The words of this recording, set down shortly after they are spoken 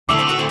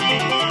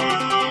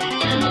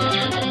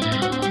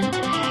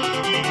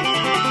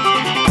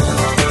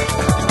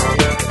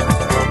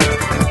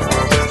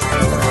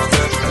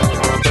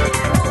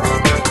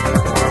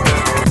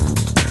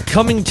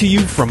Coming to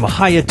you from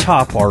high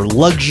atop our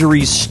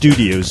luxury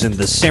studios in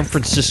the San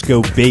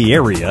Francisco Bay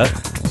Area,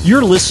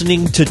 you're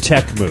listening to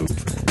Tech Move.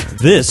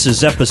 This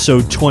is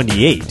episode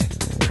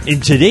 28. In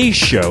today's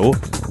show,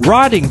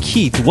 Rod and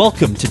Keith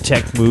welcome to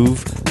Tech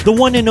Move the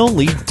one and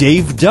only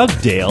Dave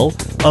Dugdale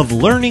of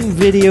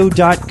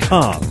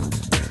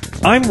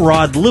LearningVideo.com. I'm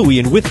Rod Louie,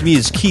 and with me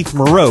is Keith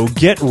Moreau.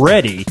 Get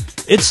ready.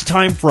 It's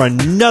time for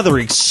another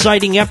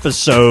exciting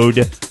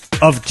episode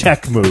of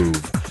Tech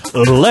Move.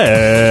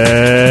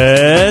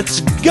 Let's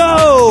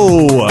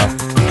go!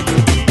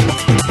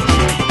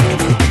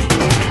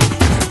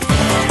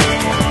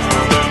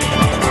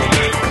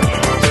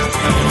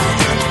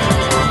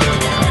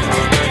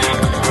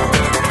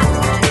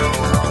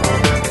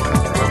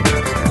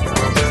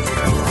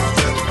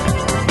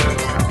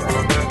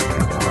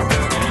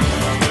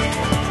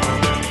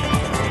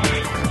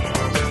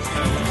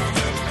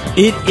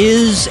 It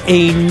is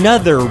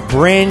another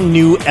brand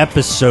new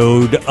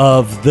episode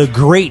of the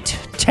great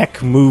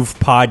Tech Move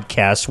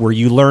podcast, where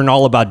you learn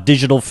all about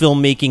digital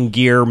filmmaking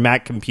gear,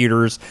 Mac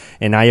computers,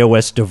 and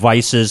iOS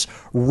devices.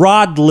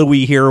 Rod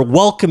Louie here,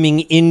 welcoming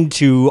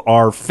into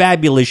our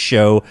fabulous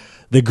show,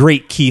 the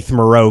great Keith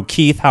Moreau.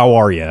 Keith, how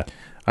are you?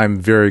 I'm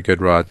very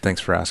good, Rod. Thanks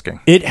for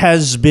asking. It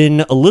has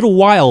been a little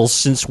while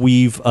since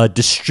we've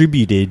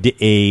distributed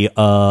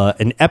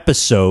an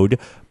episode,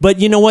 but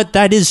you know what?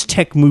 That is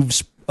Tech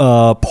Move's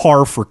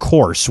par for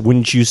course,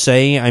 wouldn't you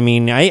say? I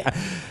mean,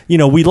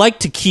 we like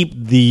to keep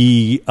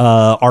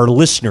our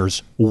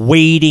listeners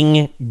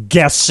waiting,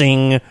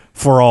 guessing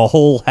for a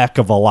whole heck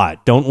of a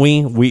lot, don't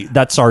we?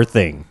 That's our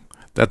thing.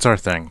 That's our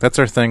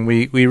thing.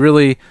 We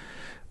really,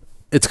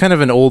 it's kind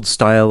of an old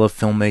style of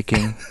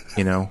filmmaking,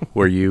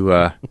 where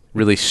you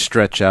really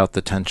stretch out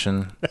the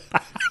tension.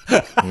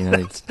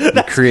 You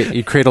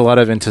create a lot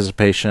of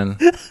anticipation.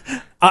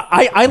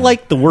 I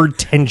like the word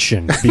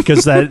tension,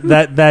 because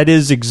that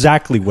is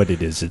exactly what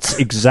it is. It's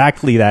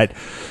exactly that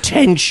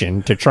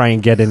tension to try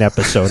and get an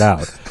episode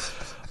out.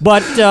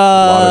 But a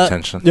lot of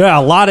tension. Yeah,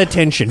 a lot of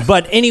tension.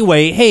 But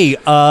anyway, hey,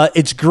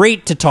 it's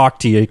great to talk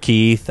to you,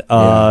 Keith. And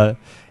I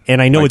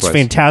know Likewise. It's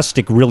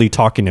fantastic really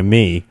talking to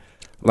me.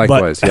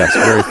 Likewise, yes,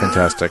 very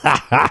fantastic.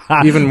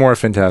 Even more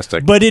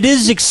fantastic. But it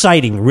is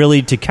exciting,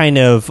 really, to kind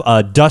of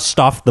dust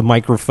off the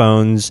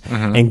microphones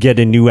and get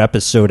a new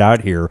episode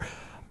out here.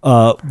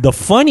 The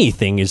funny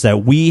thing is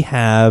that we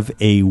have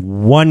a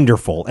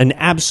wonderful and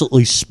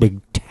absolutely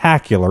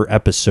spectacular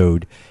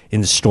episode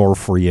in store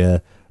for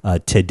you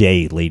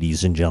today,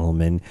 ladies and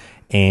gentlemen.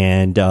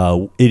 And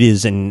it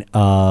is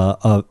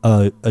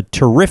a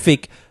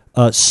terrific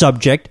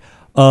subject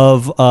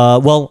of,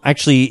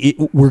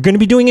 we're going to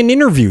be doing an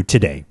interview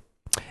today.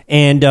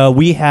 And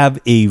we have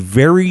a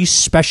very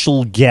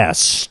special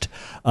guest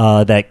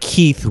that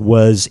Keith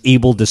was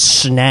able to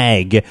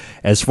snag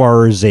as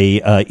far as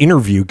a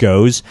interview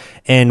goes,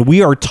 and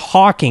we are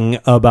talking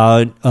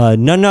about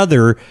none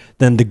other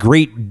than the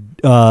great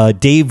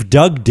Dave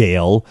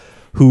Dugdale,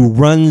 who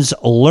runs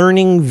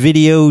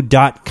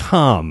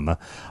LearningVideo.com.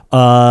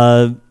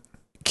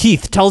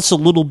 Keith, tell us a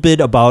little bit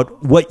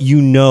about what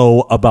you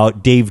know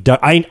about Dave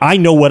Dugdale. I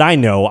know what I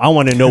know. I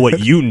want to know what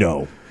you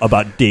know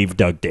about Dave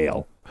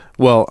Dugdale.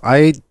 Well,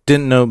 I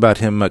didn't know about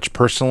him much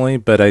personally,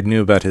 but I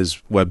knew about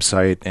his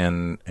website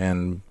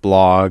and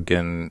blog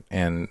and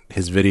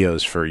his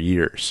videos for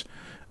years.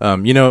 I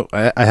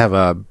have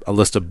a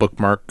list of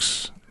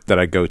bookmarks that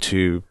I go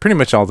to pretty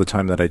much all the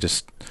time, that I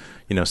just,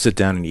 sit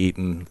down and eat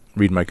and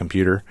read my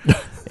computer.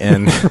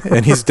 And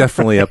he's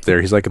definitely up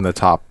there. He's like in the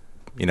top,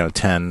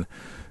 10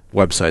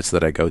 websites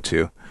that I go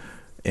to.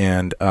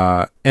 And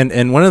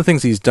one of the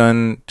things he's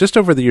done just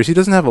over the years, he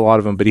doesn't have a lot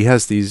of them, but he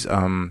has these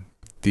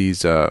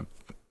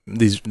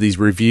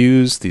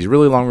reviews, these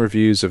really long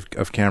reviews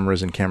of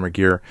cameras and camera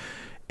gear,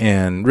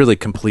 and really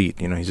complete.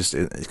 He's just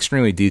an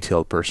extremely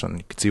detailed person.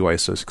 You can see why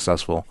he's so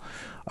successful.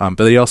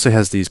 But he also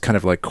has these kind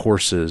of like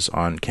courses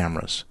on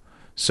cameras.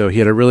 So he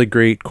had a really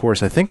great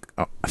course, I think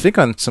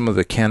on some of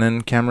the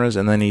Canon cameras,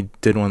 and then he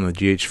did one on the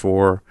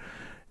GH4,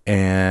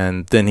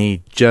 and then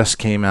he just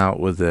came out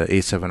with the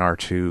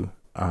A7R2.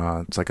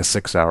 It's like a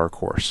 6-hour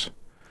course.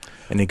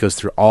 And he goes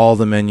through all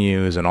the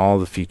menus and all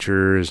the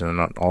features and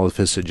all of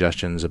his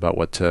suggestions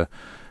about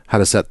how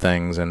to set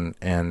things. And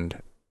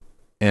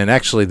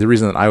actually, the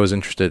reason that I was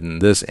interested in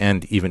this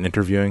and even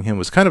interviewing him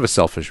was kind of a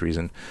selfish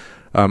reason.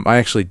 I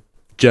actually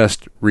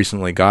just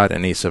recently got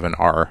an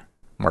A7R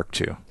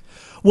Mark II.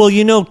 Well,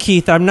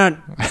 Keith, I'm not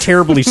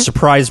terribly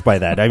surprised by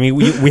that. I mean,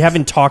 we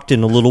haven't talked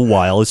in a little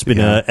while. It's been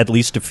at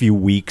least a few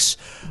weeks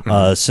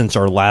since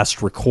our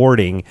last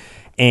recording.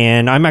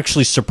 And I'm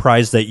actually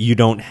surprised that you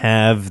don't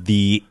have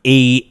the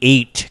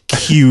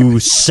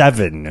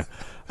A8Q7,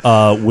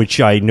 which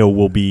I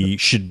know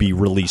should be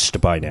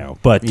released by now.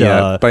 But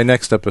by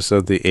next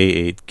episode, the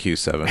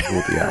A8Q7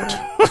 will be out.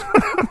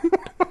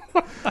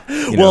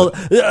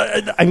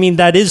 I mean,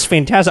 that is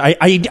fantastic.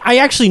 I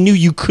actually knew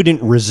you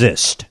couldn't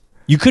resist.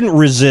 You couldn't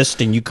resist,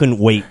 and you couldn't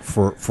wait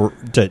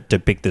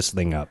to pick this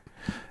thing up.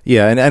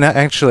 Yeah, and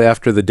actually,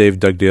 after the Dave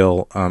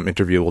Dugdale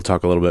interview, we'll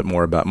talk a little bit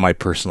more about my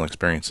personal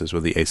experiences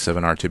with the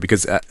A7R2,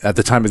 because at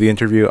the time of the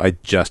interview,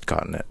 I'd just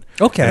gotten it.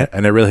 Okay.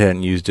 And I really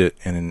hadn't used it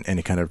in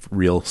any kind of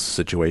real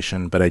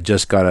situation, but I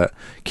just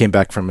came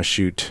back from a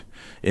shoot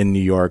in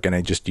New York, and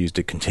I just used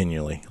it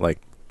continually, like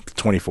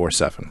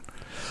 24/7.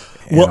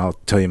 And Well, I'll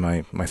tell you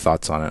my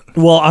thoughts on it.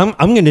 Well,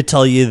 I'm going to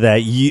tell you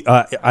that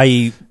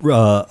I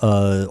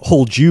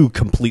hold you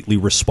completely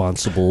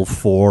responsible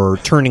for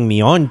turning me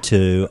on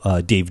to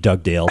Dave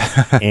Dugdale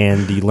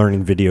and the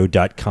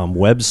learningvideo.com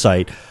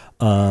website,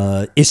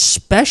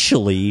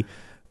 especially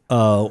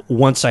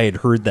once I had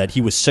heard that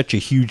he was such a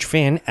huge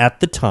fan at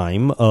the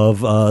time of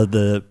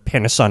the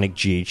Panasonic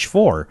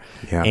GH4.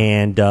 Yeah.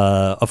 And,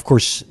 of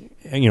course,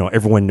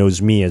 everyone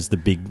knows me as the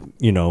big,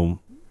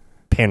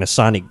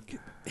 Panasonic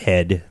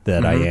head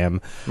that I am.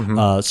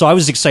 So I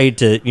was excited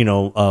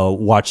to,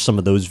 watch some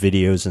of those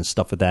videos and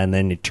stuff with that. And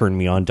then it turned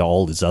me on to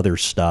all his other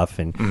stuff,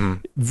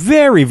 and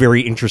very,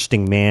 very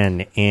interesting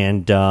man.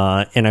 And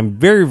I'm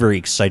very, very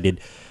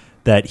excited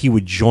that he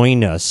would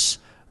join us,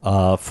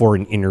 for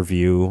an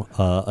interview,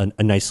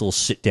 a nice little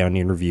sit down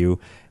interview.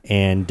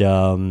 And,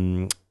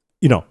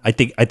 I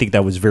think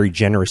that was very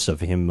generous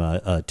of him,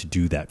 to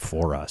do that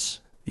for us.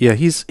 Yeah,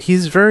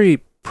 he's very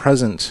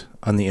present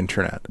on the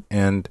internet,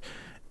 and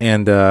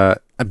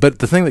but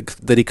the thing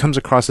that he comes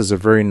across as a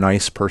very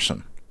nice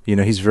person.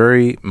 He's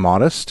very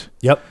modest.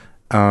 Yep.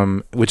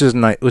 Which is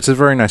nice. Which is a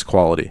very nice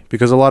quality,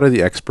 because a lot of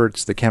the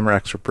experts, the camera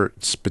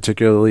experts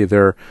particularly,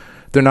 they're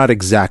not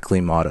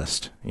exactly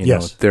modest.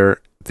 Yes. They're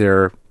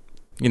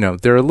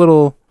a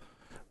little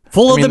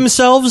Full of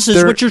themselves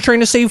is what you're trying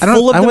to say.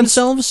 Full of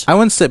themselves. I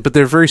wouldn't say, but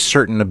they're very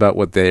certain about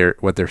what they're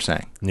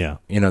saying. Yeah.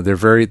 They're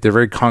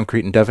very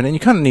concrete and definite. And you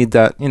kind of need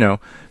that.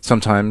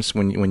 Sometimes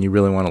when you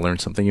really want to learn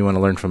something, you want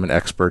to learn from an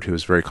expert who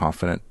is very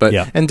confident. But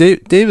yeah. And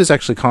Dave is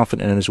actually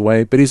confident in his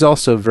way, but he's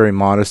also very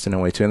modest in a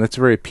way too, and that's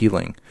very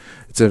appealing.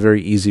 It's a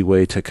very easy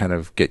way to kind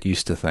of get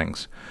used to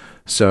things.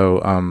 So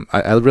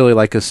I really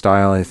like his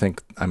style. I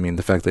think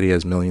the fact that he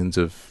has millions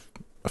of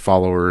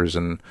followers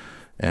and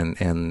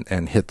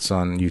hits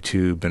on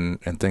YouTube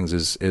and things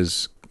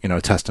is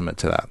a testament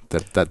to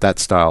that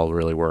style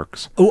really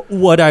works.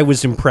 What I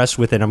was impressed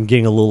with, and I'm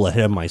getting a little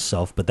ahead of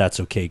myself, but that's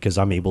okay because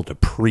I'm able to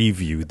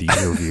preview the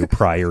interview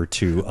prior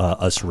to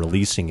us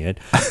releasing it.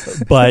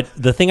 But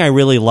the thing I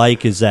really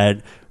like is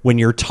that when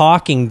you're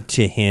talking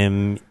to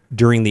him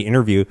during the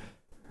interview,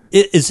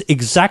 it is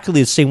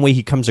exactly the same way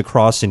he comes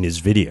across in his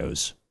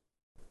videos.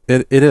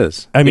 It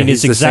is.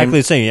 It's exactly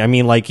the same.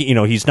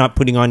 He's not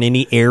putting on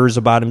any airs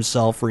about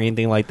himself or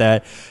anything like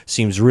that.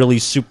 Seems really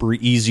super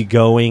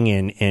easygoing,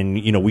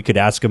 and we could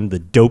ask him the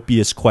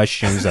dopiest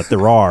questions that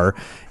there are,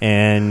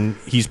 and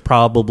he's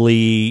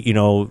probably,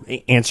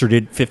 answered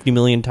it 50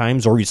 million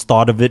times, or he's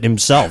thought of it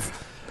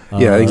himself.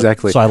 Yeah,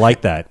 exactly. So I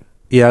like that.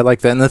 Yeah, I like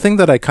that. And the thing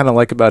that I kind of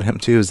like about him,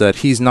 too, is that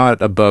he's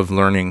not above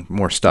learning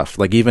more stuff.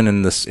 Like, even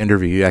in this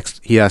interview,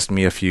 he asked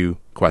me a few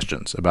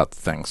questions about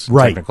things,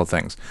 technical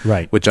things,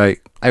 which I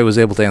was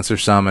able to answer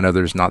some and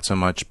others not so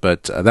much,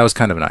 but that was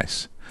kind of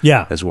nice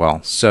as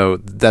well. So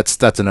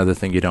that's another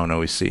thing you don't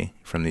always see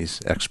from these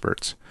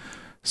experts.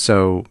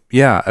 So,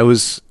 yeah, I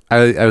was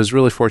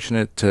really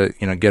fortunate to,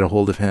 get a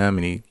hold of him,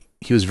 and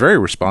he was very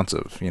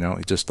responsive,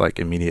 just like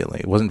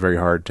immediately. It wasn't very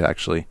hard to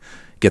actually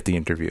get the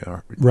interview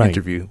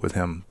with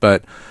him,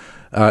 but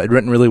it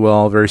went really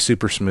well, very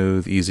super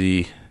smooth,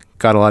 easy,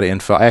 got a lot of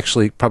info. I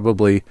actually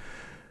probably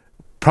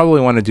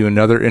want to do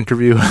another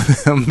interview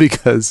with him,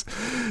 because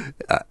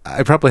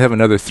I probably have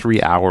another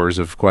 3 hours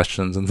of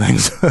questions and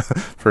things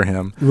for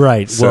him.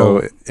 Right.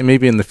 So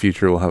maybe in the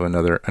future we'll have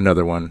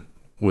another one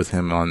with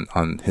him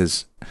on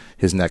his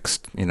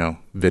next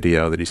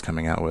video that he's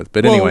coming out with.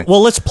 But anyway,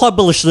 let's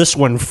publish this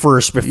one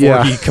first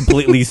before he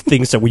completely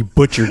thinks that we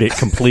butchered it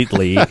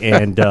completely,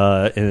 and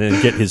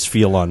get his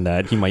feel on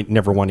that. He might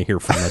never want to hear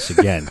from us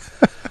again.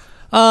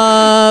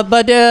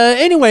 But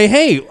anyway,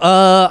 hey,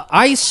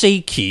 I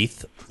say,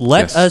 Keith,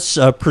 let us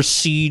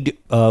proceed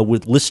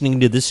with listening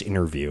to this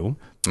interview,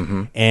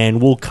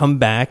 and we'll come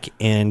back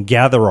and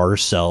gather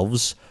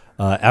ourselves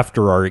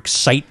after our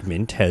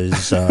excitement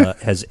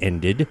has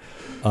ended.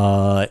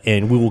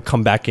 And we will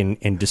come back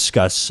and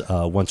discuss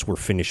once we're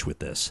finished with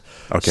this.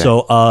 Okay.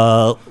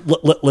 So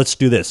let's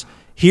do this.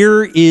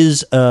 Here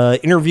is an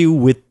interview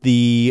with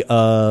the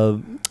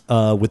owner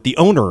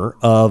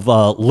of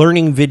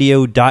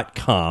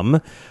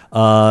learningvideo.com,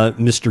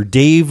 Mr.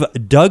 Dave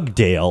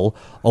Dugdale,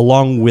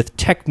 along with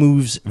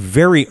TechMove's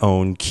very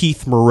own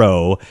Keith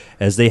Moreau,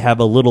 as they have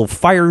a little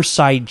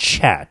fireside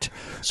chat.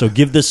 So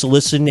give this a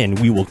listen, and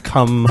we will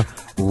come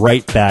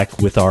right back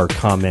with our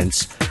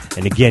comments.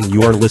 And again,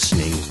 you are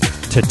listening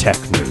to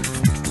TechMove.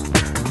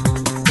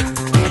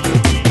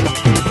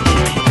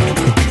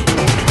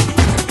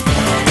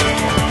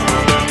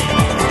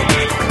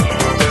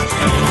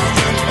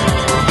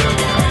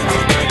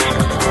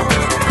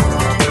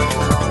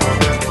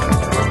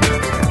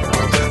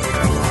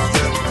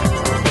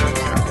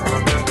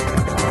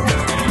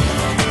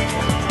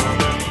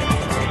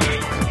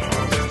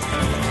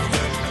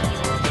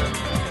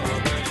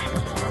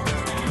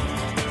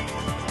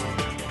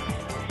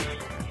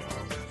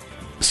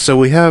 So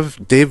we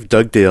have Dave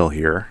Dugdale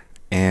here,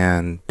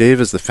 and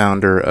Dave is the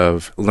founder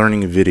of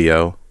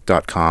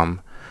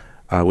learningvideo.com,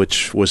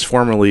 which was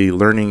formerly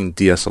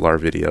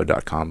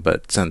learningdslrvideo.com,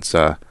 but since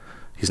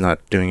he's not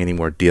doing any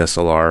more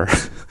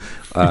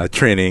DSLR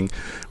training,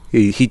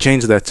 he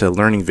changed that to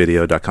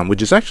learningvideo.com,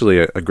 which is actually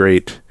a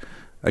great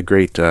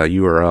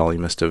URL. You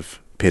must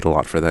have paid a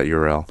lot for that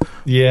URL.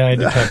 Yeah, I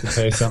did have to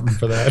pay something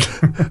for that.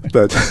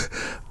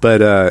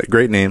 but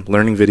great name,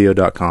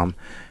 learningvideo.com.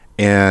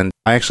 And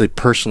I actually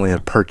personally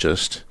have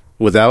purchased,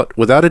 without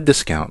a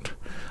discount,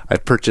 I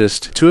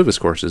purchased 2 of his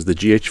courses, the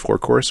GH4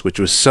 course, which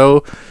was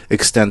so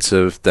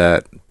extensive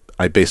that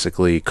I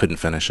basically couldn't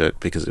finish it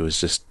because it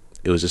was just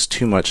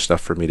too much stuff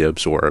for me to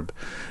absorb.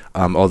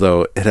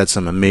 Although it had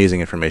some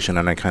amazing information,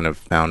 and I kind of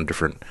found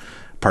different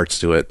parts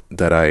to it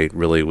that I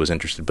really was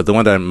interested. But the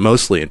one that I'm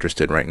mostly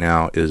interested in right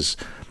now is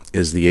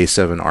the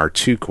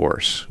A7R2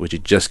 course, which he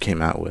just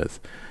came out with.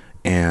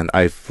 And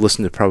I've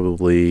listened to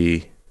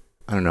probably,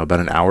 I don't know, about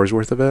an hour's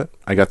worth of it.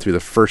 I got through the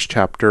first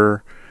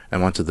chapter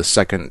and went to the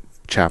second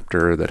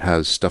chapter that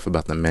has stuff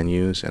about the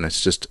menus, and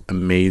it's just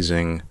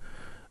amazing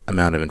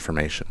amount of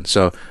information.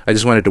 So I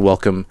just wanted to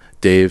welcome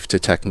Dave to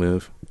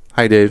TechMove.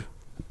 Hi, Dave.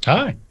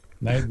 Hi.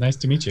 Nice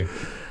to meet you.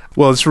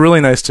 Well, it's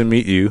really nice to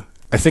meet you.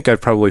 I think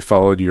I've probably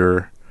followed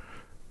your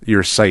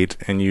site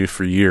and you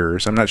for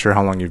years. I'm not sure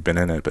how long you've been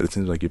in it, but it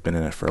seems like you've been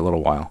in it for a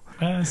little while.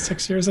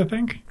 6 years, I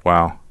think.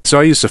 Wow. So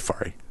I use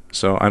Safari.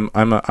 So I'm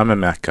a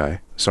Mac guy.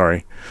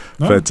 Sorry,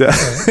 but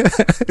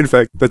in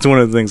fact, that's one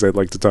of the things I'd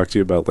like to talk to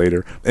you about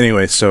later.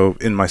 Anyway, so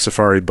in my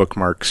Safari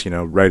bookmarks,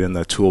 right in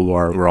the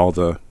toolbar were all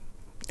the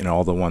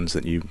ones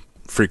that you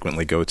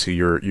frequently go to.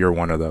 You're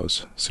one of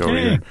those. So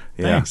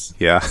thanks.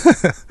 Yeah.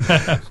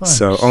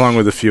 So along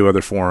with a few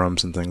other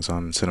forums and things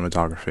on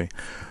cinematography.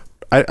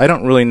 I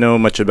don't really know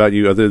much about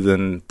you other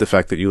than the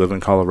fact that you live in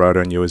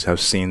Colorado and you always have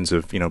scenes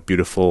of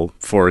beautiful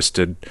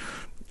forested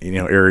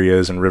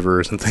areas and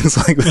rivers and things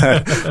like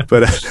that.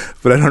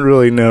 but I don't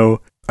really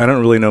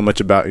know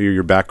much about you,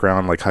 your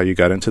background, like how you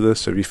got into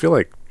this. So if you feel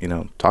like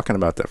talking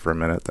about that for a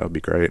minute, that would be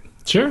great.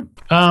 Sure.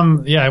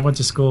 I went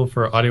to school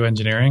for audio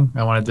engineering.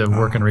 I wanted to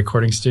work in a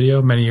recording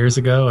studio many years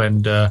ago,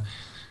 and I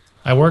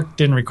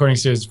worked in recording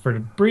studios for a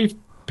brief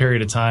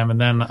period of time, and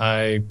then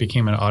I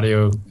became an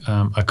audio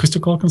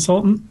acoustical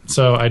consultant.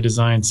 So I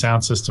designed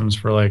sound systems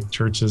for like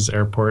churches,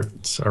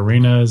 airports,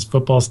 arenas,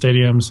 football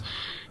stadiums,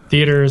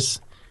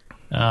 theaters,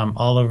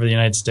 all over the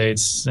United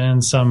States,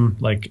 and some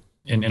like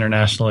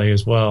internationally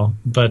as well.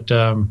 But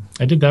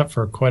I did that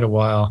for quite a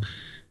while.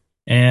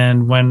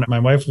 And when my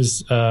wife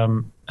was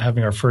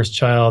having our first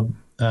child,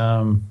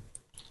 I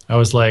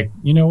was like,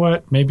 you know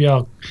what? Maybe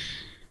I'll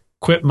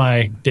quit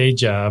my day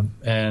job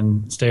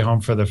and stay home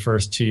for the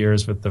first 2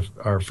 years with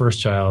our first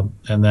child,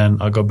 and then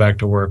I'll go back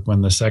to work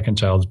when the second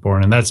child's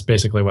born. And that's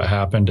basically what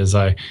happened. Is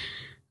our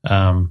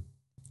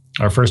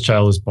first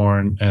child was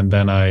born, and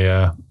then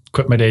I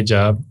quit my day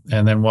job.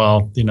 And then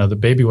while the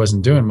baby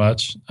wasn't doing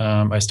much,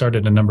 I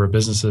started a number of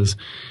businesses.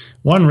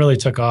 One really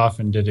took off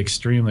and did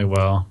extremely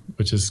well,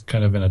 which is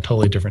kind of in a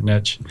totally different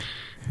niche,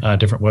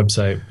 different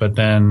website. But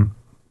then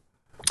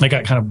I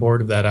got kind of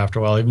bored of that after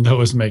a while, even though it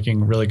was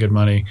making really good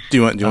money. Do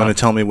you want to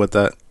tell me what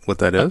that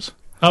is?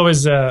 It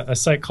was a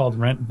site called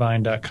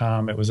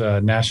rentvine.com. It was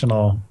a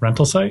national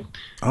rental site.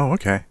 Oh,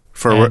 okay.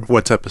 For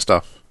what type of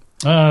stuff?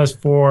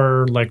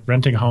 For like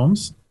renting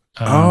homes.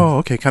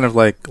 Okay. Kind of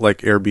like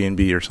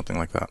Airbnb or something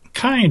like that.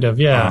 Kind of,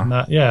 yeah.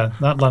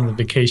 Not on the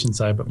vacation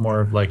side, but more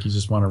of like you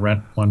just want to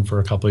rent one for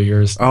a couple of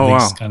years.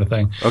 Lease kind of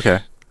thing. Okay.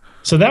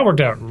 So that worked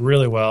out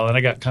really well, and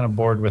I got kind of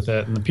bored with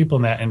it, and the people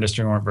in that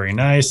industry weren't very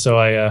nice. So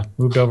I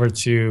moved over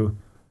to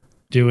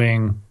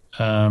doing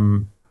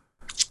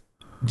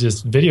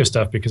just video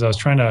stuff because I was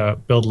trying to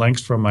build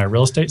links from my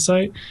real estate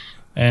site,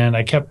 and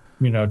I kept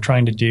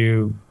trying to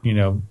do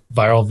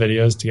viral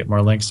videos to get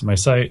more links to my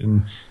site.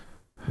 And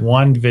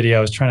one video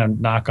I was trying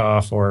to knock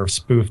off or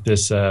spoof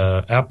this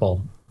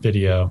Apple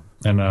video,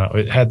 and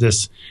it had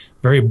this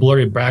very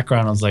blurry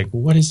background. I was like,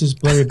 what is this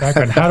blurry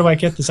background? How do I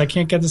get this? I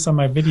can't get this on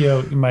my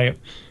video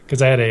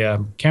because I had a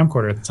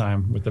camcorder at the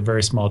time with a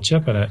very small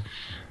chip in it.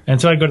 And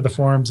so I go to the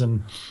forums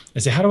and I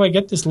say, how do I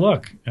get this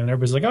look? And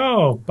everybody's like,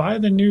 oh, buy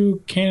the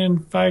new Canon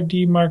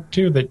 5D Mark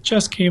II that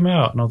just came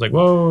out. And I was like,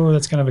 whoa,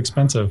 that's kind of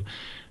expensive.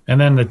 And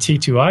then the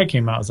T2i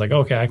came out. I was like,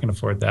 okay, I can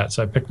afford that.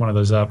 So I picked one of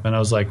those up, and I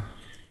was like,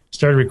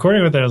 started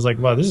recording with it. I was like,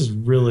 wow, this is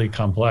really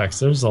complex.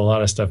 There's a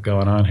lot of stuff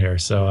going on here.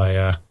 So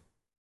I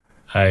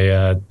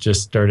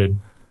just started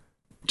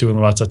doing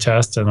lots of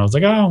tests, and I was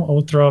like, oh,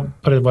 we'll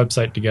put a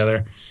website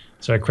together.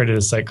 So I created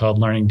a site called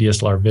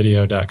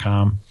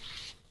learningdslrvideo.com,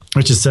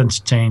 which has since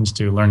changed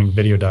to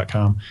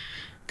learningvideo.com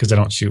because I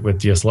don't shoot with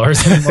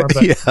DSLRs anymore.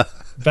 But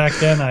back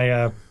then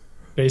I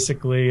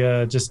basically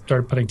just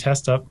started putting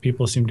tests up.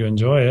 People seemed to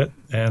enjoy it,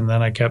 and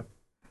then I kept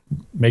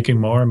making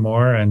more and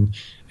more. And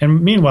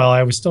meanwhile,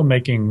 I was still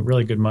making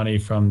really good money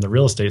from the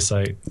real estate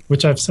site,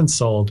 which I've since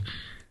sold.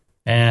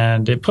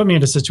 And it put me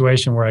in a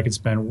situation where I could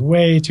spend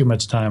way too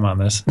much time on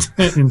this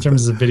in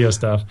terms of video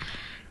stuff.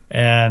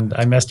 And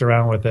I messed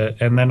around with it.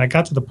 And then I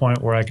got to the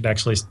point where I could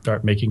actually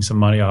start making some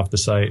money off the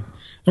site,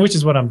 and which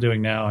is what I'm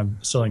doing now. I'm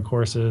selling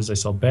courses. I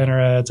sell banner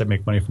ads. I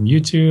make money from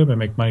YouTube. I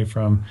make money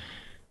from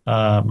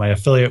my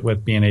affiliate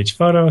with B&H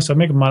Photo. So I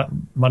make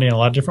money in a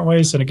lot of different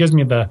ways. And it gives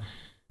me the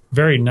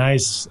very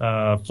nice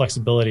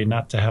flexibility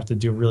not to have to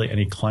do really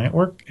any client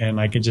work. And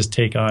I can just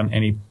take on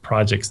any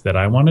projects that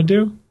I want to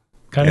do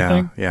kind of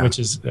thing, which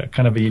is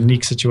kind of a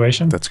unique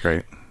situation. That's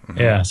great. Mm-hmm.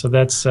 Yeah. So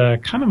that's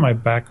kind of my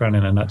background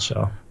in a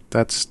nutshell.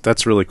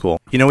 That's really cool.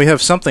 You know, we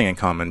have something in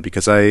common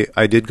because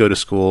I did go to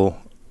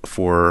school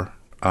for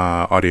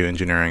audio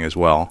engineering as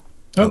well.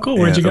 Oh, cool.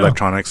 Where'd you go?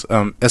 Electronics.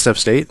 SF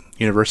State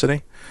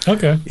University.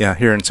 Okay. Yeah,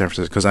 here in San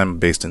Francisco, because I'm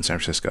based in San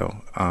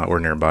Francisco or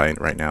nearby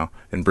right now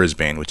in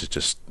Brisbane, which is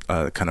just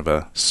kind of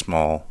a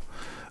small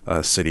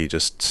city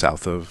just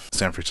south of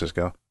San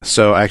Francisco.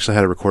 So I actually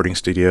had a recording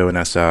studio in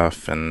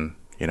SF, and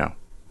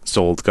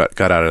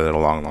got out of it a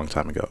long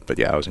time ago. But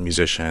yeah, I was a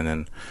musician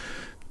and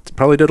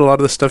probably did a lot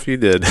of the stuff you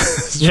did.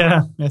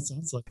 Yeah, that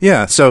sounds like.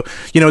 Yeah, so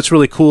what's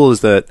really cool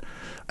is that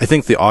I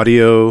think the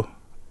audio.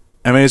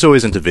 I mean, I was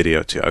always into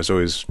video too. I was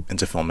always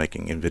into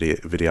filmmaking and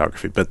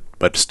videography,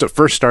 but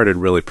first started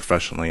really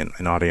professionally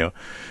in audio.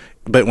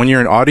 But when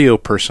you're an audio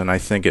person, I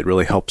think it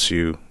really helps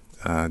you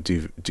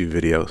do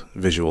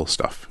visual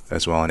stuff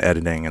as well, and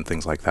editing and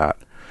things like that.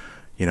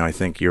 I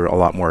think you're a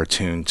lot more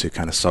attuned to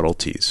kind of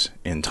subtleties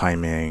in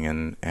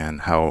timing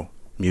and how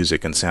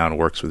music and sound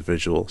works with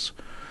visuals.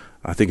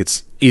 I think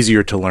it's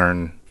easier to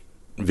learn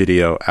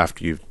video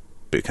after you've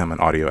become an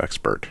audio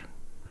expert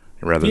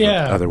rather than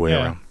the other way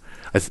around.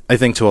 I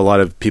think to a lot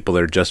of people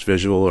that are just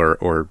visual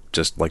or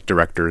just like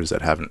directors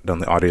that haven't done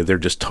the audio,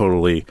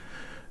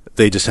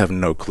 they just have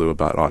no clue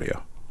about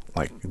audio,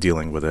 like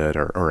dealing with it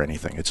or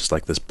anything. It's just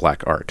like this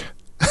black art.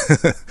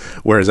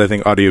 Whereas I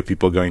think audio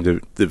people going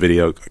to the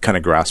video kind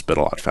of grasp it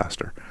a lot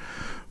faster.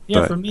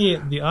 Yeah, for me,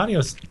 the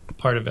audio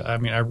part of it, I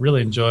mean, I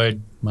really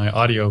enjoyed my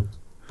audio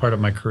part of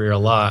my career a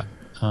lot.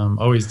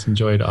 Always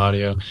enjoyed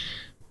audio.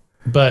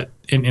 But,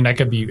 and I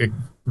could be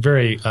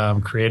very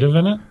creative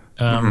in it.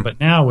 But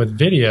now with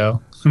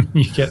video,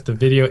 you get the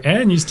video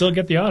and you still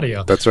get the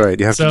audio. That's right.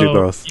 You have to do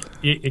both.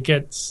 It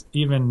gets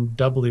even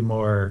doubly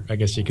more, I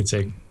guess you could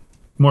say,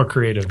 more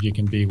creative you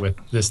can be with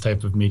this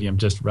type of medium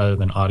just rather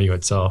than audio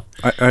itself.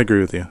 I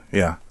agree with you.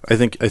 Yeah. I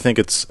think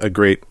it's a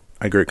great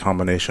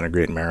combination, a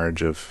great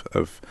marriage of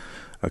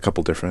a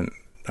couple different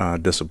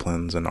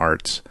disciplines and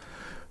arts.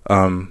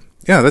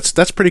 Yeah,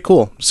 that's pretty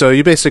cool. So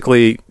you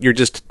basically you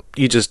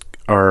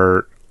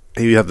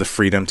have the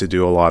freedom to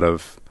do a lot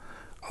of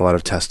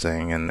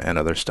testing and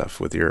other stuff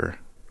with your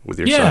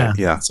site.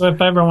 Yeah. So if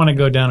I ever want to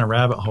go down a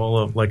rabbit hole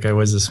of like I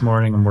was this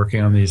morning, I'm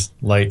working on these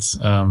lights,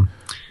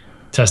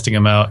 testing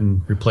them out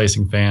and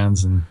replacing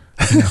fans and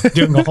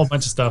doing a whole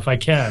bunch of stuff. I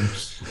can,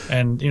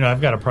 and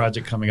I've got a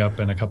project coming up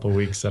in a couple of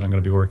weeks that I'm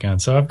going to be working on.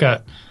 So I've got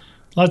a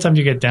lot of times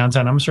you get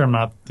downtime. I'm sure I'm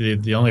not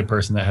the only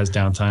person that has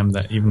downtime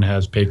that even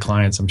has paid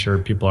clients. I'm sure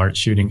people aren't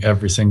shooting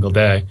every single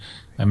day.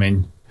 I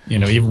mean,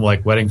 even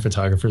like wedding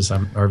photographers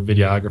or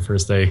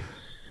videographers, they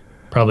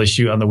probably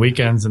shoot on the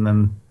weekends, and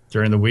then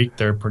during the week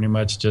they're pretty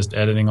much just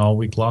editing all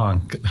week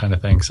long kind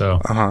of thing.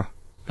 So I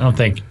don't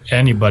think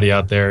anybody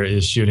out there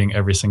is shooting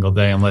every single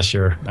day unless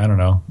you're, I don't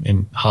know,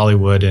 in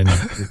Hollywood and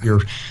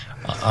you're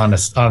on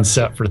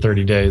set for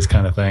 30 days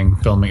kind of thing,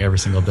 filming every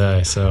single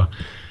day. So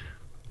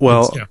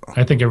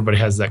I think everybody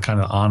has that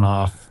kind of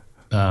on-off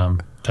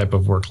type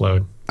of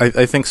workload.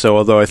 I think so,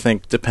 although I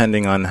think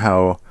depending on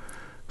how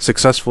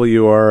successful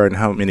you are and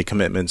how many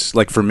commitments,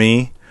 like for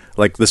me,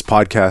 like this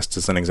podcast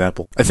is an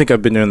example. I think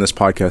I've been doing this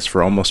podcast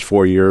for almost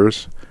 4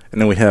 years, and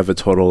then we have a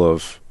total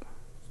of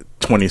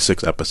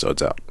 26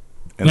 episodes out.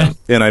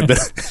 And I've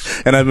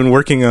been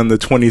working on the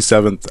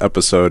 27th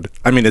episode.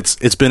 I mean,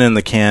 it's been in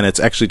the can. It's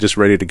actually just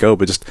ready to go,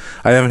 but just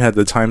I haven't had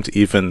the time to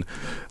even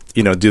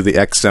do the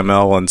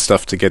XML and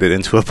stuff to get it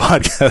into a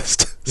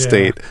podcast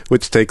state,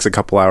 which takes a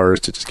couple hours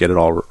to just get it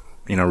all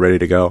ready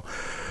to go.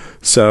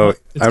 So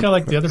it's kind of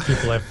like the other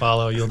people I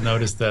follow. You'll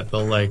notice that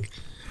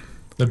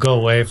they'll go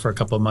away for a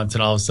couple of months,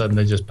 and all of a sudden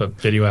they just put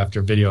video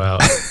after video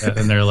out,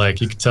 and they're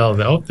like, you can tell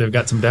that they've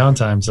got some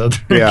downtime, so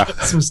they're getting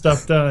some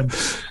stuff done.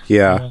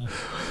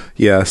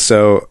 Yeah.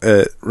 So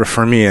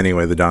for me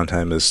anyway, the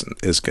downtime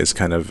is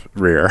kind of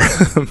rare,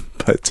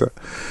 but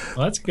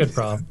well, that's a good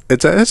problem.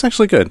 It's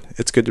actually good.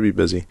 It's good to be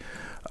busy,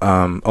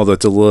 although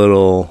it's a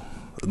little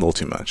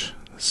too much.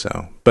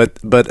 So,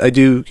 but I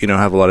do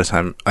have a lot of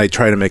time. I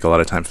try to make a lot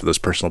of time for those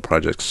personal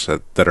projects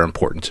that are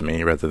important to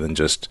me, rather than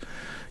just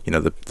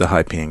the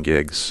high paying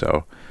gigs.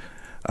 So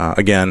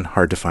again,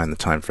 hard to find the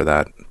time for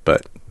that,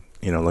 but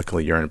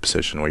luckily you're in a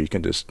position where you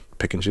can just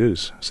pick and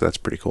choose. So that's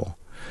pretty cool.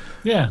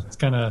 Yeah, it's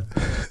kind of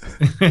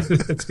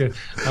it's good.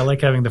 I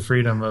like having the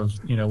freedom of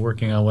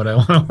working on what I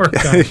want to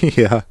work on.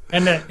 Yeah,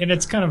 and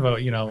it's kind of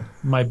a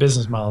my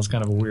business model is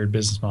kind of a weird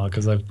business model,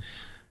 because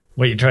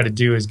what you try to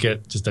do is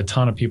get just a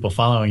ton of people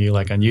following you.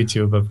 Like on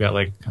YouTube, I've got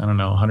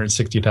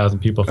 160,000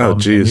 people following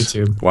me on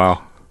YouTube.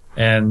 Wow!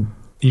 And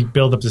you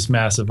build up this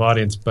massive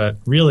audience, but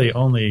really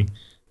only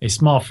a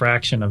small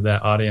fraction of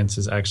that audience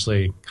is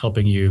actually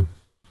helping you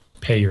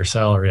pay your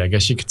salary, I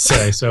guess you could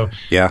say. So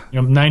Yeah.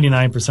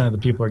 99% of the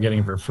people are getting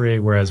it for free,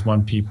 whereas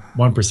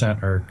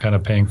 1% are kind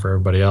of paying for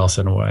everybody else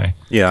in a way.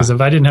 Yeah. Because if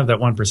I didn't have that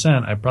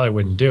 1%, I probably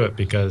wouldn't do it,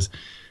 because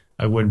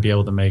I wouldn't be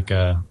able to make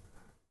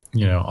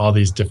all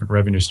these different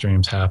revenue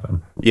streams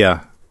happen.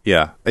 Yeah.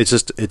 Yeah. It's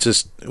just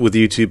with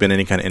YouTube and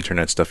any kind of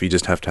internet stuff, you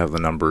just have to have the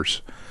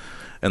numbers.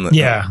 And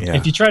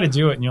If you try to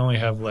do it and you only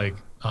have like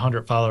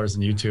 100 followers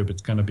on YouTube,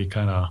 it's going to be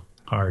kind of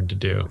hard to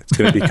do. It's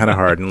going to be kind of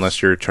hard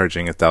unless you're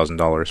charging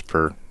 $1,000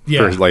 per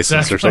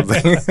license or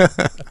something.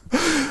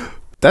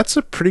 That's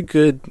a pretty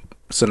good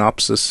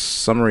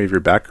summary of your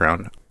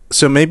background.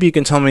 So maybe you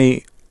can tell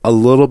me a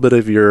little bit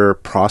of your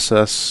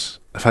process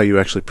of how you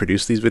actually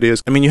produce these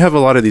videos. I mean, you have a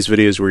lot of these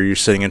videos where you're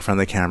sitting in front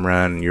of the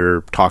camera and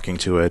you're talking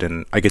to it,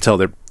 and I could tell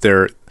they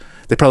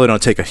probably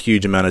don't take a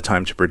huge amount of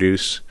time to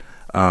produce.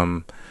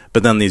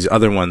 But then these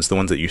other ones, the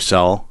ones that you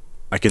sell,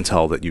 I can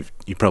tell that you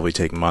probably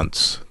take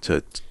months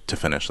to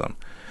finish them.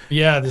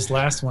 Yeah, this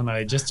last one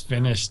I just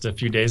finished a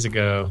few days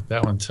ago.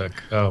 That one took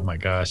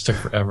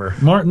forever.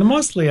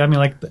 Mostly, I mean,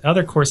 like the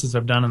other courses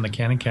I've done on the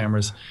Canon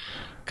cameras,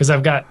 because I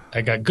got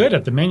good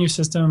at the menu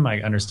system.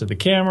 I understood the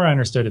camera, I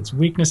understood its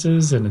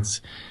weaknesses, and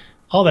it's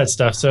all that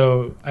stuff.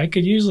 So I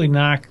could usually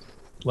knock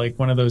like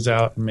one of those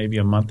out in maybe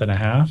a month and a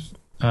half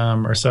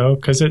or so,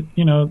 because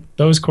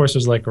those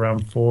courses like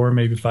around 4,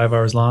 maybe 5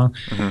 hours long.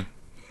 Mm-hmm.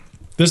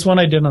 This one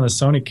I did on the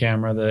Sony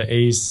camera, the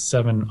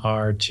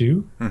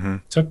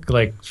A7R2, took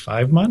like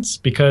 5 months,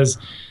 because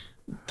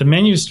the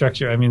menu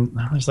structure, I mean,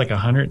 there's like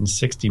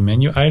 160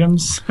 menu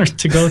items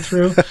to go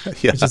through,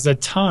 which is a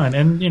ton.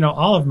 And,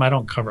 all of them, I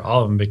don't cover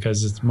all of them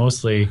because it's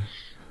mostly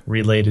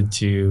related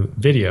to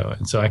video.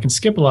 And so I can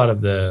skip a lot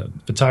of the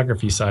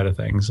photography side of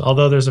things,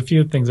 although there's a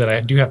few things that I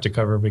do have to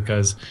cover,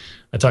 because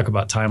I talk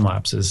about time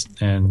lapses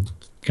and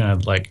kind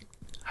of like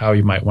how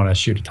you might want to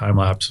shoot a time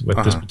lapse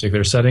with this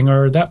particular setting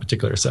or that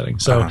particular setting.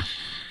 So,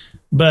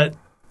 but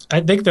I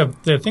think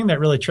the thing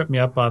that really tripped me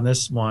up on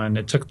this one,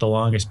 it took the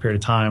longest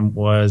period of time,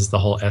 was the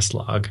whole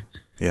S-Log.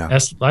 Yeah.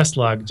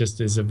 S-Log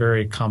just is a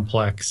very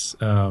complex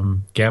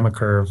gamma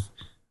curve,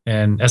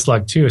 and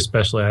S-Log 2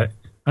 especially. I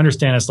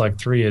understand S-Log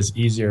 3 is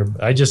easier.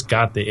 I just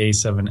got the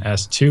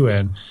A7S2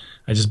 in.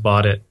 I just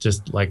bought it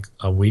just like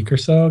a week or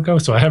so ago,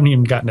 so I haven't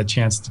even gotten a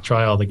chance to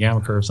try all the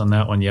gamma curves on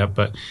that one yet.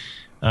 But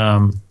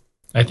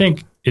I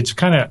think it's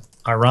kind of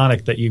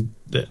ironic that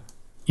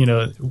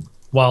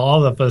while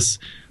all of us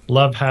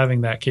love having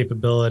that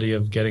capability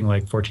of getting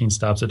like 14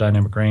 stops of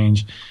dynamic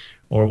range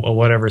or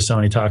whatever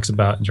Sony talks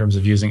about in terms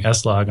of using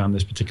S-Log on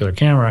this particular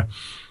camera,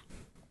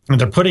 and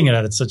they're putting it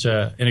at such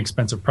an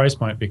inexpensive price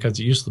point, because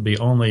it used to be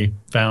only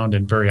found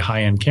in very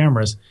high-end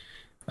cameras.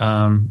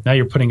 Now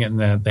you're putting it in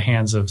the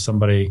hands of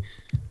somebody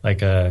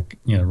like a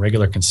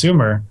regular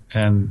consumer,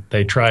 and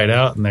they try it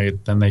out, and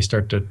then they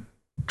start to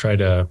try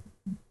to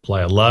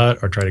apply a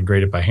LUT or try to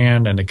grade it by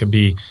hand, and it can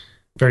be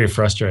very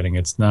frustrating.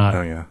 It's not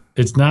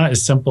It's not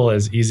as simple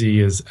as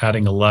easy as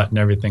adding a LUT and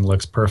everything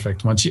looks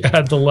perfect once you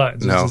add the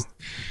LUT.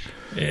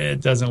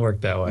 It doesn't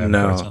work that way,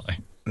 unfortunately.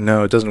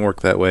 No, it doesn't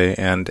work that way,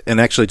 and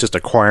actually just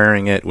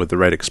acquiring it with the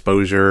right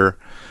exposure,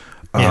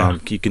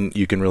 you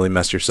can really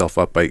mess yourself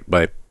up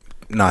by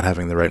not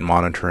having the right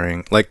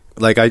monitoring. Like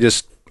I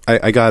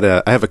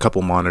have a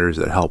couple monitors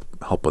that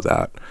help with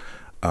that.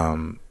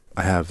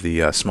 I have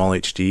the Small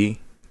HD,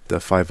 the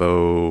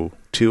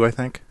 502, I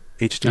think,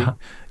 HD.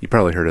 You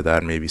probably heard of that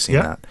and maybe seen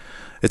that.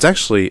 It's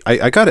actually,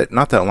 I got it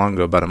not that long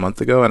ago, about a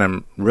month ago, and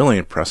I'm really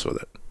impressed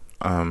with it.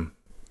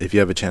 If you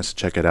have a chance to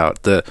check it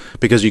out,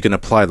 because you can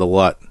apply the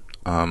LUT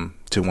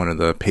to one of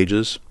the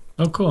pages.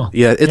 Oh, cool.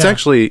 Yeah, it's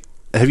actually,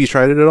 have you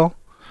tried it at all?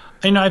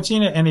 I've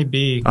seen it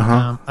NAB.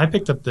 I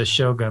picked up the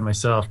Shogun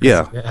myself.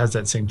 Yeah. It has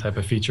that same type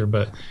of feature,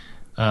 but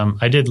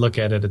I did look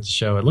at it at the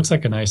show. It looks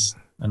like a nice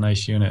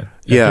unit.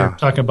 Yeah. You're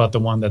talking about the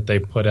one that they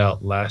put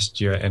out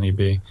last year at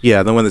NAB.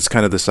 Yeah, the one that's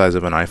kind of the size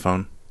of an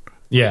iPhone.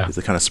 Yeah. It's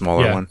the kind of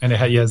smaller one. And it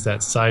has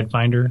that side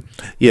finder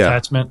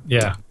attachment.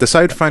 Yeah. The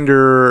side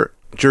finder,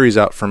 jury's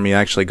out for me.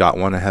 I actually got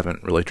one. I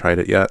haven't really tried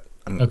it yet.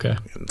 I'm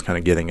kind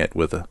of getting it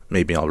with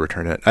maybe I'll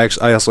return it.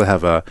 I also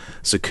have a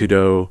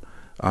Sakudo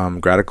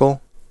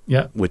Gradical,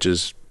 which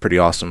is pretty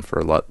awesome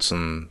for LUTs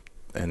and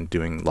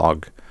doing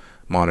log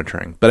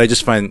monitoring. But I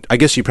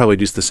guess you probably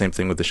do the same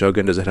thing with the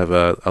Shogun. Does it have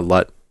a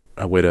LUT,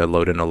 a way to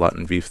load in a LUT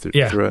and VIF through it?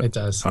 Yeah, it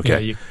does.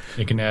 Okay. Yeah,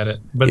 you can add it.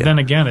 But then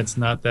again, it's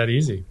not that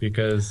easy,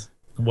 because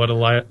what a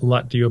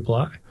LUT do you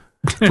apply?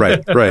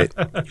 Right.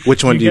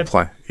 Which one do you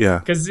apply? Yeah.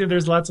 Because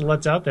there's lots of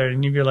LUTs out there,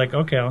 and you're like,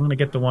 okay, I'm going to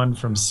get the one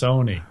from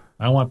Sony.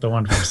 I want the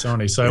one from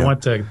Sony. So I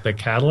went to the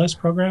Catalyst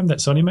program that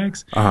Sony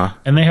makes,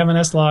 and they have an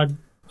S-Log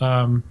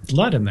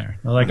LUT in there.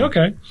 They're like,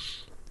 okay,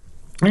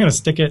 I'm going to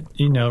stick it,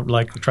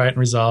 like try it in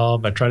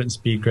Resolve. I tried it in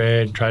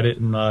SpeedGrade, tried it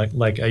in I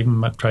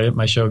even tried it in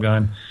my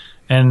Shogun.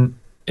 And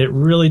it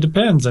really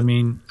depends. I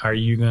mean, are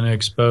you going to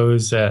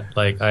expose at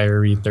like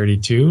IRE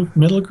 32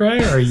 middle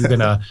gray? Are you going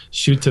to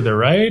shoot to the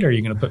right? Are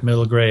you going to put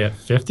middle gray at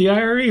 50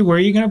 IRE? Where are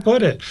you going to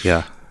put it?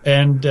 Yeah.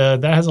 And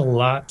that has a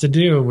lot to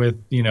do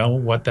with,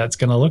 what that's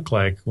going to look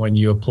like when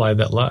you apply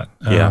that LUT.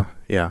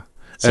 Yeah.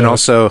 And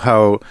also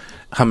how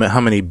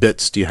many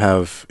bits do you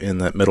have in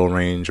that middle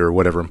range or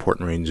whatever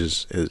important range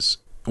is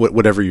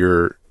whatever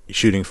you're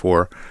shooting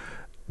for?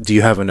 Do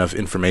you have enough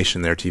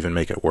information there to even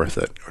make it worth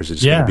it? Or is it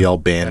just going to be all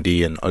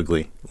bandy and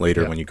ugly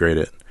later when you grade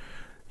it?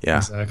 Yeah.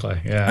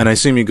 Exactly. Yeah. And I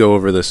assume you go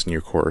over this in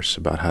your course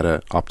about how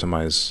to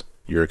optimize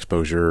your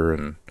exposure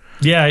and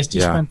yeah, I just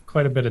spent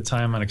quite a bit of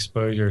time on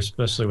exposure,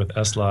 especially with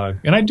S-Log.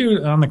 And I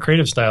do on the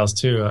creative styles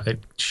too. I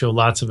show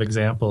lots of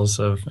examples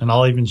and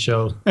I'll even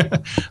show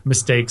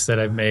mistakes that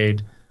I've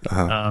made,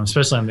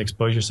 especially on the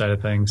exposure side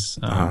of things.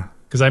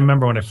 Because I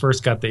remember when I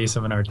first got the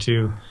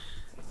A7R2,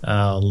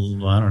 I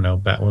don't know,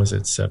 what was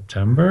it,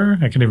 September?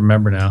 I can't even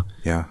remember now.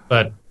 Yeah.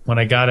 But when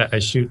I got it,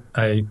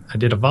 I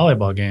did a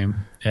volleyball game,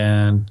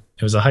 and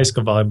it was a high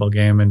school volleyball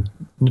game, and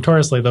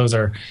notoriously those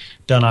are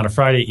done on a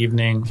Friday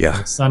evening. Yeah.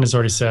 The sun is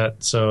already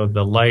set, so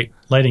the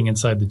lighting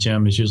inside the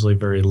gym is usually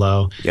very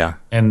low. Yeah.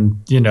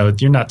 And, you're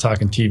not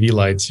talking TV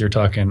lights. You're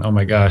talking, oh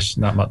my gosh,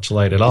 not much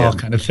light at all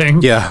kind of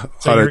thing. Yeah.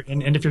 So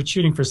and if you're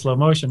shooting for slow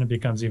motion, it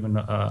becomes even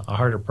a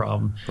harder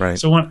problem. Right.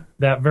 So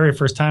that very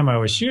first time I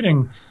was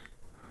shooting,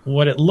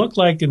 what it looked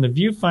like in the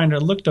viewfinder,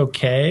 it looked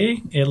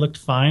okay. It looked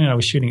fine, and I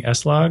was shooting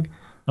S-Log.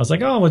 I was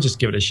like, oh, we'll just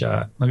give it a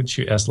shot. Let's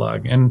shoot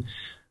S-Log. And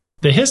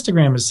the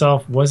histogram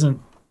itself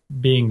wasn't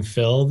being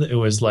filled. It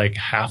was like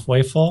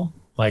halfway full.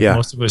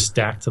 Most of it was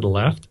stacked to the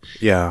left.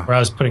 Yeah. Where I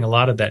was putting a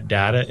lot of that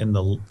data in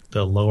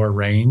the lower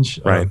range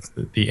of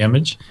the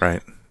image.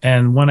 Right.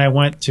 And when I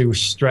went to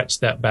stretch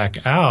that back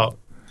out,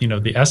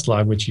 the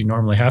S-Log, which you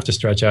normally have to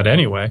stretch out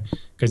anyway,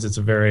 because it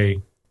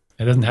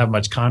doesn't have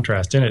much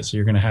contrast in it. So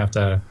you're going to have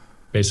to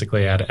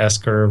basically add an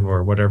S-curve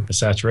or whatever,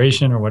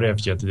 saturation or whatever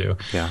you have to do.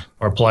 Yeah.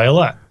 Or apply a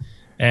LUT.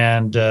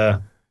 And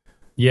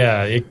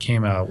it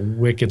came out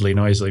wickedly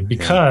noisily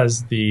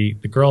because the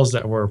girls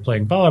that were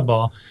playing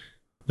volleyball,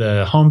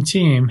 the home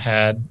team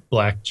had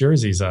black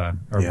jerseys on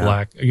or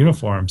black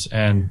uniforms,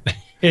 and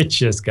it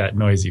just got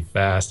noisy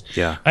fast.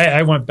 Yeah.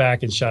 I went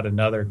back and shot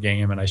another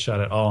game, and I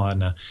shot it all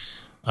on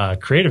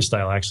creative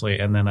style actually,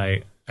 and then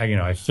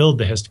I filled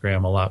the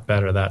histogram a lot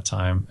better that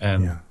time,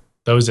 and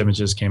those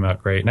images came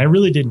out great. And I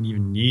really didn't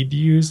even need to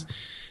use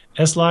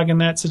S-Log in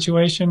that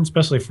situation,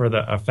 especially for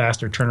a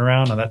faster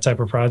turnaround on that type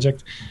of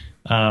project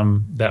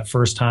that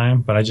first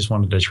time, but I just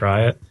wanted to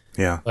try it.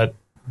 Yeah. But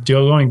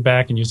going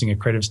back and using a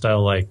creative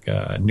style like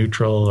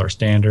neutral or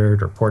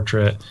standard or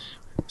portrait,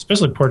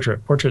 especially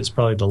portrait's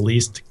probably the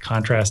least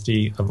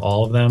contrasty of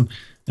all of them.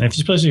 And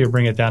especially if you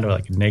bring it down to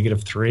like a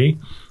 -3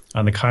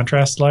 on the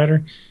contrast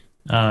slider,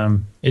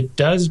 it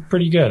does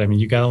pretty good. I mean,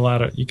 you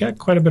got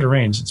quite a bit of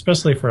range,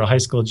 especially for a high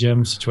school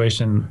gym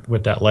situation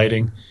with that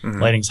lighting.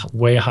 Mm-hmm. Lighting's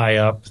way high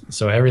up,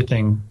 so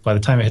everything by the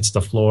time it hits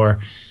the floor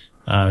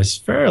is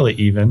fairly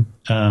even.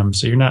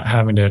 So you're not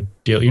having to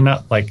you're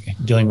not like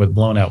dealing with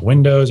blown out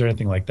windows or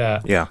anything like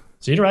that. Yeah.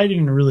 So I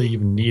didn't really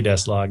even need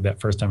S-Log that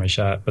first time I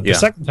shot, but the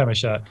second time I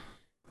shot,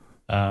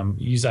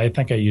 I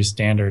think I used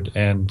standard,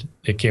 and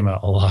it came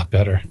out a lot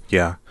better.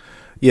 Yeah.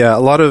 Yeah,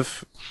 a lot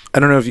of, I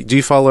don't know if do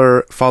you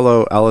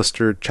follow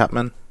Alistair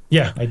Chapman?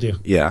 Yeah, I do.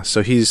 Yeah,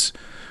 so he's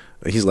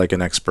like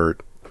an expert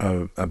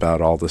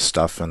about all this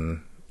stuff,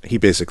 and he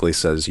basically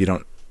says you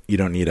don't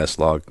need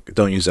S-Log.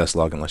 Don't use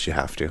S-Log unless you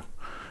have to.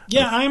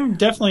 Yeah, I'm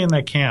definitely in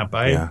that camp.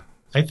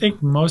 I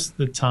think most of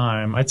the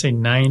time, I'd say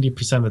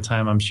 90% of the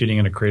time I'm shooting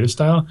in a creative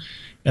style,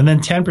 and then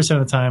 10%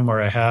 of the time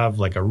where I have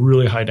like a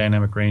really high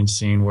dynamic range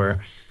scene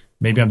where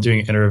maybe I'm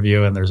doing an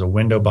interview and there's a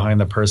window behind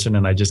the person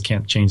and I just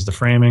can't change the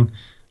framing,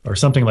 or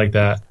something like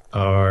that,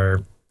 or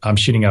I'm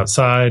shooting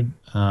outside,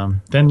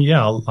 then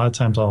a lot of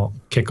times I'll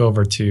kick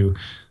over to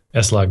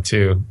S-Log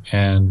 2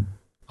 and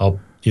I'll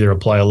either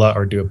apply a LUT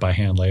or do it by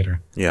hand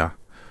later. Yeah.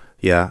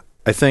 Yeah.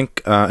 I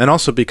think, and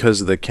also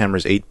because the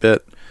camera's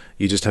 8-bit,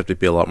 you just have to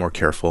be a lot more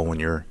careful when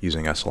you're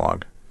using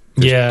S-Log.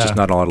 There's just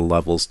not a lot of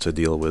levels to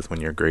deal with when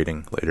you're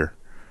grading later.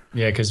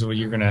 Yeah, because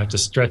you're going to have to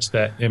stretch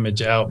that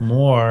image out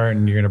more,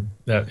 and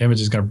that image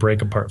is going to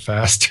break apart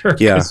faster.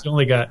 Yeah, because you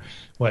only got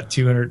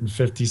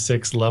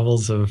 256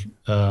 levels of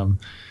a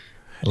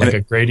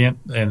gradient,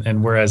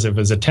 and whereas if it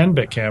was a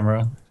 10-bit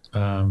camera,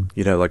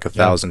 you'd have like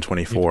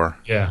 1024.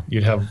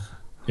 You'd have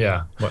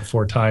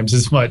 4 times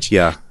as much.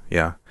 Yeah.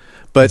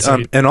 But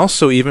and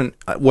also even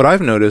what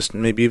I've noticed,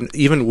 maybe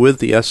even with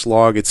the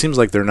S-Log, it seems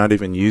like they're not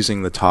even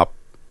using the top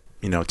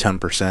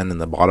 10%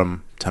 and the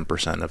bottom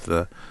 10%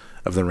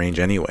 of the range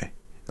anyway.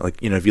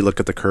 Like, if you look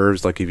at the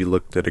curves, like if you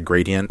looked at a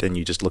gradient and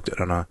you just looked at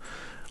it on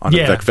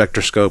a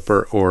vector scope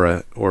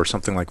or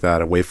something like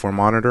that, a waveform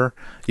monitor,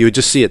 you would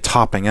just see it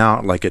topping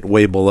out like at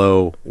way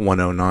below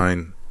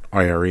 109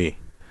 IRE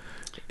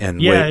and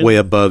way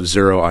above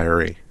 0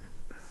 IRE.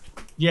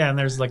 Yeah, and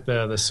there's like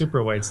the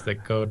super whites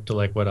that go to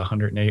like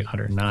 108,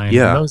 109.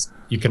 Yeah, and those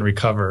you can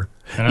recover.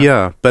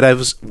 Yeah, but I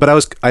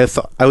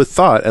would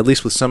thought at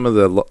least with some of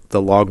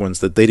the log ones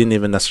that they didn't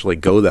even necessarily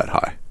go that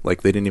high.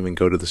 Like they didn't even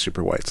go to the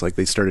super whites. Like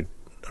they started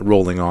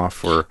rolling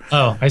off or.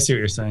 Oh, I see what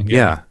you're saying.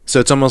 Yeah. So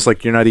it's almost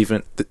like you're not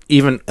even,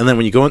 and then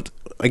when you go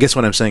I guess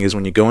what I'm saying is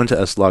when you go into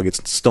S-Log,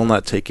 it's still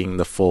not taking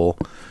the full,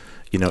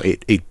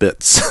 8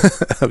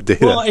 bits of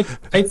data. Well,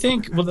 I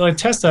think the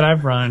test that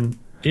I've run,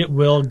 it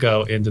will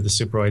go into the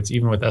Super-Whites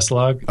even with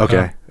S-Log.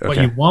 Okay. What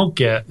you won't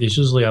get is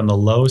usually on the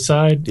low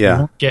side. Yeah. You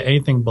won't get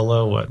anything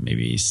below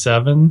maybe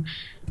 7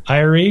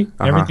 IRE.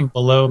 Everything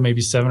below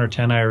maybe 7 or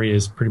 10 IRE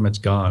is pretty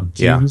much gone.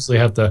 So you usually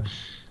have to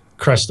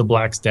crush the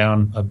blacks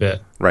down a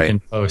bit in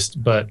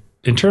post. But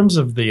in terms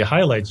of the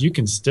highlights, you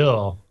can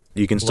still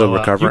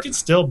recover. You can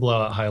still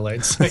blow out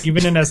highlights,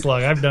 even in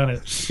S-Log. I've done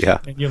it. Yeah.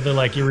 And you'll be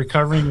like, you're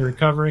recovering,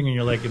 and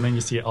you're like, and then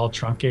you see it all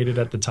truncated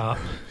at the top.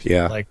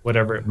 Yeah. Like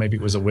whatever, maybe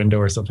it was a window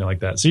or something like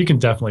that. So you can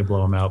definitely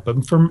blow them out. But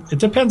it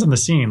depends on the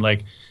scene.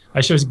 Like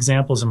I show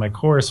examples in my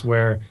course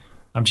where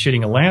I'm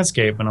shooting a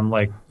landscape and I'm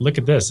like, look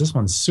at this. This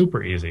one's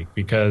super easy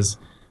because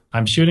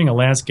I'm shooting a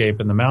landscape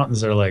and the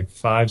mountains are like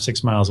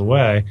 5-6 miles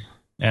away.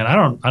 And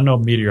I'm no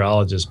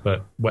meteorologist,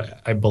 but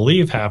what I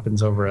believe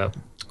happens over a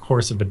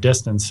course of a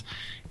distance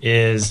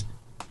is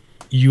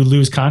you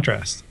lose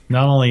contrast.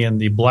 Not only in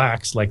the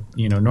blacks, like,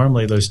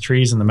 normally those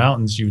trees in the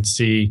mountains, you would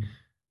see,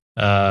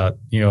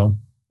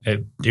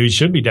 it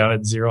should be down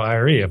at 0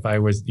 IRE if I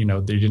was, they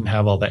didn't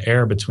have all the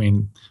air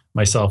between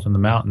myself and the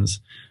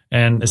mountains.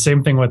 And the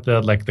same thing with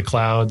the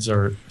clouds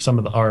or some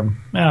of I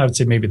would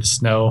say maybe the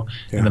snow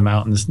in the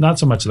mountains, not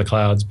so much the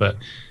clouds, but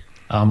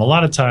a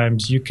lot of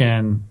times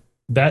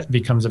that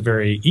becomes a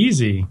very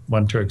easy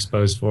one to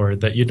expose for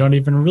that you don't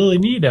even really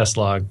need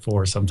S-Log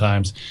for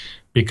sometimes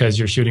because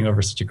you're shooting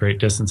over such a great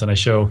distance. And I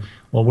show,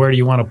 well, where do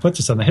you want to put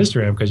this on the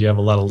histogram because you have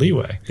a lot of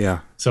leeway.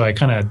 Yeah. So I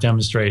kind of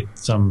demonstrate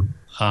some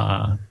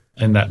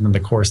in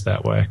the course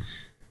that way.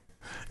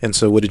 And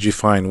so what did you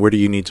find? Where do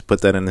you need to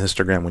put that in the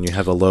histogram when you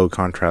have a low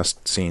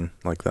contrast scene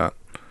like that?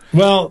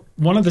 Well,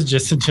 one of the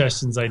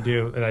suggestions I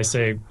do, and I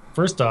say,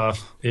 first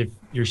off, if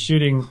you're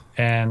shooting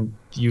and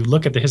you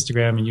look at the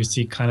histogram and you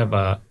see kind of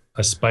a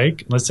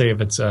spike, let's say if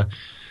it's a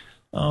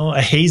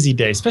hazy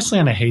day, especially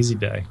on a hazy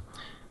day,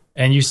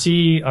 and you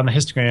see on the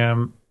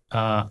histogram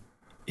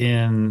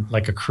in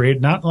like a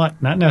creative, not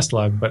an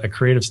S-Log, but a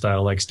creative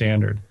style like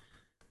standard,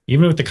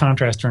 even with the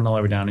contrast turned all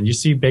the way down, and you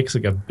see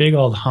basically a big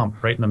old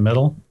hump right in the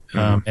middle,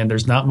 and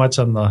there's not much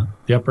on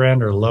the upper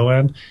end or low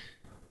end,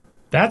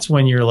 that's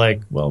when you're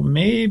like, well,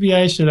 maybe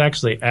I should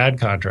actually add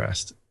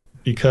contrast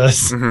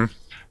because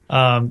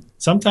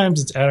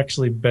sometimes it's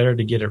actually better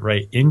to get it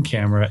right in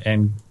camera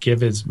and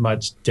give as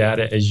much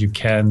data as you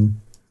can,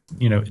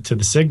 to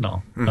the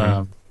signal.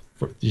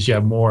 You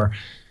have more,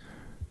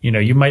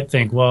 you might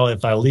think, well,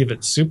 if I leave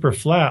it super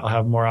flat, I'll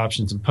have more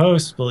options in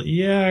post. Well,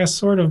 yeah,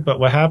 sort of. But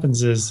what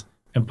happens is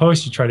in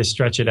post, you try to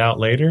stretch it out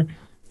later.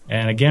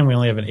 And again, we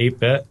only have an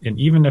 8-bit. And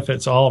even if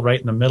it's all right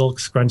in the middle,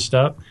 scrunched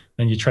up,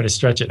 then you try to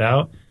stretch it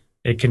out,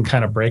 it can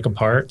kind of break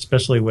apart,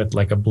 especially with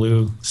like a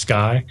blue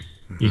sky.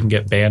 You can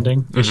get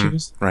banding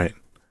issues. Right.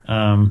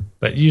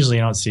 But usually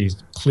you don't see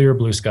clear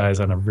blue skies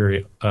on a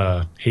very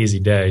hazy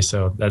day,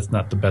 so that's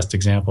not the best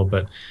example.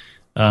 But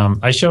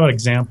I show an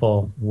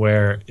example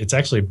where it's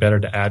actually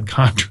better to add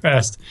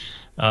contrast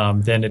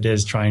than it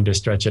is trying to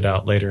stretch it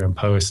out later in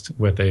post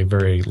with a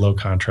very low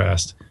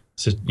contrast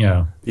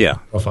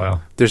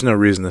profile. There's no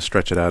reason to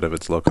stretch it out if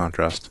it's low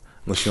contrast.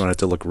 Unless you want it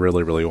to look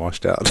really, really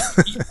washed out.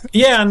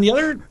 Yeah, and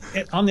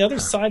on the other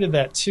side of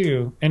that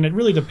too, and it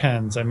really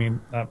depends. I mean,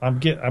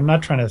 I'm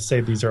not trying to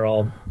say these are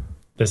all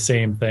the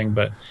same thing,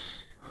 but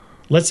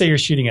let's say you're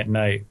shooting at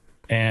night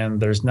and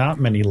there's not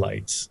many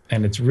lights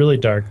and it's really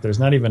dark. There's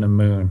not even a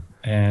moon,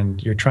 and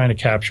you're trying to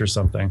capture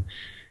something,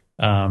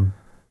 and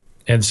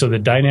so the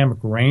dynamic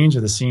range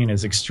of the scene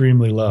is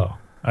extremely low.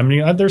 I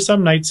mean, there's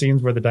some night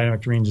scenes where the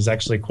dynamic range is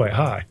actually quite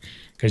high,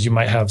 because you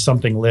might have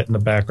something lit in the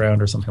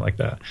background or something like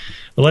that.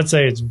 But let's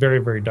say it's very,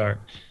 very dark.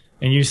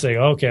 And you say,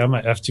 okay, I'm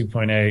at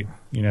f2.8,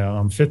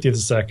 I'm 50th a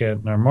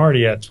second, and I'm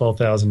already at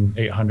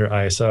 12,800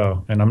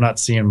 ISO, and I'm not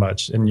seeing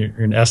much, and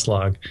you're in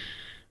S-Log.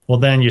 Well,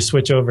 then you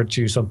switch over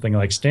to something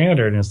like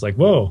standard, and it's like,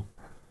 whoa,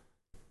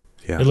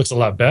 it looks a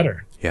lot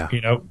better. Yeah.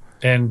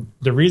 And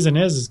the reason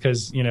is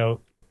because,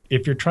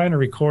 if you're trying to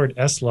record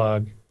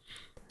S-Log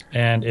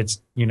and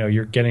it's,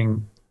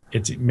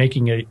 it's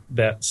making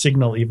that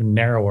signal even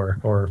narrower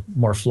or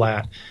more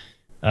flat.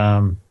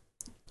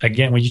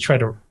 Again, when you try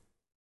to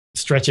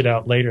stretch it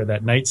out later,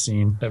 that night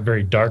scene, that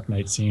very dark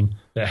night scene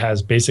that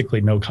has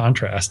basically no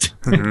contrast,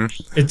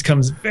 it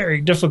becomes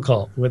very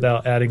difficult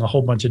without adding a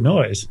whole bunch of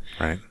noise.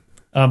 Right.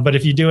 But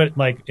if you do it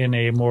like in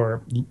a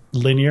more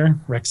linear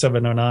Rec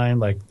 709,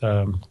 like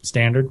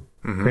standard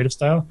creative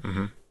style,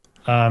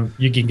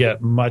 you can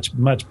get much,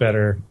 much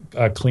better,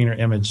 cleaner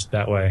image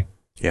that way.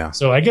 Yeah.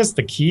 So I guess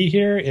the key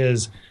here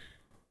is,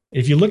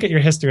 if you look at your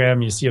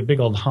histogram, you see a big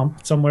old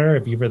hump somewhere,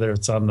 whether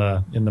it's in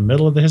the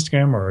middle of the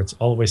histogram or it's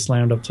all the way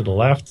slammed up to the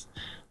left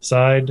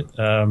side,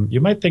 you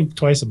might think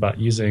twice about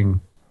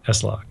using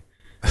S-Log.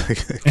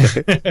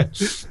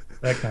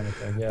 That kind of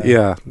thing. Yeah.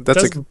 Yeah.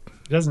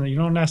 You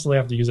don't necessarily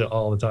have to use it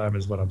all the time,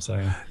 is what I'm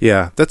saying.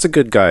 Yeah, that's a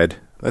good guide.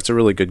 That's a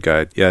really good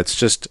guide. Yeah, it's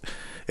just,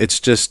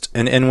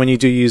 and when you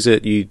do use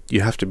it,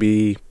 you have to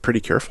be pretty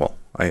careful.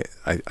 I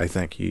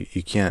think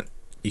you can't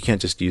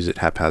just use it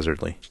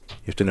haphazardly.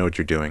 You have to know what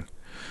you're doing.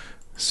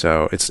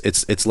 So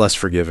it's less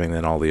forgiving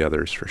than all the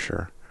others for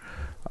sure.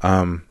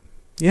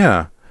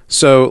 Yeah.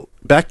 So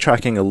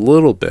backtracking a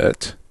little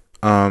bit,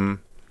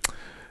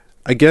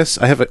 I guess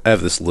I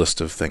have this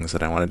list of things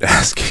that I wanted to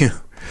ask you.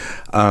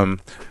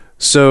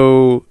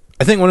 So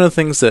I think one of the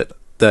things that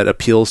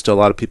appeals to a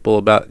lot of people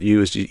about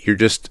you is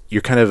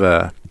you're kind of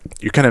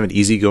an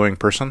easygoing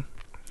person.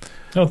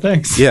 Oh,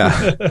 thanks.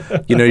 Yeah.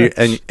 You're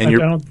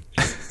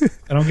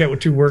I don't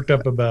get too worked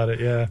up about it.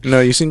 Yeah.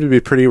 No, you seem to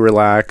be pretty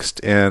relaxed,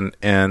 and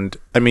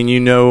I mean, you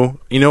know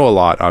a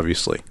lot.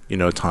 Obviously, you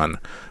know a ton,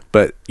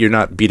 but you're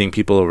not beating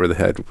people over the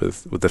head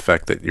with the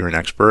fact that you're an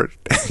expert.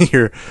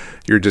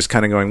 you're just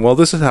kind of going, well,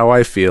 this is how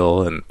I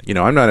feel, and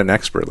I'm not an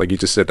expert, like you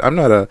just said. I'm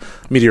not a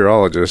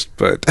meteorologist,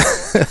 but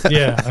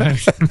yeah.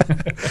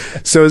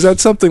 So is that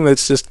something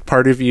that's just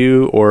part of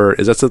you, or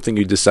is that something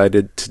you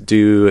decided to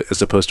do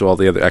as opposed to all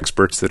the other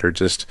experts that are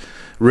just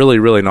really,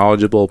 really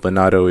knowledgeable, but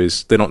not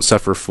always, they don't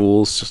suffer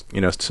fools,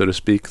 so to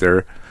speak.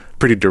 They're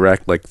pretty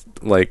direct,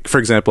 like for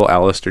example,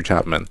 Alistair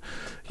Chapman.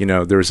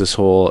 There was this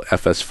whole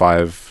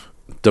FS5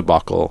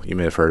 debacle. You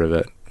may have heard of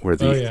it. Where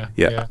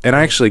yeah. And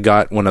I actually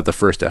got one of the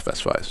first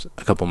FS5s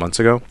a couple months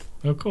ago.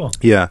 Oh, cool.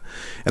 Yeah.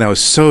 And I was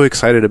so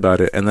excited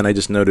about it. And then I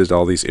just noticed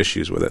all these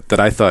issues with it that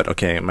I thought,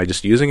 okay, am I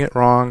just using it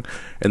wrong?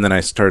 And then I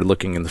started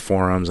looking in the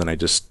forums, and I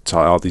just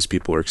saw all these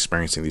people were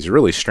experiencing these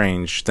really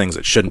strange things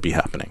that shouldn't be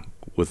happening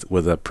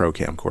with a pro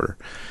camcorder.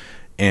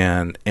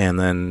 And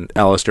then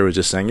Alistair was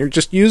just saying, you're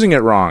just using it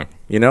wrong.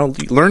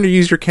 Learn to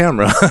use your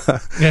camera.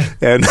 Yeah.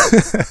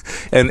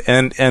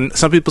 and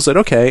some people said,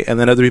 okay. And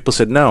then other people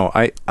said, no,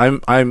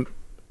 I'm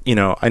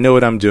I know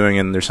what I'm doing,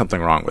 and there's something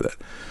wrong with it.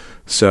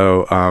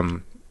 So,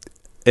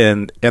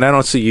 and I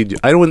don't see you,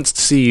 I wouldn't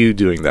see you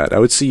doing that. I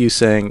would see you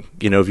saying,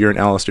 if you're in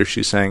Alistair's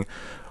shoes, saying,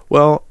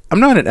 well,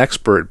 I'm not an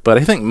expert, but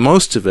I think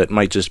most of it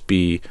might just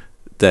be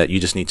that you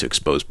just need to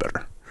expose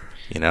better.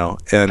 And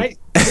I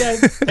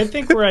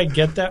think where I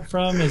get that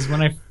from is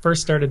when I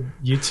first started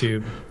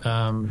YouTube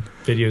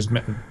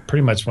videos,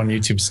 pretty much when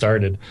YouTube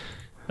started,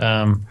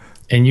 and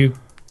you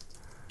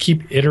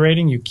keep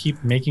iterating, you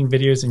keep making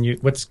videos, and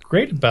what's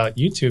great about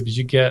YouTube is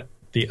you get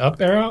the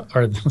up arrow,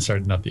 or sorry,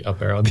 not the up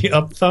arrow, the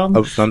up thumb,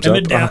 thumbs and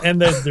up, the down, and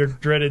their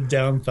dreaded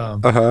down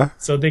thumb,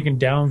 so they can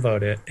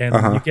downvote it, and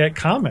you get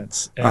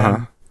comments,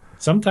 and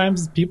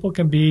sometimes people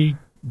can be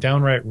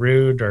downright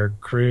rude or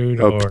crude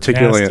or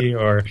nasty,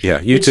 or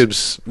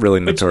YouTube's really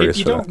notorious if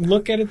you for don't that.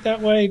 look at it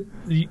that way,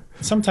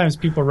 sometimes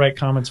people write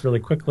comments really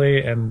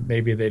quickly, and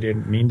maybe they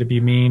didn't mean to be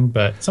mean,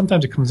 but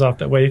sometimes it comes off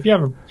that way. If you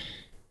have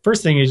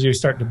first thing is you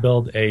start to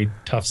build a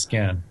tough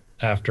skin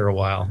after a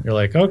while. You're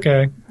like,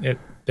 okay, they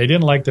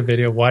didn't like the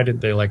video. Why did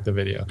they like the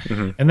video?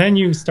 And then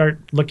you start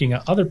looking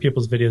at other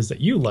people's videos that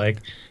you like,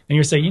 and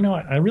you're saying,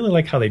 I really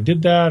like how they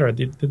did that, or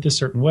they did this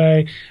certain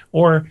way.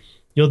 Or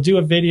you'll do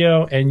a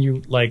video and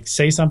you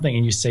say something,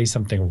 and you say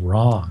something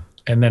wrong,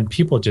 and then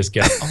people just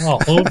get all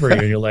over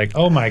you. You're like,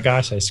 oh my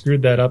gosh, I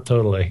screwed that up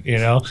totally,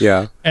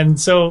 Yeah. And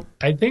so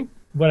I think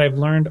what I've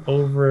learned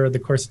over the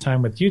course of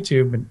time with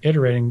YouTube and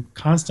iterating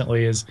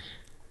constantly is,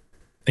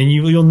 and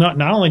you'll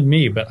not only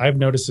me, but I've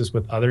noticed this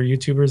with other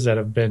YouTubers that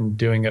have been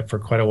doing it for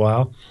quite a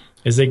while,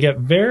 is they get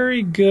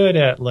very good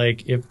at,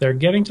 if they're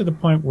getting to the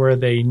point where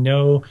they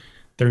know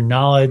their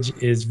knowledge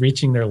is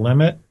reaching their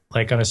limit,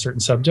 on a certain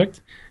subject.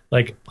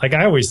 Like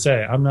I always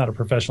say, I'm not a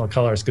professional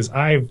colorist, because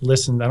I've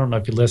listened. I don't know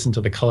if you listen to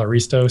the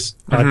Coloristos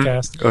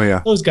podcast. Oh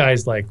yeah. Those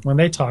guys, when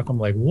they talk, I'm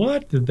like,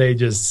 what did they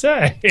just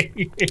say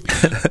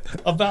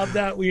about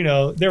that?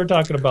 They were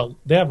talking about,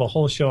 they have a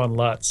whole show on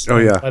LUTs. Oh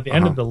yeah. At the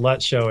end of the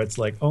LUT show, it's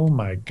like, oh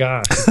my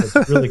gosh,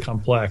 it's really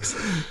complex.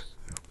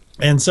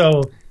 And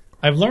so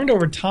I've learned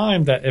over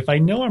time that if I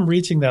know I'm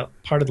reaching that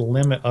part of the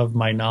limit of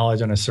my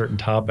knowledge on a certain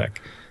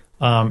topic,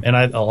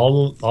 and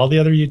all the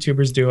other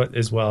YouTubers do it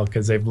as well,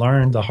 because they've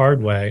learned the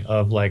hard way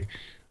of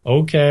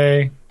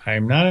okay,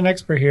 I'm not an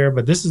expert here,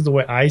 but this is the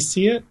way I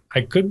see it.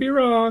 I could be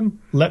wrong.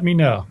 Let me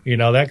know,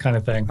 that kind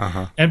of thing.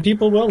 And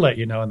people will let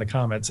you know in the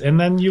comments, and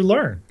then you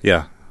learn.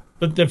 Yeah.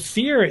 But the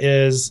fear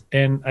is,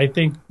 and I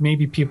think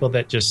maybe people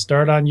that just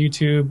start on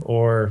YouTube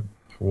or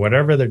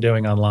whatever they're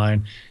doing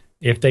online,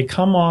 if they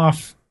come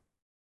off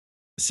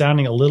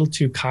sounding a little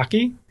too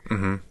cocky,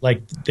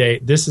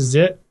 this is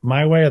it,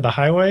 my way or the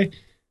highway,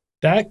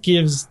 that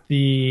gives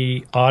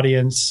the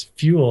audience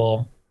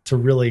fuel to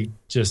really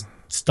just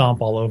stomp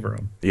all over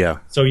them. Yeah.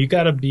 So you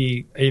got to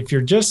be, if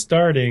you're just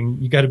starting,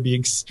 you got to be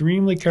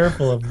extremely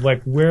careful of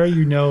where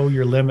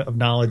your limit of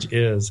knowledge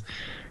is.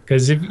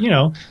 Because if,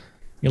 you're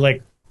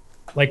like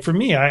for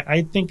me,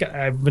 I think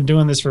I've been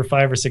doing this for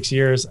 5 or 6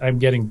 years. I'm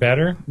getting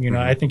better.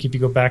 I think if you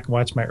go back and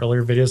watch my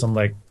earlier videos, I'm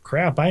like,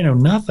 crap, I know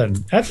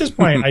nothing. At this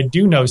point, I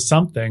do know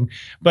something.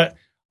 But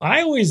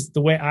the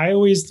way I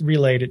always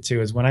relate it to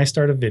is when I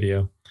start a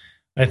video,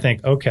 I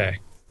think, okay,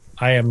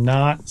 I am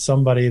not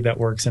somebody that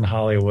works in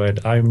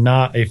Hollywood. I'm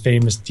not a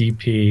famous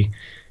DP.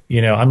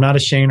 I'm not a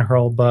Shane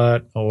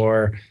Hurlbutt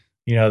or,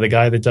 the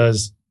guy that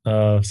does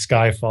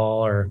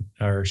Skyfall or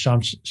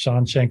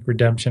Shawshank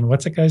Redemption.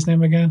 What's that guy's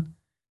name again?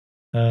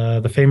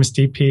 The famous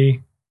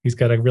DP. He's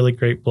got a really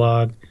great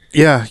blog.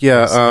 Yeah.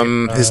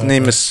 His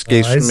name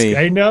escapes me.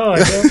 I know.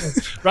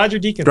 Roger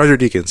Deakins. Roger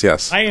Deakins,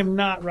 yes. I am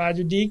not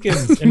Roger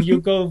Deakins. And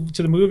you go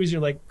to the movies,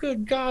 you're like,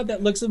 good God,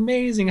 that looks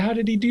amazing. How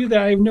did he do that?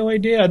 I have no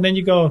idea. And then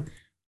you go,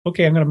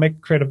 okay, I'm going to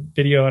create a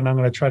video and I'm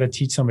going to try to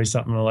teach somebody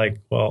something. Like,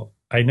 well,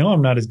 I know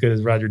I'm not as good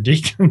as Roger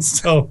Deakins,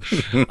 so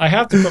I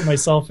have to put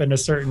myself in a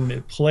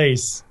certain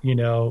place,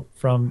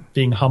 from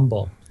being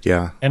humble.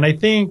 Yeah. And I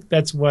think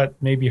that's what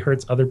maybe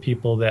hurts other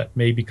people that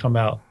maybe come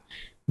out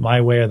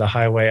my way or the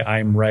highway,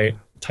 I'm right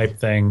type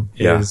thing,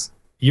 is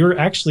you're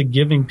actually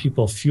giving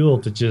people fuel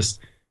to just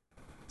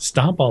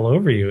stomp all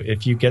over you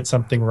if you get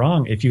something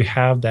wrong, if you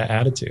have that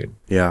attitude.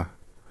 Yeah.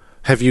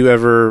 Have you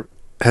ever,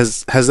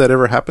 has that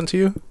ever happened to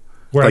you?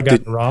 Where I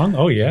got it wrong?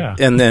 Oh, yeah.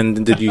 And then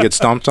did you get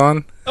stomped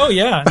on? Oh,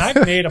 yeah. And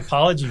I've made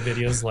apology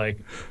videos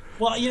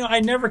I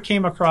never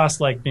came across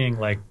being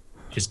like,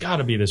 it's got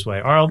to be this way.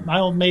 Or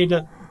I'll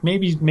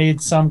maybe made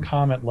some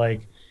comment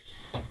like,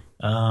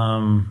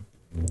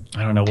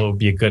 I don't know what would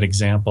be a good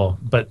example,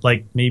 but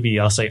maybe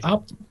I'll say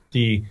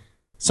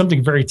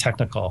something very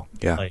technical,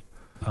 like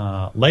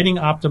lighting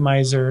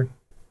optimizer.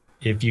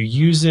 If you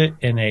use it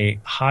in a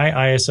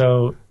high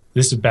ISO,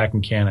 this is back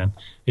in Canon.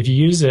 If you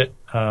use it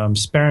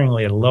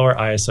sparingly at a lower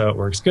ISO, it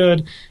works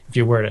good. If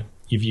you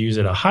use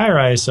it at a higher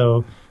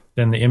ISO,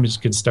 then the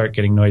image could start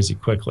getting noisy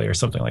quickly or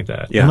something like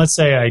that. Yeah. And let's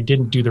say I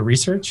didn't do the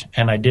research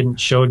and I didn't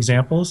show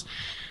examples.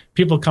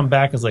 People come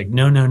back as like,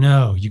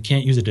 no, you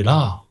can't use it at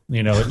all.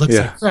 It looks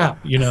like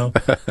crap,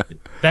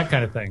 that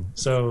kind of thing.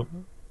 So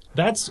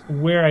that's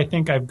where I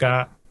think I've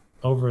got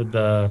over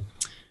the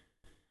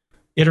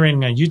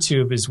iterating on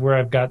YouTube is where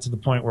I've got to the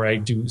point where I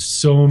do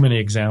so many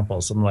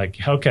examples. I'm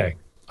like, okay,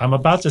 I'm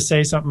about to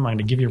say something. I'm going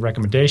to give you a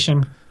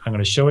recommendation. I'm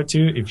going to show it to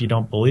you. If you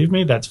don't believe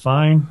me, that's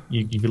fine.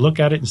 You look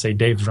at it and say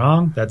Dave's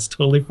wrong. That's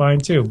totally fine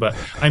too. But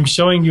I'm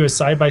showing you a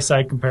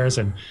side-by-side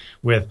comparison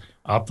with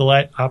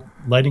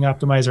lighting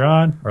optimizer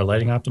on or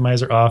lighting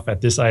optimizer off at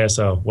this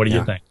ISO. What do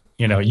you think?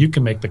 You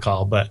can make the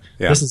call, but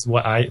this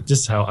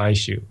is how I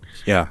shoot.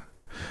 Yeah,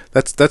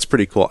 that's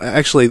pretty cool.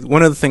 Actually,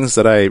 one of the things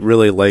that I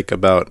really like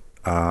about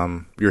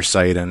your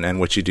site and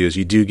what you do is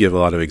you do give a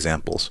lot of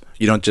examples.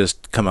 You don't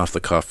just come off the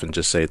cuff and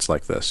just say it's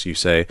like this. You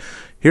say,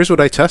 here's what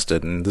I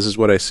tested and this is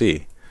what I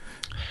see.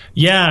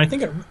 Yeah, I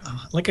think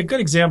a good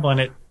example,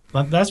 and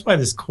that's why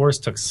this course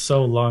took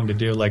so long to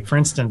do. Like, for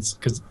instance,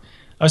 because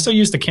I was so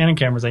used to Canon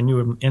cameras, I knew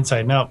them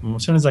inside and out. And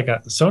as soon as I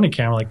got a Sony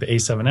camera like the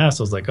A7S,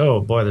 I was like, oh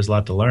boy, there's a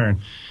lot to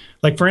learn.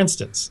 Like, for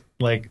instance,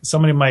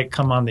 somebody might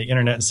come on the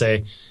internet and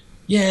say,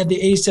 yeah, the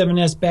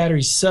A7S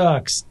battery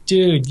sucks.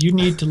 Dude, you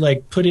need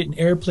to put it in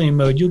airplane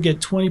mode. You'll get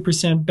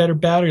 20% better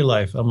battery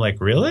life. I'm like,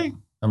 really?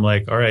 I'm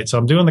like, all right. So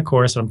I'm doing the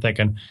course and I'm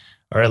thinking,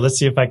 all right, let's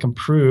see if I can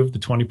prove the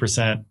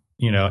 20%,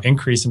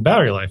 increase in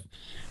battery life.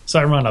 So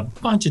I run a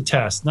bunch of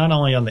tests, not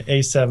only on the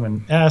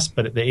A7S,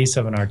 but the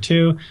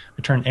A7R2.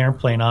 I turn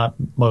airplane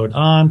mode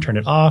on, turn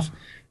it off.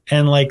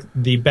 And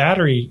the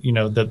battery,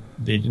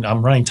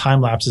 I'm running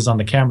time lapses on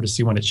the camera to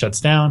see when it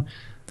shuts down.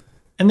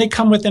 And they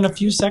come within a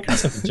few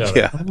seconds of each other.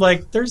 Yeah. I'm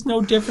like, there's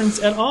no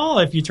difference at all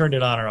if you turned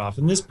it on or off.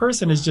 And this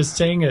person is just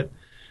saying it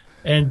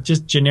and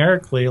just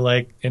generically,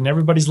 and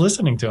everybody's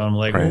listening to him.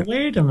 Like, well,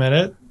 wait a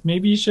minute.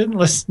 Maybe you shouldn't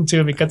listen to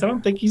him because I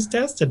don't think he's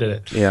tested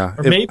it. Yeah.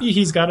 Or maybe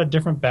he's got a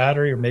different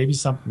battery, or maybe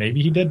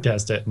he did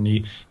test it and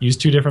he used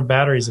two different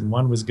batteries and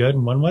one was good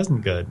and one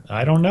wasn't good.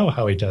 I don't know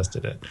how he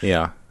tested it.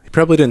 Yeah.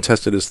 Probably didn't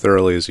test it as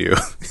thoroughly as you.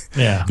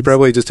 Yeah. He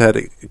probably just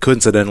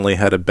coincidentally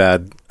had a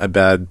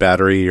bad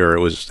battery, or it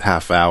was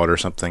half out or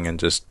something, and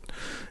just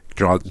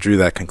drew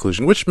that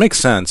conclusion, which makes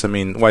sense. I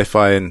mean,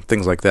 Wi-Fi and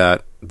things like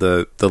that,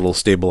 the little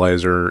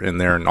stabilizer in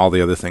there and all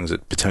the other things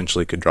that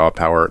potentially could draw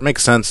power. It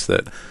makes sense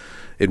that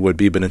it would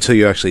be, but until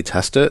you actually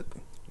test it,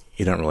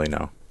 you don't really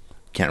know.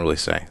 Can't really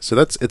say. So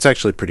it's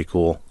actually pretty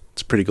cool.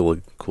 It's a pretty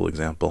cool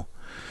example.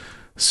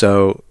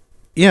 So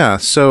yeah,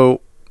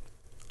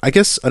 I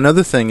guess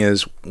another thing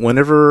is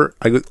whenever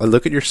I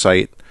look at your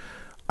site,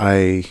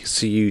 I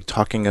see you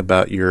talking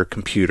about your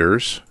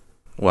computers.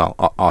 Well,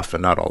 often,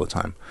 not all the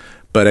time.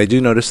 But I do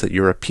notice that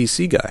you're a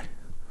PC guy.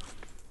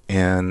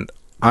 And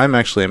I'm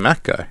actually a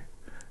Mac guy.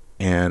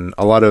 And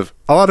a lot of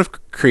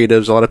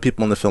creatives, a lot of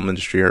people in the film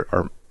industry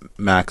are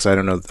Macs. I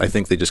don't know. I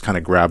think they just kind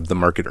of grabbed the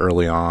market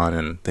early on,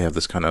 and they have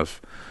this kind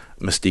of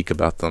mystique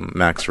about them,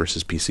 Macs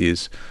versus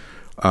PCs.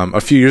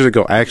 A few years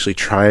ago, I actually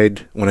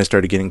tried when I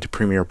started getting to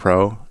Premiere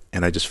Pro,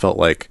 and I just felt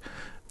like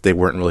they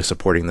weren't really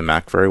supporting the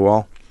Mac very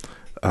well.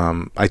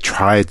 I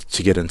tried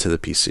to get into the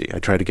PC. I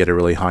tried to get a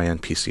really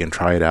high-end PC and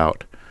try it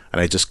out, and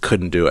I just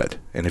couldn't do it.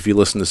 And if you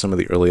listen to some of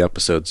the early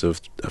episodes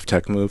of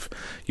Tech Move,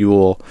 you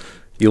will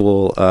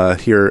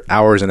hear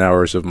hours and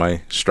hours of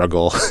my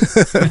struggle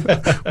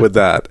with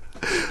that,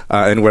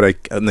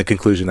 and the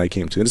conclusion I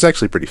came to. And it's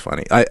actually pretty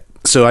funny.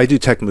 So I do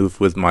Tech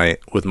Move with my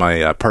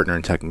partner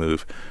in Tech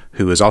Move,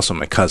 who is also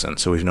my cousin.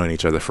 So we've known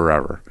each other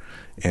forever.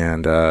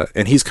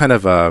 And he's kind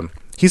of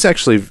he's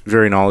actually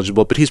very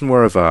knowledgeable, but he's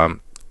more of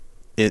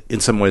in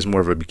some ways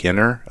more of a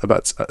beginner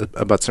about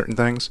certain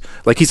things.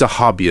 Like, he's a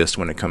hobbyist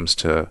when it comes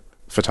to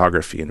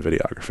photography and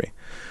videography,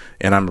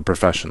 and I'm a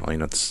professional. You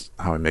know, it's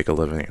how I make a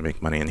living and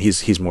make money. And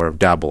he's more of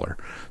dabbler.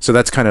 So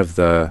that's kind of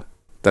the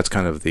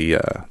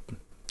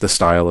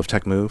style of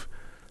Tech Move.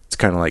 It's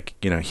kind of like,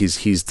 you know, he's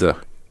the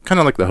kind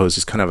of like the host.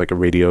 He's kind of like a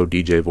radio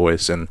DJ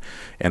voice, and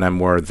I'm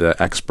more the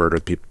expert,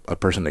 or a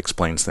person that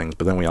explains things.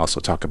 But then we also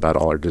talk about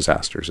all our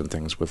disasters and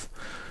things with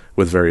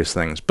various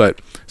things.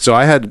 But so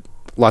I had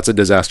lots of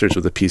disasters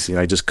with the PC, and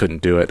I just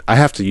couldn't do it. I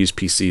have to use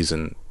PCs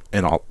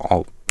and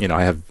all. You know,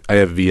 I have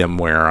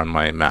VMware on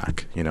my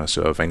Mac. You know,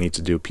 so if I need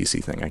to do a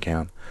PC thing, I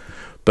can.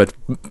 But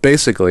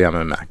basically, I'm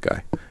a Mac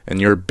guy, and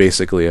you're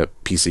basically a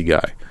PC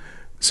guy.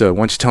 So why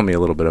don't you tell me a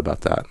little bit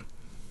about that?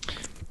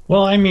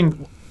 Well, I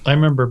mean, I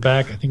remember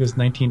back, I think it was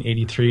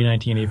 1983,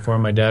 1984,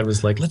 my dad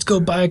was like, let's go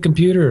buy a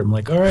computer. I'm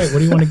like, all right, what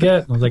do you want to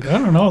get? And I was like, I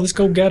don't know, let's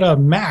go get a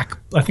Mac.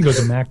 I think it was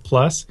a Mac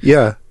Plus.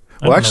 Yeah.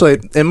 Well,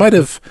 actually, it might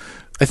have,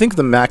 I think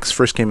the Macs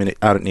first came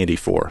out in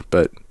 84,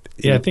 but...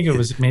 Yeah, I think it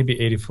was maybe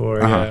 84.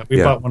 Yeah,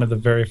 we bought one of the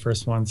very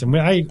first ones. And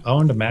I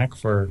owned a Mac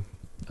for,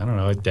 I don't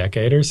know, a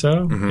decade or so.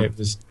 Mm-hmm. It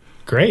was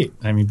great.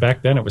 I mean,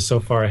 back then it was so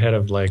far ahead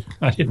of, like,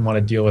 I didn't want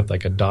to deal with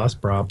like a DOS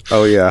prompt.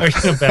 Oh, yeah.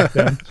 Back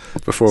then.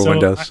 Before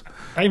Windows.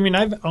 I mean,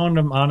 I've owned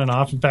them on and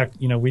off. In fact,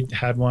 you know, we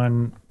had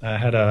one. I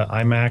had a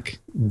iMac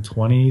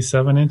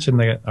 27-inch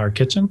in our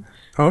kitchen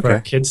for our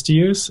kids to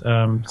use.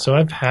 So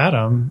I've had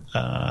them.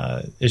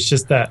 It's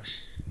just that,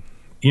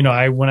 you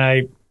know,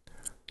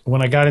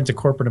 when I got into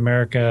corporate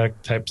America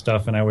type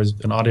stuff, and I was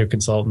an audio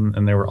consultant,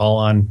 and they were all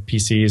on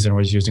PCs, and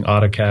was using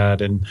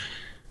AutoCAD and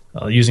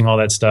using all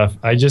that stuff.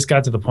 I just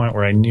got to the point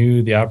where I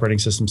knew the operating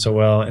system so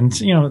well, and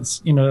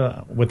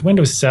with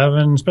Windows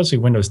 7, especially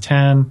Windows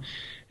 10.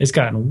 It's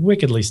gotten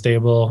wickedly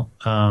stable.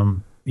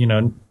 You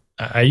know,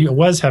 I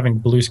was having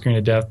blue screen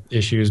of death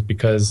issues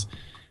because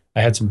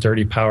I had some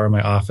dirty power in my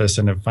office,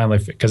 and it finally,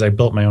 because I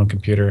built my own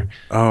computer.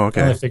 Oh,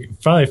 okay.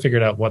 Finally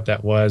figured out what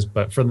that was.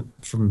 But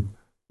from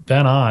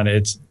then on,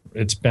 it's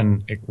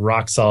been a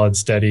rock solid,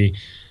 steady,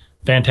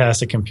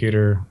 fantastic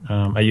computer.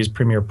 I use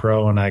Premiere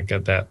Pro, and I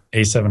got that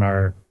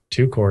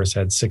A7R2 course,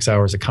 had 6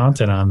 hours of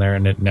content on there,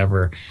 and it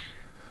never.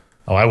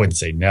 Oh, I wouldn't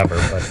say never,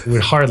 but it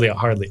would hardly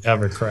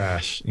ever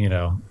crash. You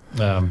know.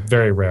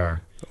 Very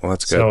rare. Well,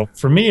 that's good. So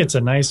for me, it's a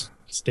nice,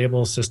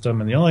 stable system.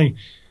 And the only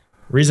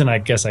reason I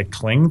guess I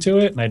cling to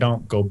it and I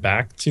don't go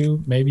back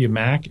to maybe a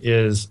Mac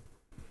is,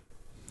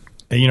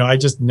 you know, I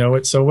just know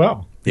it so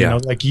well. Yeah. You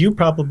know, like you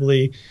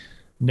probably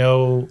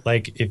know,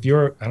 like I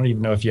don't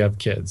even know if you have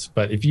kids,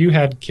 but if you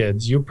had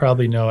kids, you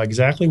probably know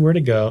exactly where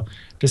to go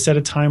to set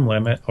a time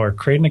limit or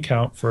create an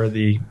account for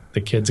the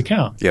kid's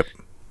account. Yep.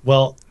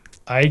 Well,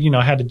 I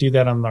had to do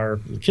that on our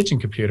kitchen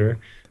computer.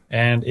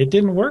 And it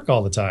didn't work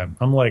all the time.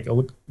 I'm like,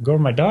 I'll go to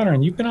my daughter,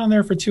 and you've been on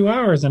there for 2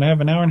 hours, and I have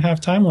an hour and a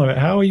half time limit.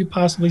 How are you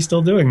possibly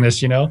still doing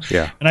this, you know?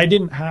 Yeah. And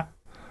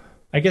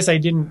I guess I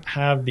didn't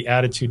have the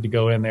attitude to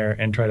go in there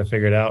and try to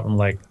figure it out. I'm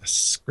like,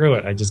 screw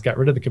it. I just got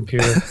rid of the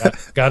computer,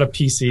 got a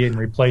PC, and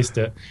replaced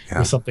it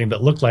with something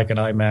that looked like an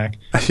iMac.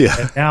 Yeah.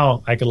 And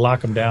now I can lock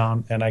them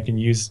down, and I can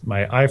use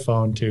my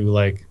iPhone to,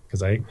 like,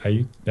 because I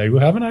do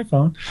have an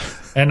iPhone,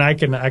 and I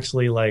can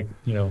actually, like,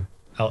 you know,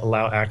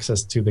 allow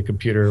access to the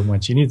computer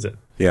when she needs it.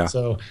 Yeah.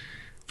 So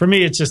for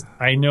me, it's just,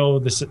 I know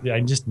this, I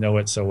just know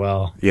it so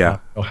well. Yeah.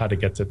 I know how to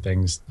get to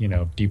things, you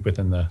know, deep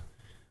within the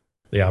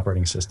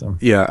operating system.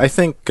 Yeah. I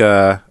think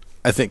you're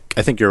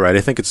right.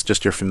 I think it's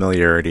just your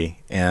familiarity,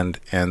 and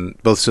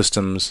both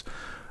systems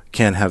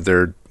can have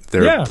their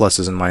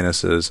pluses and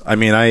minuses. I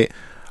mean,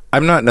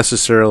 I'm not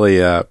necessarily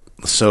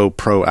so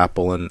pro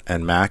Apple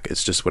and Mac.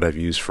 It's just what I've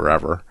used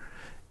forever.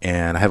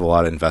 And I have a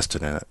lot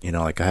invested in it. You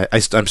know, like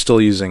I'm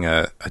still using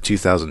a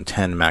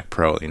 2010 Mac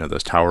Pro, you know,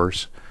 those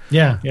towers.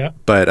 Yeah, yeah.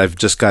 But I've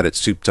just got it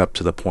souped up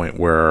to the point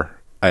where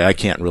I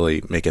can't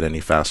really make it any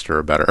faster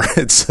or better.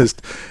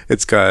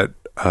 It's got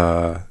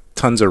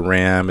tons of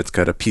RAM. It's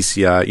got a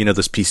PCI, you know,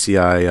 this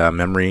PCI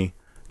memory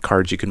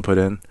cards you can put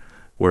in,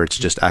 where it's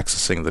just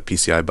accessing the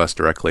PCI bus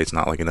directly. It's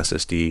not like an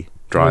SSD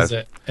drive. What is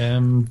it?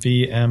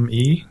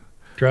 NVMe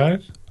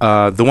drive?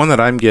 The one that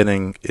I'm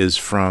getting is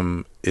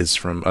from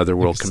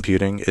Otherworld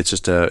Computing. It's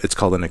just it's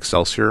called an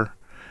Excelsior.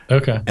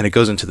 Okay. And it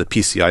goes into the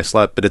PCI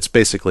slot, but it's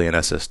basically an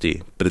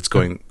SSD, but it's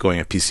going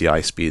at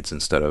PCI speeds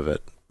instead of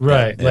it.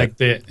 Right, like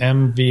the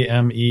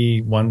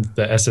NVMe one,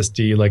 the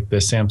SSD, like the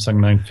Samsung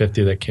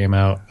 950 that came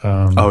out.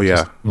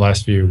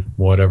 Last few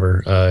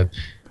whatever.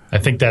 I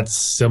think that's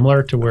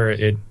similar to where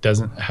it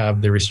doesn't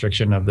have the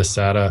restriction of the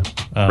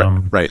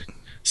SATA. Right.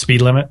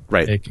 Speed limit.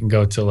 Right. It can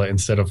go to, like,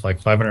 instead of like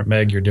 500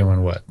 meg, you're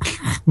doing what?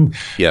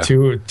 Yeah.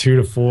 2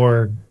 to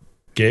 4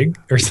 gig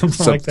or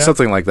something like that.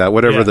 Something like that.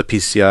 Whatever the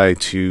PCI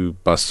to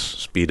bus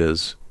speed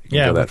is.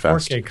 Yeah, go that with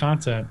fast. 4K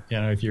content,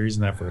 you know, if you're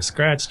using that for a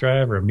scratch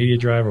drive or a media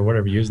drive or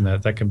whatever you're using,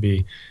 that can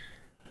be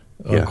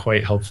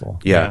quite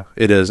helpful. Yeah,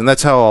 it is, and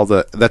that's how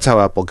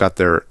Apple got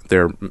their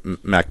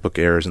MacBook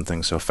Airs and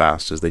things so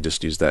fast, is they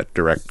just use that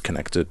direct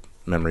connected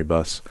memory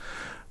bus.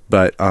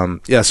 But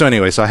so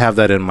anyway, so I have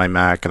that in my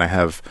Mac, and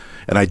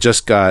I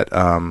just got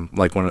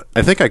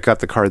I think I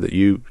got the card that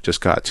you just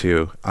got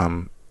too.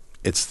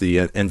 It's the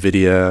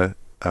NVIDIA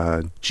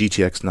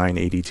GTX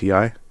 980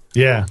 Ti.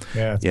 Yeah,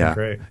 it's Yeah, been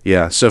great.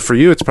 yeah. So for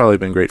you, it's probably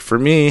been great. For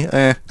me,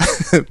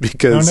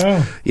 because Oh,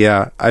 no.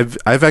 yeah,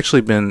 I've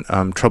actually been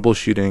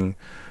troubleshooting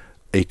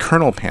a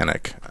kernel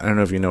panic. I don't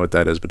know if you know what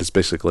that is, but it's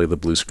basically the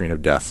blue screen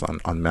of death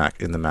on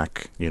Mac, in the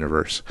Mac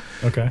universe.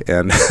 Okay.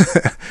 And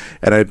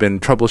and I've been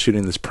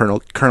troubleshooting this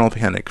kernel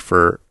panic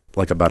for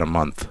like about a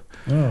month.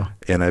 Oh,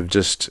 And I've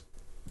just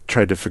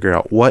tried to figure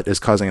out what is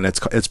causing it.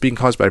 It's being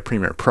caused by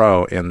Premiere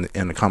Pro in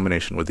a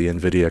combination with the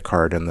NVIDIA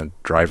card and the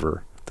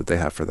driver that they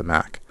have for the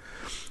Mac.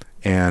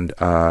 And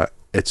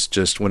it's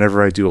just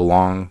whenever I do a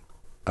long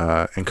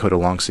encode a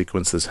long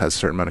sequence that has a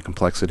certain amount of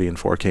complexity and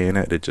 4K in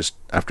it, it just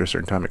after a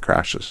certain time it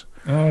crashes.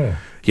 oh,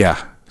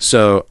 Yeah.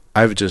 So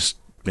I've just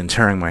been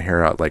tearing my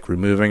hair out, like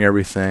removing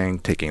everything,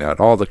 taking out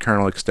all the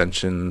kernel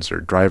extensions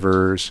or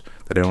drivers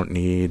that I don't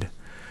need.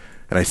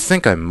 And I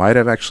think I might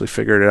have actually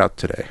figured it out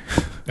today.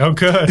 oh,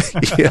 good.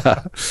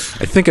 Yeah.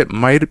 I think it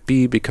might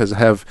be because I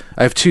have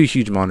two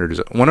huge monitors.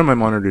 One of my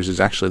monitors is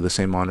actually the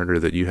same monitor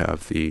that you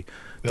have, the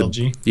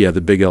LG. Yeah,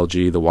 the big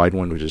LG, the wide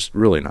one, which is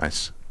really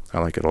nice. I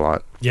like it a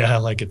lot. Yeah, I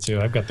like it too.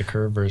 I've got the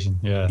curve version.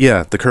 Yeah.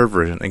 Yeah, the curve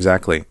version,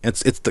 exactly.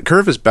 It's the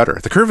curve is better.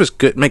 The curve is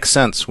good. Makes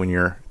sense when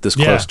you're this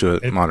close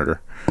to a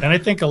monitor. And I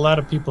think a lot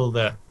of people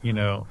that,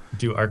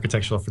 do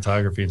architectural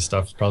photography and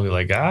stuff is probably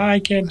like, I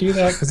can't do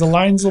that because the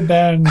lines will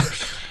bend.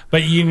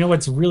 But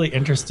what's really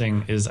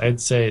interesting is I'd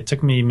say it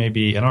took me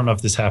maybe, I don't know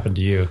if this happened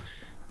to you,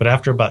 but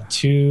after about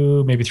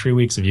 2, maybe 3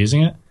 weeks of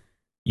using it,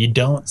 you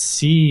don't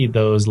see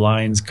those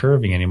lines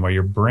curving anymore.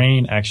 Your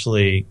brain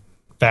actually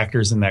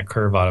factors in that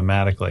curve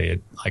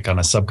automatically, like on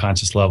a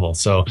subconscious level.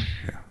 So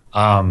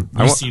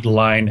you see the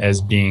line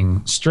as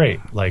being straight,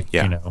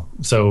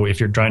 so if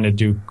you're trying to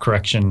do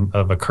correction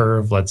of a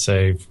curve, let's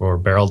say for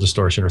barrel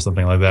distortion or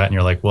something like that, and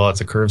you're like, well,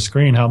 it's a curved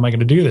screen, how am I going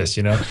to do this?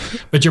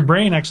 But your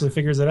brain actually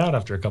figures it out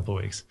after a couple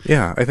of weeks.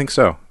 Yeah, I think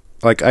so.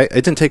 Like I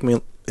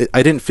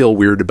didn't feel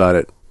weird about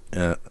it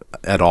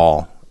at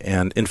all.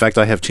 And in fact,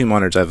 I have two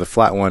monitors. I have a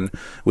flat one,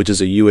 which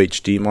is a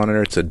UHD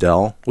monitor. It's a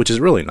Dell, which is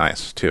really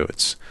nice too.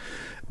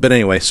 But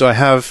anyway,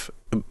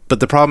 but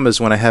the problem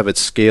is when I have it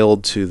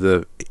scaled to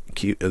the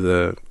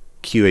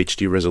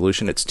QHD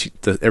resolution,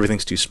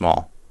 everything's too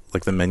small.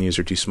 Like the menus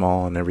are too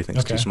small and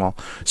everything's too small.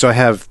 So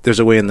there's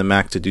a way in the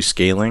Mac to do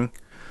scaling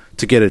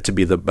to get it to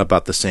be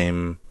about the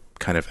same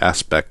kind of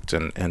aspect,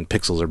 and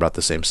pixels are about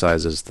the same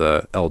size as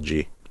the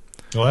LG.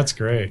 Well, that's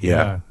great.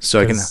 Yeah.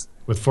 So I can.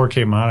 With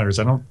 4K monitors,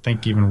 I don't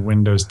think even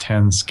Windows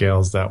 10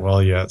 scales that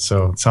well yet.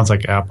 So it sounds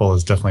like Apple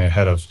is definitely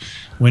ahead of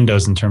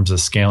Windows in terms of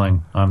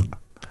scaling.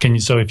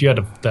 So if you had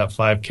that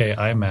 5K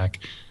iMac,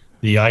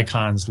 the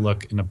icons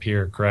look and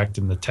appear correct,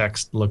 and the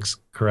text looks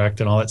correct,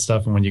 and all that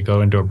stuff. And when you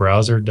go into a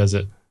browser, does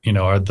it?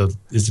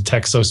 Is the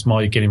text so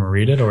small you can't even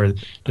read it, or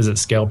does it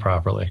scale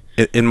properly?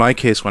 In my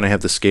case, when I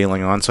have the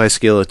scaling on, so I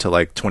scale it to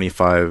like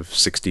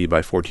 2560 by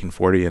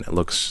 1440, and it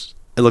looks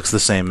the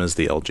same as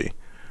the LG.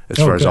 As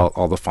far as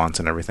all the fonts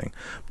and everything.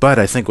 But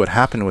I think what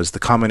happened was the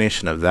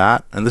combination of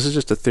that, and this is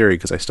just a theory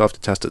because I still have to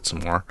test it some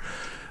more,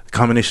 the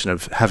combination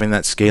of having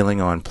that scaling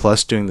on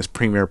plus doing this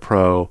Premiere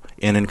Pro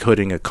and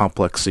encoding a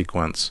complex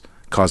sequence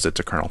caused it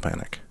to kernel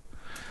panic.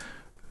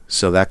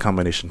 So that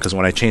combination, because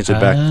when I changed it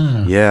back,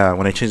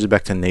 when I changed it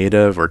back to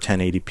native or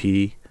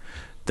 1080p,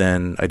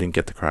 then I didn't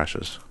get the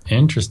crashes.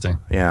 Interesting.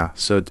 Yeah.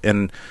 So,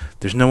 and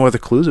there's no other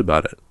clues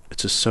about it.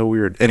 It's just so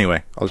weird.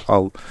 Anyway,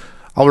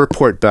 I'll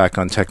report back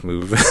on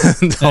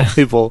TechMove and tell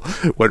people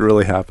what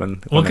really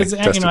happened. Well, because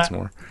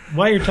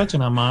while you're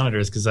touching on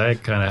monitors, because I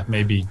kind of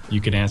maybe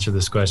you could answer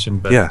this question,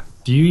 but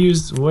do you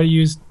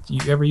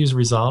ever use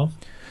Resolve?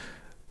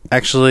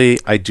 Actually,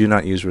 I do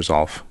not use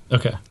Resolve.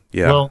 Okay.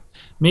 Yeah. Well,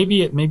 maybe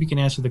you can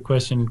answer the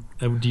question.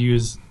 Do you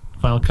use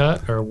Final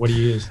Cut, or what do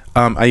you use?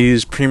 I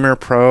use Premiere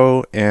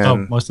Pro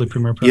and mostly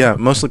Premiere Pro. Yeah,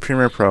 mostly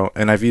Premiere Pro,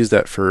 and I've used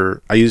that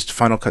I used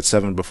Final Cut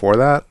 7 before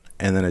that,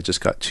 and then it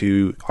just got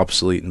too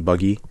obsolete and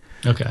buggy.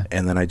 Okay.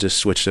 And then I just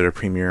switched to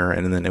Premiere,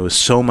 and then it was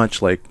so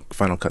much like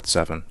Final Cut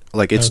 7.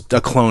 Like it's a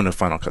clone of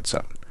Final Cut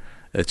 7.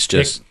 It's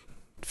just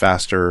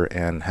faster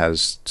and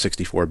has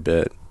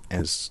 64-bit,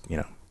 is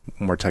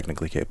more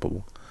technically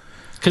capable.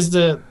 Because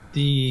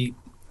the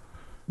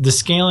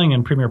scaling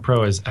in Premiere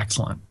Pro is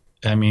excellent.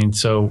 I mean,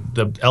 so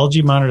the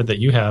LG monitor that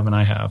you have and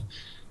I have,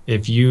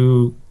 if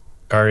you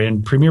are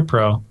in Premiere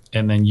Pro,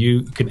 and then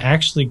you can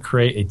actually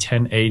create a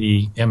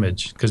 1080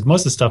 image, because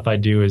most of the stuff I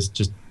do is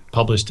just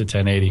published to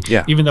 1080.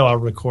 Yeah. Even though I'll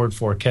record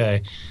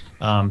 4K,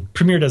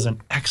 Premiere does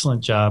an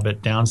excellent job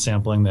at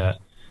downsampling that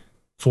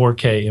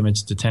 4K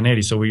image to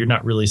 1080. So you're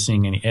not really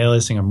seeing any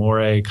aliasing or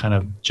moire kind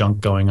of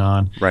junk going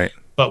on. Right.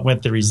 But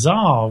with the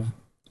Resolve,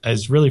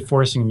 is really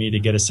forcing me to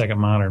get a second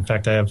monitor. In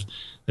fact, I have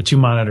the 2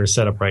 monitors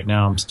set up right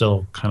now. I'm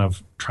still kind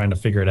of trying to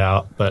figure it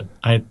out, but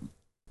I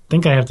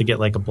think I have to get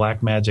like a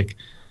Blackmagic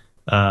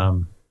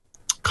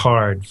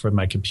card for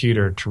my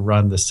computer to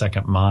run the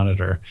second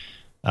monitor.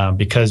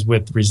 Because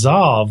with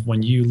Resolve,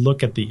 when you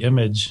look at the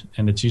image,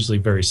 and it's usually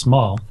very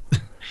small,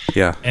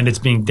 and it's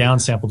being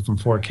downsampled from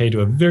 4K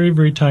to a very,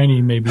 very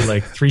tiny, maybe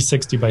like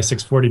 360 by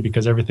 640,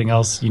 because everything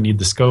else, you need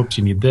the scopes,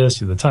 you need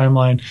this, you need the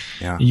timeline.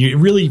 Yeah.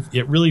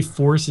 It really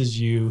forces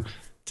you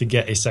to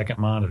get a second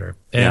monitor.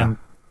 And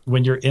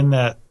when you're in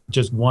that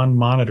just one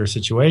monitor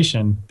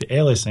situation, the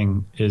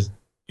aliasing is,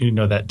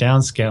 that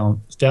downscale,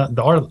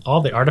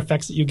 all the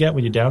artifacts that you get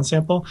when you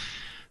downsample,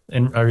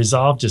 and a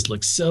Resolve just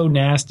looks so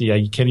nasty.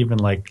 You can't even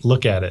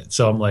look at it.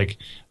 So I'm like,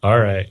 all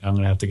right, I'm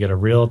going to have to get a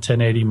real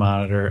 1080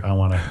 monitor. I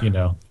want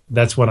to,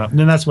 that's what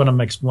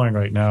I'm exploring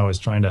right now, is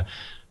trying to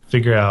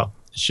figure out,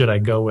 should I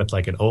go with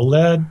an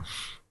OLED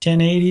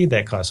 1080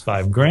 that costs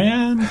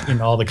 $5,000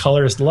 and all the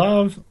colors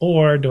love,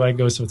 or do I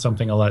go with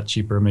something a lot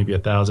cheaper, maybe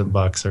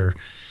 $1,000 or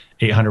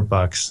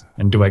 $800?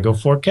 And do I go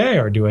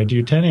 4K or do I do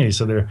 1080?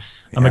 So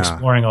I'm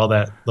exploring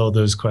all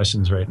those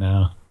questions right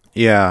now.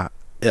 Yeah.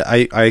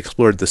 I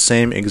explored the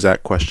same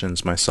exact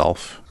questions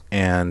myself,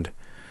 and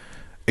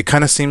it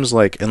kind of seems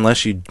like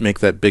unless you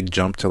make that big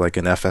jump to an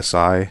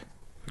FSI,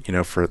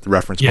 for the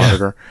reference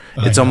monitor,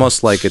 it's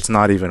almost like it's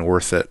not even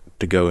worth it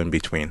to go in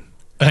between.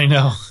 I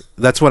know.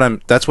 I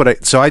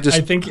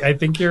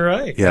think you're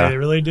right. Yeah. I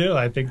really do.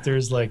 I think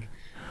there's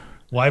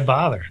why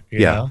bother? You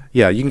know?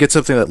 Yeah. You can get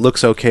something that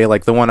looks okay.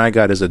 Like the one I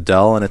got is a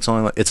Dell, and it's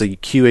a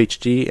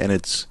QHD, and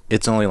it's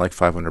only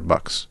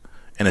 $500,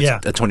 and it's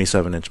a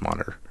 27-inch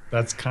monitor.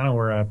 That's kind of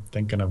where I'm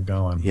thinking of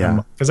going.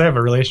 Yeah. Because I have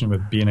a relation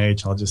with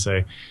B&H. I'll just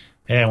say,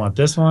 hey, I want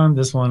this one,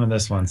 and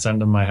this one.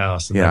 Send them my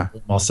house. And then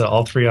I'll set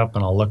all three up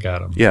and I'll look at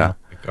them. Yeah.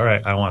 All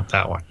right, I want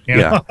that one.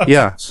 Yeah.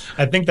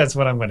 I think that's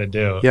what I'm going to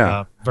do.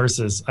 Yeah.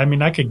 Versus,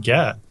 I could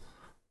get,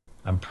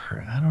 I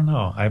don't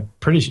know. I'm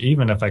pretty sure,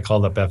 even if I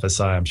called up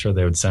FSI, I'm sure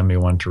they would send me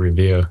one to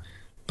review.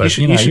 But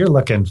you're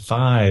looking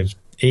 $5,000,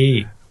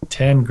 $8,000,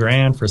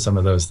 $10,000 for some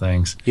of those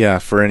things. Yeah,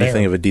 for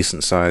anything of a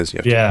decent size.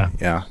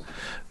 Yeah.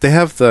 They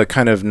have the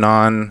kind of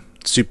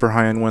non-super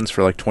high-end ones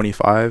for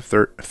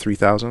 $25,000,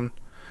 $3,000.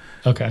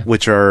 Okay.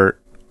 Which are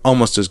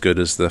almost as good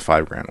as the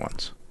 $5,000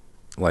 ones.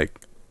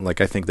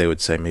 I think they would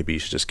say maybe you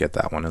should just get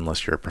that one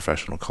unless you're a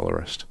professional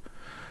colorist.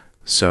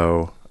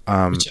 So,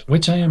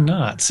 which I am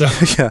not. So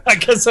I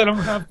guess I don't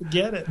have to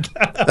get it.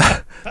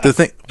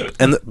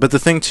 But the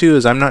thing too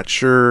is I'm not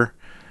sure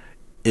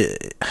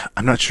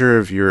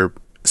if you're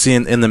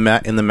seeing in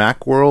the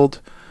Mac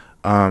world,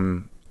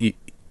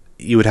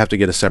 you would have to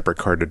get a separate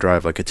card to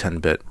drive a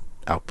 10-bit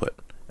output.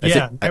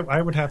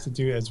 I would have to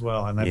do it as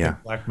well, and I think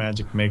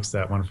Blackmagic makes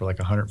that one for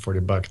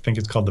 $140. I think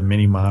it's called the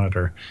Mini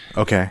Monitor.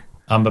 Okay.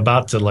 I'm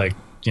about to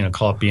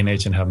call up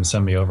B&H and have them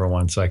send me over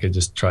one so I could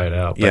just try it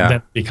out. But then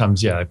it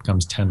becomes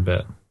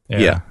 10-bit.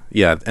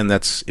 Yeah, and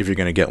that's if you're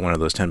going to get one of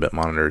those 10-bit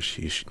monitors,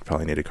 you should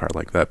probably need a card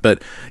like that.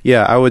 But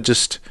yeah, I would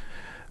just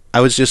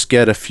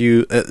get a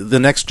few. The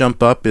next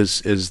jump up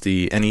is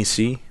the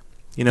NEC.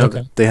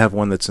 They have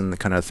one that's in the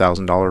kind of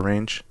 $1,000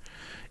 range.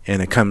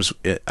 And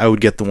I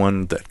would get the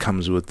one that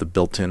comes with the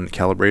built-in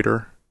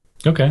calibrator.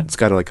 Okay. It's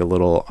got a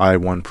little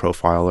i1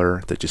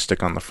 profiler that you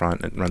stick on the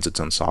front. It runs its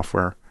own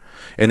software.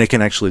 And it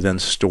can actually then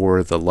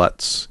store the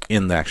LUTs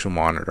in the actual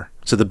monitor.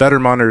 So the better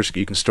monitors,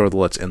 you can store the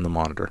LUTs in the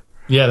monitor.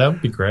 Yeah, that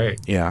would be great.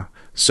 Yeah.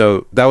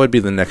 So that would be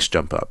the next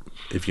jump up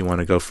if you want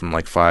to go from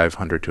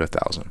 500 to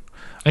 1,000.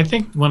 I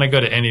think when I go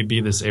to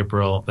NAB this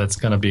April, that's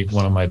going to be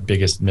one of my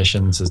biggest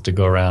missions, is to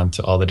go around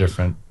to all the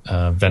different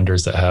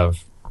vendors that have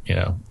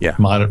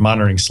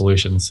monitoring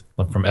solutions,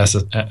 from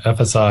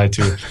FSI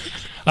to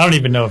I don't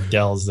even know if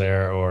Dell's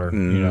there or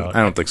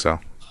I don't think so.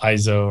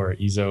 ISO or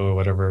ESO or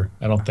whatever.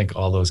 I don't think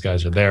all those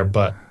guys are there,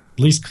 but at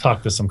least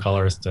talk to some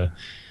colorists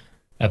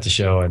at the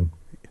show and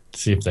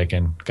see if they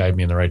can guide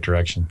me in the right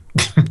direction.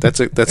 That's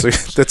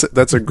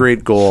a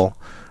great goal.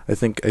 I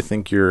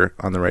think you're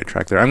on the right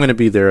track there. I'm going to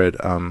be there at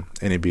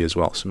NAB as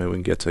well, so maybe we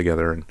can get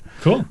together and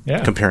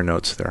compare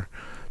notes there.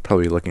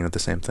 Probably looking at the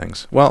same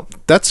things. Well,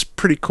 that's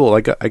pretty cool.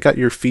 I got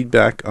your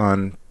feedback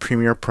on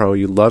Premiere Pro.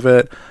 You love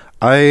it.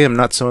 I am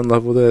not so in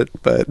love with it,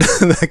 but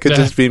that could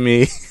just be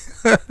me.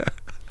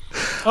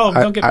 Oh,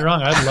 don't get me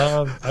wrong.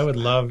 I would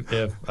love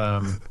if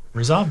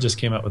Resolve just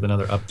came out with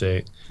another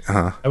update.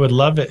 Uh-huh. I would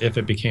love it if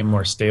it became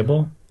more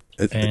stable,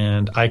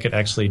 and I could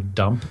actually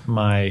dump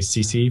my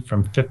CC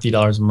from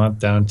 $50 a month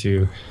down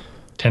to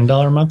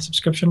 $10 a month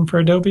subscription for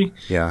Adobe.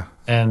 Yeah.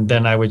 And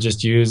then I would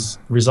just use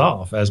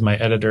Resolve as my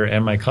editor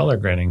and my color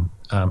grading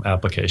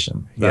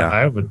application.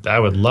 I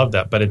would love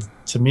that. But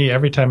to me,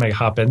 every time I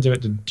hop into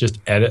it to just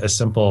edit a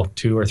simple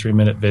 2 or 3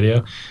 minute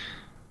video,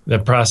 the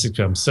process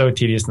becomes so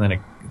tedious, and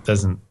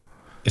then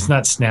it's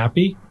not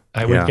snappy.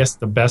 I would guess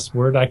the best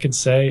word I could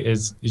say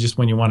is just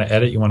when you want to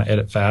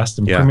edit fast,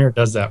 and Premiere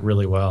does that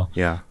really well.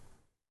 Yeah.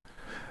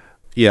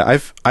 Yeah,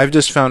 I've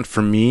just found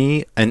for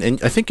me,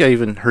 and I think I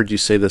even heard you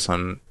say this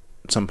on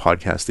some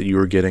podcast, that you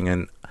were getting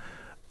an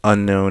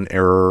unknown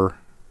error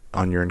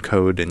on your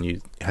encode and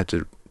you had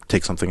to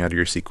take something out of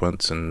your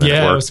sequence, and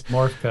it was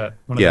Morph Cut,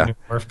 one of the new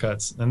Morph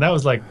Cuts, and that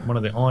was one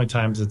of the only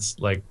times it's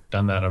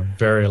done that in a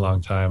very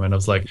long time. And it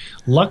was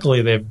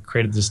luckily they've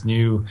created this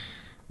new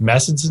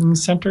messaging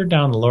center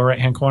down in the lower right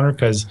hand corner,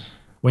 because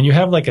when you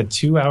have a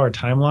 2-hour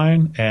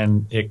timeline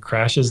and it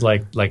crashes say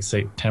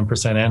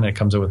 10% in, it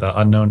comes up with an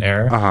unknown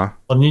error. Uh-huh.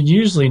 Well, you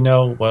usually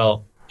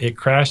know, it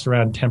crashed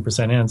around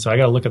 10% in. So I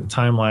got to look at the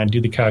timeline,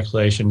 do the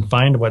calculation,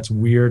 find what's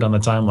weird on the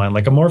timeline,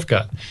 like a morph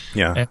cut.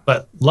 Yeah.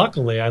 But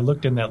luckily, I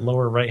looked in that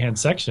lower right-hand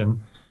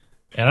section,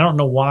 and I don't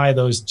know why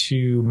those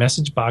two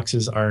message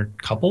boxes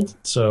aren't coupled.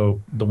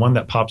 So the one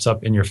that pops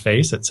up in your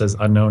face that says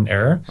unknown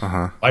error,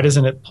 why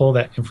doesn't it pull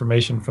that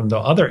information from the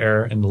other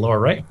error in the lower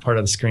right part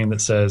of the screen that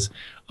says,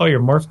 oh,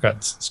 your morph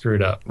cut's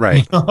screwed up?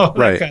 Right. That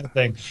Right. kind of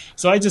thing.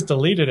 So I just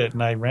deleted it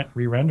and I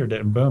re-rendered it,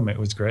 and boom, it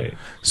was great.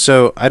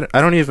 So I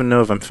don't even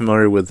know if I'm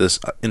familiar with this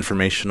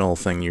informational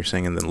thing you're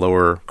saying in the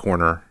lower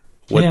corner.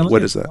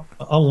 What is that?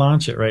 I'll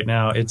launch it right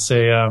now. It's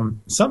a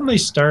something they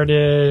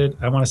started,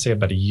 I want to say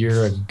about a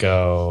year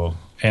ago,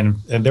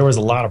 and there was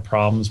a lot of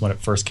problems when it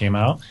first came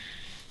out.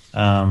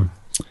 All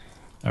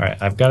right,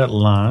 I've got it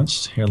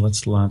launched. Here,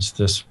 let's launch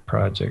this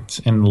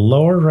project. In the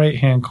lower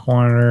right-hand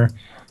corner,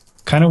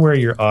 kind of where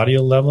your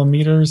audio level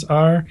meters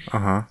are,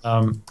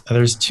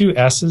 there's two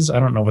S's. I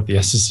don't know what the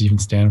S's even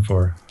stand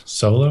for.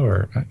 Solo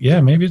or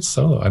yeah, maybe it's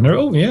solo. I've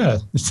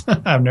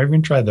never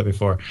even tried that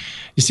before.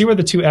 You see where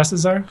the two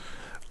S's are?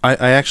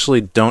 I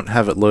actually don't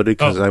have it loaded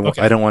because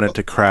okay. I don't want it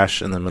to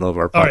crash in the middle of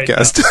our All right,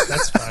 podcast. no,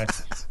 that's fine.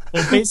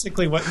 Well,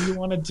 basically, what you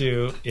want to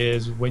do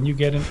is when you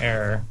get an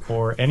error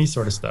or any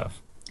sort of stuff,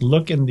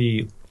 look in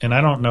the, and I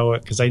don't know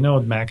it because I know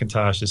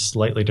Macintosh is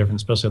slightly different,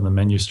 especially in the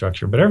menu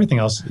structure, but everything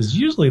else is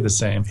usually the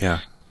same. Yeah.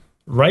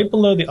 Right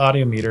below the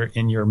audio meter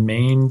in your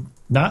main,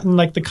 not in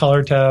like the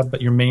color tab,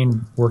 but your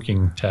main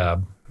working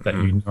tab that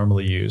you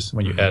normally use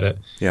when you edit.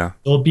 Yeah.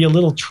 There'll be a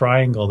little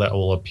triangle that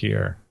will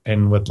appear,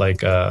 and with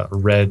like a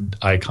red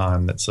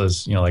icon that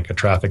says, like a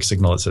traffic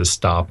signal that says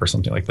stop or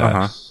something like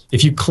that.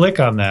 If you click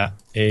on that,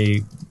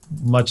 a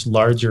much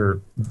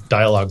larger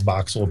dialog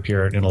box will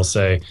appear, and it'll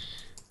say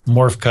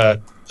morph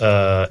cut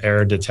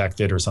error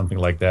detected or something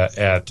like that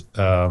at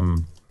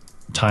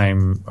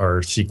time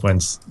or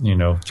sequence,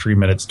 3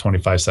 minutes,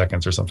 25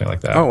 seconds or something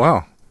like that. Oh,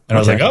 wow. And I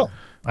was like,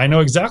 I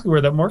know exactly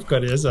where that morph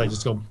cut is. I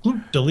just go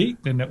bloop, delete,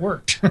 and it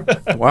worked.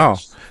 Wow.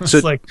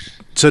 So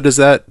does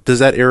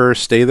that error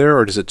stay there,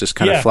 or does it just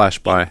kind of flash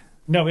by?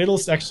 No, it'll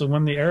actually,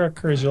 when the error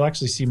occurs, you'll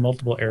actually see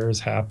multiple errors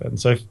happen.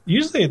 So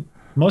usually,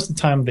 most of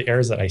the time, the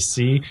errors that I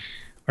see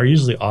are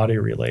usually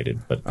audio related,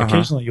 but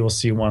occasionally you will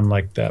see one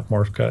like that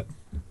morph cut.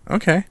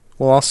 Okay.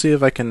 Well, I'll see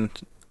if I can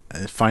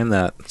find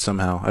that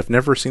somehow. I've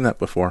never seen that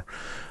before.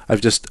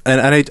 I've just and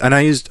I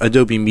used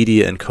Adobe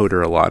Media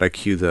Encoder a lot. I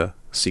queue the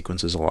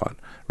sequences a lot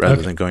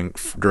rather than going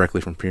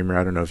directly from Premiere.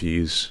 I don't know if you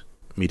use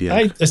Media.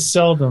 I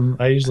seldom.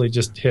 I usually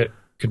just hit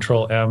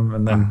Control M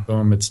and then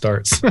boom, it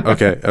starts.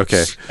 Okay. I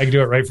can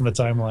do it right from the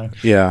timeline.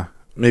 Yeah,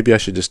 maybe I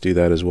should just do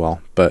that as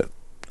well. But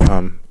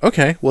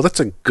okay, well that's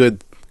a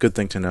good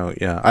thing to know.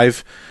 Yeah,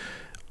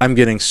 I'm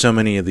getting so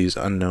many of these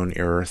unknown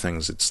error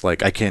things. It's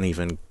like I can't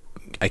even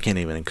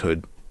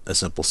encode a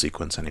simple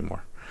sequence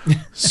anymore.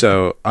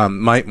 So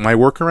my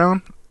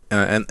workaround,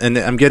 and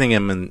I'm getting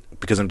them in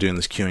because I'm doing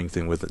this queuing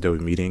thing with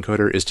Adobe Media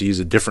Encoder, is to use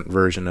a different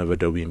version of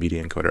Adobe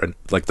Media Encoder,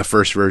 like the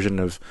first version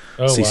of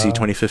CC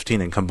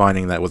 2015, and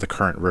combining that with the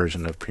current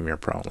version of Premiere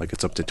Pro. Like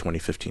it's up to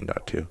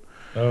 2015.2.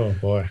 Oh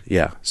boy.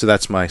 Yeah, so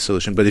that's my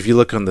solution. But if you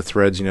look on the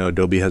threads,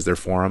 Adobe has their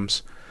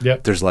forums.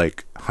 Yep. There's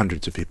like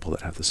hundreds of people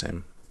that have the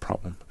same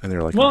problem, and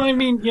they're like, well, I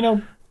mean,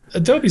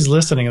 Adobe's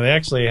listening, and they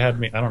actually had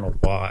me. I don't know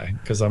why,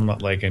 because I'm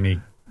not like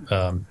any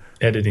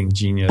editing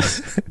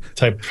genius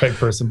type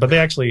person, but they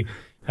actually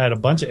had a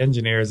bunch of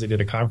engineers. They did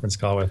a conference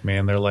call with me,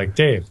 and they're like,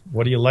 Dave,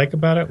 what do you like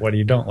about it? What do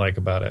you don't like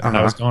about it? And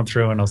I was going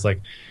through, and I was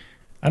like,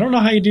 I don't know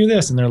how you do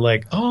this. And they're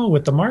like, oh,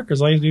 with the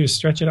markers, all you do is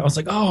stretch it out. I was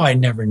like, oh, I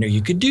never knew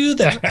you could do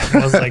that.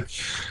 I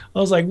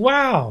was like,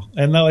 wow.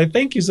 And they're like,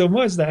 thank you so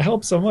much. That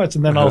helps so much.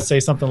 And then I'll say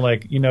something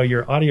like,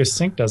 your audio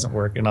sync doesn't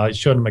work. And I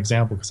showed them an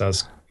example because I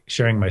was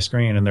sharing my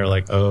screen, and they're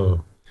like,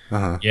 oh,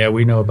 yeah,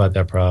 we know about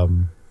that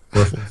problem.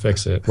 We'll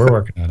fix it. We're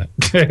working on it.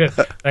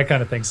 That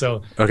kind of thing.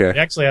 So they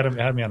actually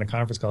had me on a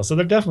conference call. So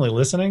they're definitely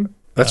listening.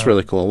 That's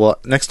really cool. Well,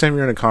 next time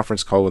you're in a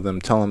conference call with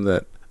them, tell them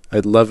that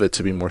I'd love it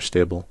to be more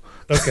stable.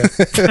 Okay.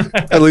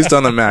 At least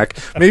on the Mac.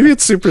 Maybe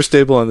it's super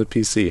stable on the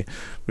PC.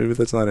 Maybe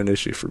that's not an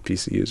issue for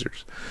PC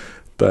users.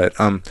 But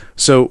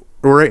so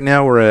right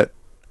now we're at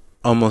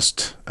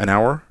almost an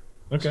hour.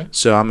 Okay.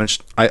 So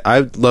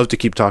I'd love to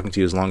keep talking to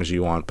you as long as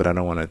you want, but I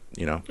don't want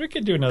to, We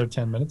could do another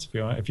 10 minutes if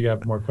you want, if you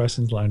have more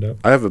questions lined up.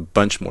 I have a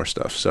bunch more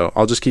stuff, so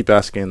I'll just keep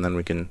asking, and then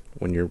we can,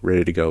 when you're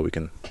ready to go, we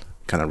can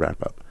kind of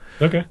wrap up.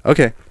 Okay.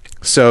 Okay.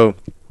 So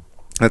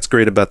that's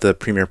great about the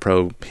Premiere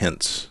Pro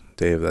hints,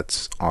 Dave.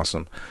 That's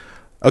awesome.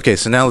 Okay,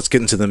 so now let's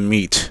get into the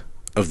meat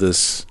of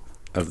this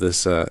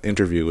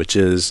interview, which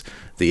is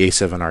the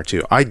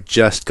A7R2. I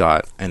just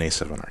got an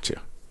A7R2,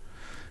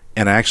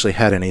 and I actually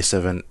had an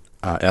A7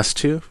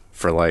 S2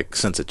 for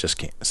since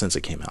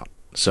it came out.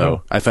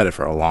 So I've had it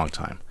for a long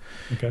time.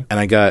 Okay. And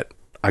I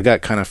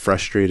got kind of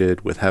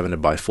frustrated with having to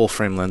buy full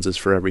frame lenses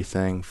for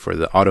everything, for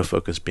the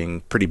autofocus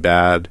being pretty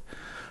bad.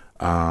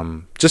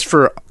 Just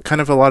for kind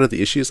of a lot of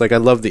the issues. Like I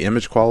love the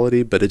image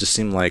quality, but it just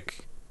seemed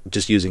like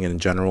just using it in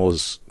general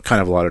is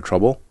kind of a lot of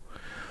trouble.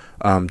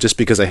 Just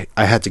because I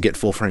had to get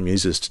full frame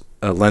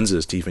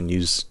lenses to even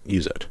use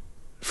it.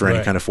 for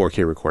any kind of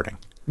 4K recording.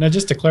 Now,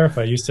 just to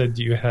clarify, you said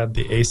you had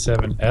the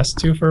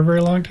A7S II for a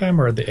very long time,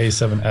 or the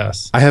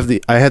A7S? I had the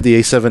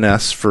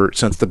A7S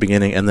since the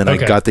beginning, and then I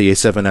got the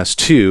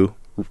A7S II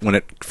when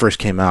it first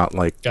came out,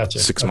 like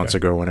 6 months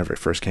ago, whenever it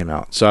first came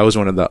out. So I was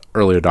one of the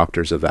early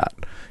adopters of that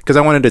because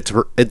I wanted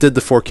it did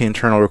the 4K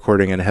internal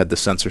recording and it had the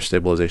sensor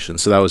stabilization.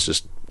 So that was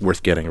just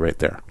worth getting right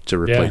there to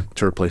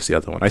replace the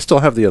other one. I still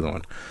have the other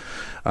one.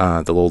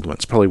 The old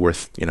one's probably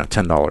worth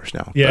 $10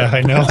 now. Yeah,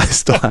 I know. I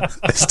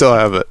still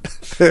have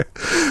it.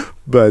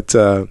 But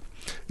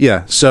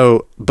yeah.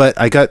 So, but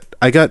I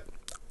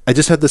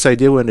just had this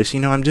idea one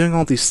day. I'm doing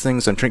all these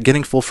things. I'm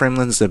getting full frame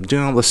lenses. I'm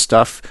doing all this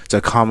stuff to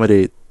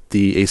accommodate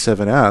the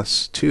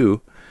A7S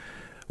II.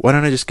 Why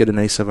don't I just get an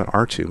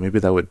A7R II? Maybe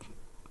that would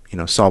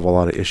solve a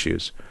lot of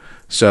issues.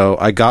 So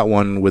I got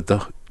one with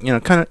the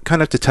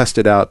kind of to test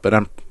it out. But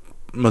I'm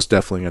most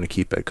definitely going to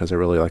keep it because I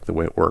really like the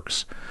way it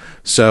works.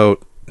 So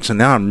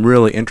now I'm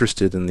really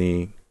interested in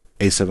the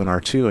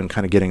A7R II and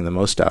kind of getting the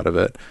most out of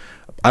it.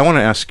 I want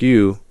to ask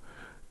you,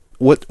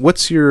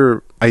 what's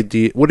your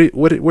idea? What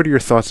are your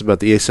thoughts about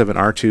the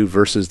A7R II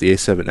versus the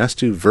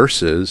A7S II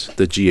versus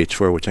the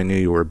GH4, which I knew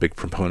you were a big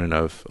proponent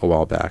of a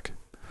while back?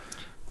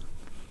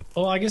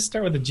 Well, I guess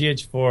start with the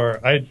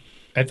GH4.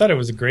 I thought it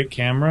was a great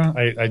camera.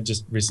 I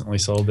just recently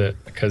sold it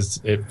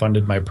because it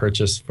funded my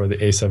purchase for the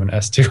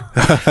A7S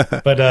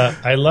II. But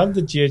I love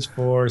the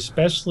GH4,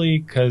 especially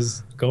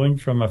because going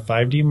from a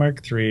 5D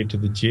Mark III to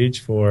the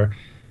GH4,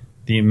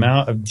 the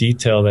amount of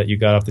detail that you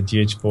got off the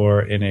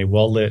GH4 in a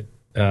well-lit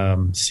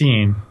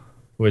scene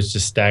was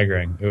just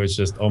staggering. It was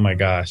just, oh my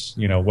gosh,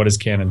 what is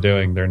Canon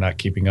doing? They're not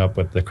keeping up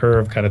with the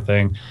curve kind of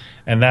thing.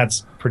 And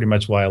that's pretty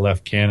much why I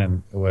left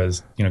Canon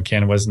was,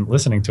 Canon wasn't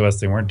listening to us.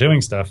 They weren't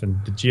doing stuff.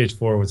 And the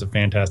GH4 was a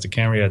fantastic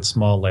camera. It had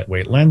small,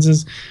 lightweight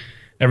lenses.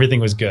 Everything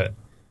was good.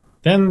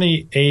 Then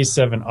the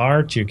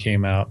A7R II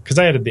came out, because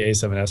I had the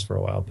A7S for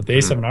a while, but the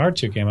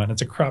A7R II came out, and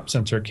it's a crop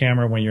sensor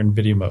camera when you're in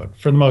video mode,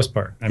 for the most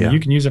part. I mean, you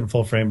can use it in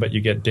full frame, but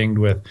you get dinged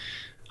with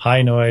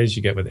high noise,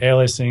 you get with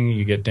aliasing,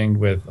 you get dinged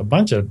with a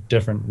bunch of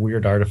different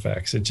weird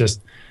artifacts. It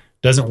just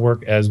doesn't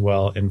work as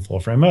well in full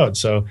frame mode.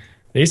 So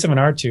the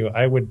A7R II,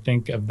 I would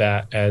think of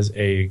that as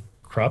a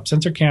crop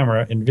sensor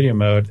camera in video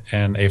mode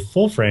and a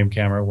full frame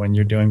camera when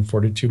you're doing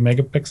 42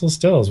 megapixel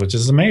stills, which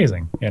is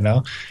amazing.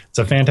 It's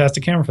a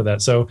fantastic camera for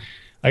that. So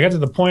I got to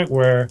the point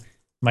where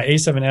my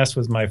A7S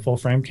was my full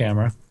frame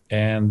camera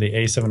and the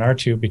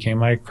A7R II became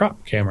my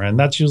crop camera. And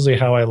that's usually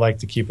how I like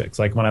to keep it. It's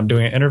like when I'm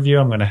doing an interview,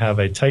 I'm going to have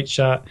a tight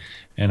shot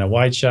and a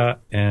wide shot.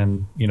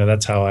 And,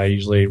 that's how I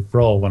usually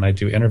roll when I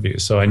do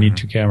interviews. So I need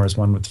two cameras,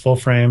 one with full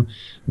frame,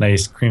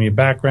 nice creamy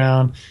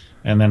background.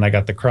 And then I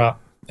got the crop,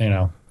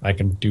 I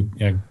can do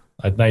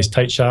a nice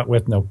tight shot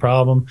with no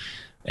problem.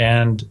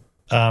 And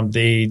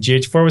the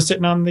GH4 was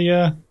sitting on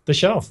the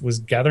shelf, was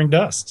gathering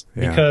dust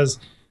because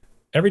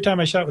every time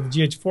I shot with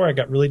the GH4, I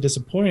got really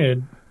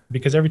disappointed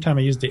because every time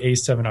I used the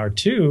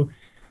A7R II,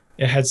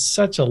 it had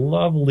such a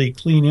lovely,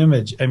 clean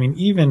image.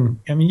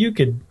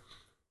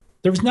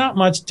 There was not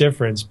much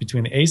difference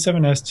between the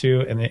A7S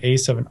II and the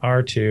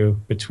A7R II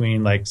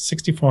between like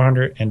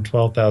 6400 and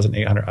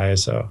 12,800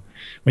 ISO.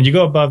 When you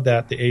go above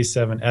that, the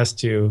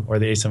A7S II or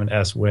the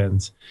A7S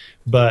wins.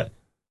 But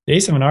the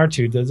A7R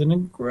II does an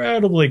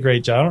incredibly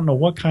great job. I don't know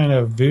what kind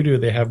of voodoo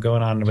they have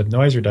going on with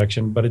noise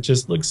reduction, but it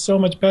just looks so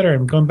much better.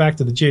 And going back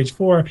to the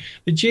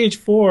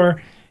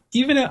GH4,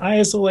 even at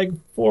ISO like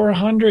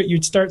 400,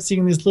 you'd start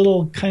seeing these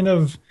little kind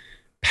of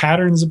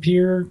patterns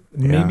appear,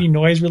 maybe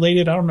noise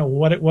related. I don't know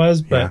what it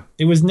was, but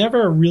it was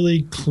never a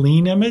really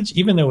clean image,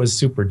 even though it was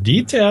super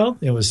detailed.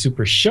 It was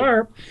super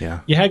sharp.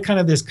 Yeah. You had kind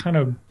of this kind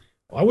of,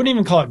 I wouldn't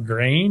even call it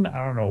grain.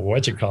 I don't know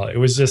what you call it. It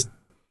was just,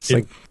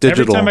 like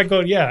digital.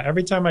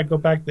 Every time I go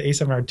back to the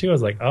A7R II, I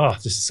was like, oh,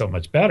 this is so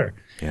much better.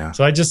 Yeah.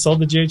 So I just sold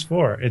the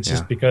GH4. It's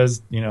just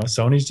because,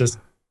 Sony's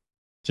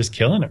just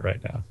killing it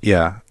right now.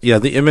 Yeah. Yeah.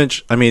 The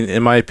image,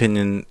 in my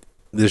opinion,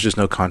 there's just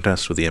no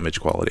contest with the image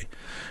quality.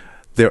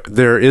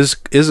 There is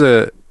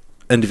an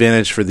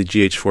advantage for the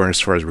GH4 as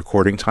far as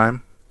recording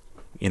time.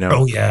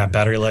 Oh yeah,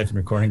 battery life and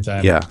recording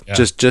time. Yeah.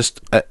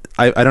 Just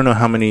I don't know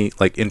how many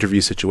like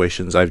interview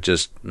situations I've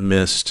just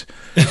missed,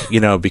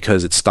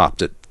 because it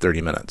stopped at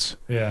 30 minutes.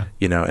 Yeah.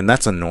 And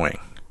that's annoying.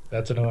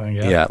 That's annoying.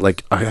 Yeah. Yeah.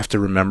 Like I have to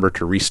remember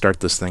to restart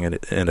this thing in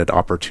an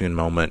opportune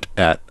moment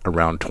at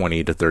around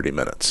 20 to 30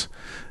 minutes.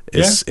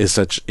 Is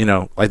such,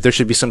 like there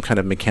should be some kind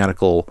of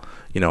mechanical,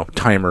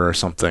 timer or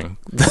something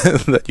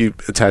that you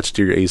attach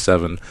to your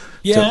A7.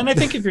 Yeah, and I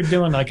think if you're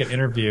doing like an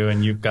interview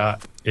and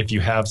if you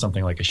have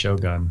something like a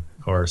Shogun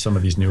or some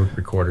of these new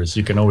recorders,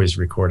 you can always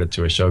record it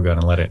to a Shogun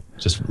and let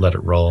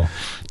it roll.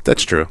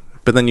 That's true.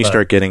 But then you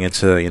start getting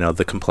into,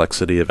 the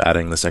complexity of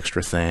adding this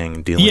extra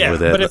thing, dealing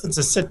with it. Yeah, but if it's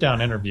a sit-down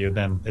interview,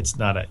 then it's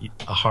not a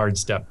hard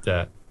step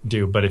to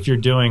do. But if you're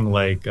doing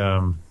like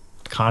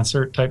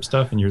concert type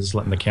stuff and you're just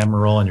letting the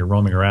camera roll and you're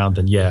roaming around,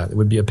 then it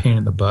would be a pain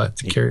in the butt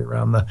to carry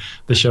around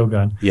the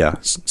Shogun. Yeah.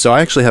 So I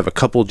actually have a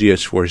couple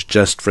GH4s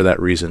just for that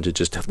reason, to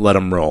just let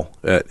them roll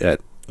at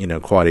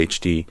Quad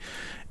HD.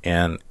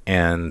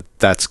 and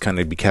that's kind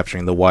of be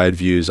capturing the wide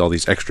views, all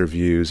these extra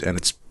views, and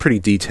it's pretty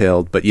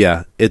detailed. But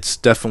yeah, it's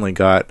definitely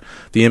got,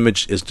 the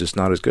image is just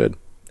not as good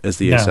as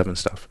the A7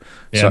 stuff.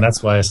 Yeah, so, and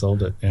that's why I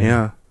sold it.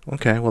 Yeah.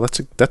 Okay. Well,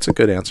 that's a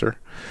good answer.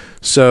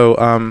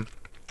 So,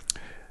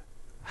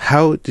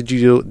 how did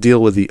you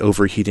deal with the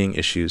overheating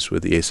issues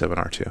with the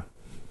A7R2?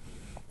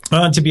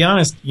 To be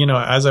honest,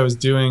 as I was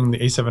doing the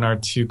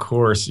A7R2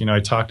 course, I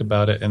talked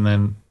about it, and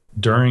then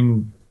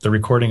during the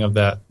recording of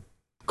that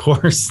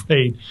course,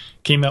 they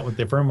came out with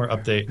the firmware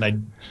update,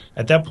 and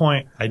at that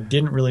point I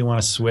didn't really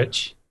want to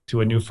switch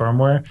to a new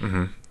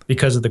firmware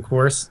because of the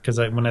course. Because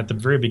when at the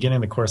very beginning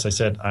of the course I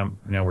said,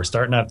 we're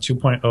starting at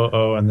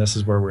 2.00 and this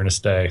is where we're going to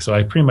stay. So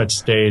I pretty much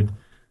stayed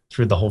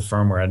through the whole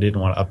firmware. I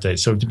didn't want to update.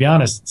 So to be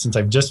honest, since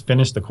I've just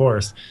finished the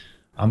course,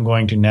 I'm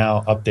going to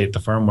now update the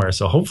firmware.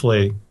 So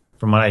hopefully,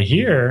 from what I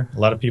hear, a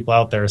lot of people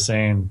out there are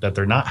saying that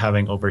they're not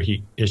having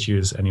overheat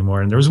issues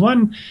anymore. And there was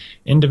one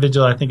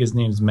individual, I think his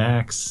name's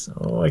Max.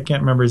 I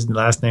can't remember his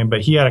last name,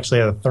 but he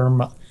actually had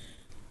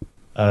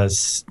a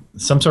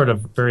some sort of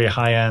very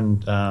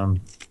high-end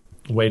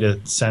way to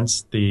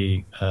sense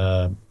the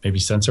maybe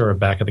sensor or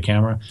back of the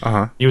camera.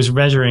 He was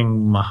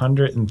measuring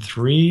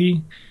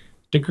 103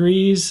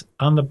 degrees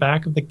on the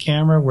back of the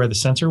camera where the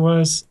sensor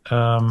was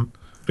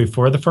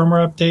before the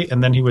firmware update,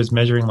 and then he was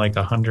measuring like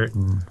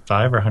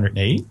 105 or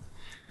 108.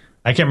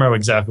 I can't remember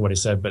exactly what he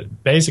said,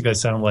 but basically it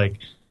sounded like,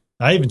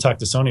 I even talked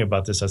to Sony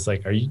about this. I was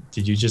like,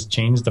 did you just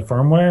change the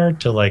firmware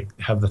to like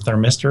have the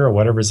thermistor or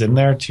whatever's in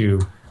there to,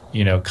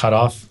 cut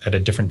off at a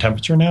different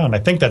temperature now? And I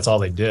think that's all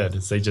they did,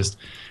 is they just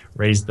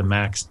raised the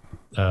max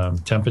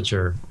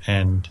temperature,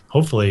 and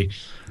hopefully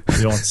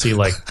you don't see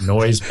like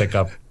noise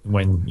pickup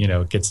when,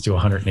 it gets to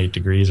 108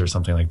 degrees or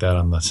something like that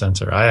on the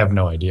sensor. I have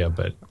no idea,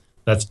 but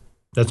that's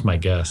my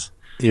guess.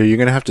 Yeah, you're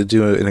going to have to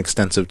do an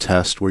extensive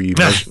test where you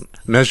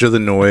measure the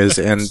noise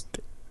and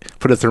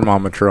put a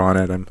thermometer on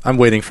it. I'm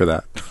waiting for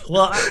that.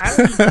 Well,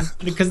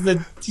 because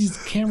these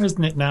cameras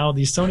now,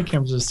 these Sony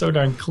cameras are so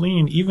darn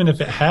clean. Even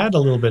if it had a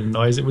little bit of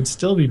noise, it would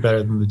still be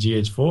better than the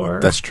GH4.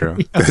 That's true.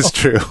 That's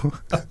true.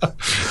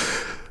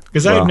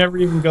 Because I would never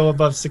even go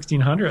above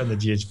 1600 on the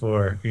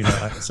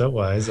GH4.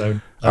 So-wise,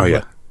 I'd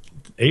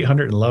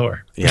 800 and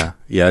lower. Yeah,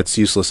 it's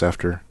useless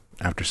after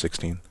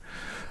 16.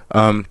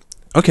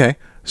 Okay.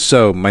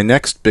 So my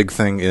next big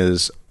thing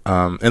is,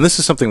 and this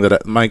is something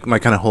that my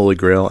kind of holy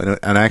grail,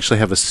 and I actually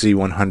have a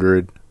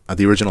C100,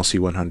 the original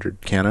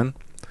C100 Canon,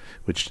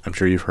 which I'm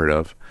sure you've heard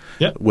of.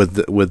 Yep. With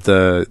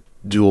the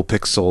dual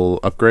pixel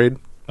upgrade,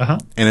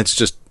 and it's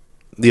just,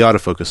 the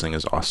autofocusing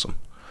is awesome.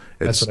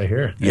 That's what I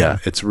hear. Yeah,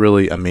 it's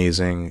really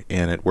amazing,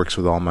 and it works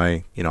with all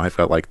my, I've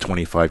got like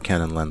 25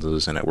 Canon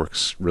lenses, and it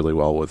works really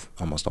well with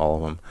almost all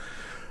of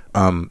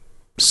them.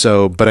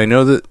 But I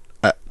know that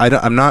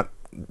I'm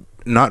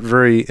not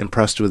very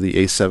impressed with the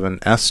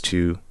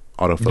A7S2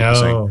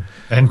 autofocusing. No.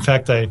 In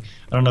fact, I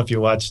don't know if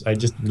you watched, I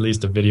just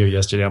released a video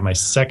yesterday on my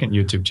second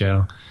YouTube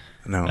channel.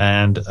 No.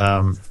 And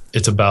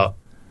it's about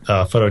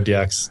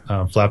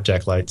PhotoDX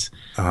flapjack lights.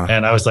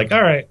 And I was like,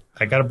 all right,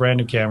 I got a brand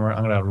new camera.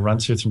 I'm going to run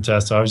through some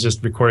tests. So I was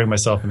just recording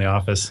myself in the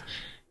office,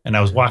 and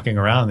I was walking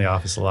around the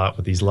office a lot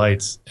with these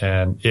lights,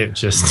 and it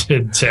just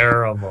did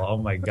terrible. Oh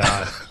my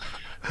God.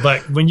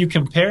 But when you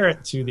compare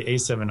it to the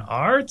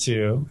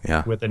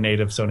A7R2 with a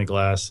native Sony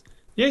glass,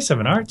 the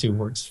A7R2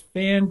 works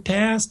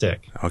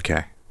fantastic.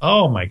 Okay.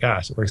 Oh my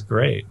gosh, it works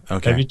great.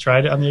 Okay. Have you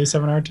tried it on the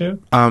A7R2?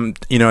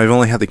 I've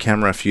only had the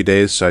camera a few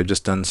days, so I've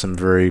just done some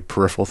very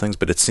peripheral things,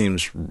 but it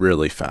seems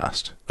really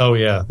fast. Oh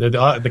yeah,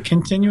 the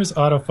continuous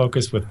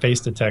autofocus with face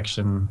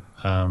detection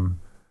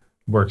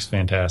works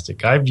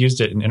fantastic. I've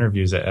used it in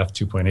interviews at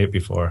f2.8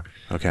 before.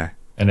 Okay.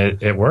 And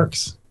it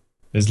works.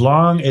 As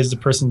long as the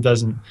person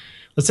doesn't,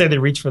 let's say they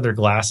reach for their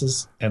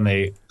glasses and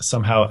they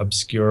somehow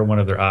obscure one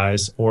of their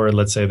eyes, or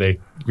let's say they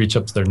reach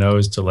up to their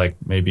nose to like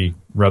maybe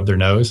rub their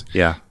nose.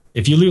 Yeah.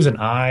 If you lose an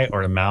eye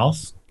or a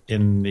mouth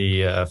in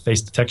the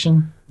face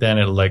detection, then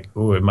it'll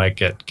it might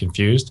get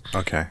confused.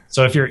 Okay.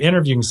 So if you're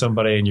interviewing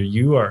somebody and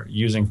you are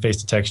using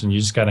face detection, you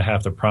just kind of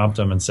have to prompt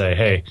them and say,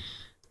 hey,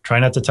 try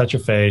not to touch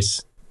your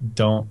face.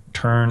 Don't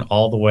turn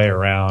all the way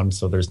around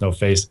so there's no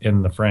face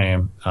in the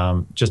frame.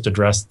 Just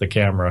address the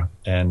camera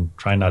and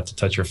try not to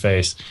touch your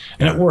face.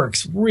 And it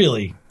works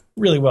really,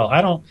 really well.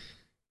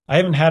 I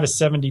haven't had a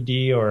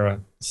 70D or a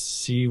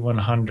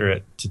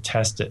C100 to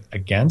test it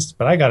against,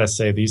 but I got to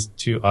say these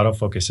two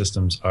autofocus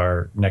systems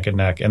are neck and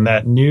neck. And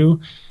that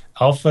new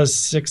Alpha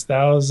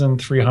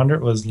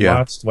 6300 was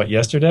launched,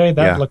 yesterday?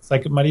 That looks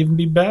like it might even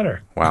be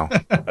better. Wow.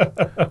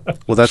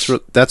 Well,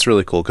 that's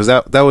really cool, because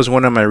that was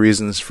one of my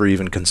reasons for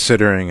even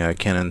considering a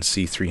Canon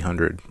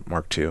C300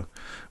 Mark II,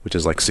 which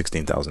is like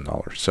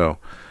 $16,000. So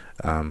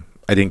I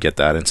didn't get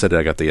that. Instead,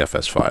 I got the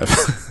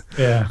FS5.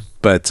 Yeah.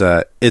 But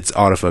its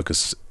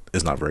autofocus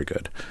is not very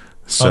good.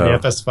 So, the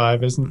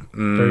FS5 isn't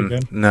very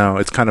good? No,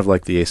 it's kind of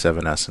like the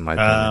A7S in my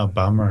opinion. Oh,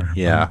 bummer.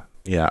 Yeah.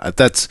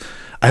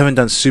 I haven't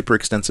done super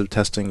extensive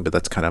testing, but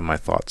that's kind of my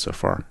thoughts so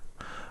far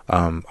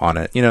on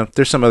it.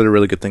 There's some other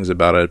really good things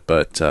about it,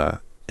 but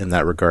in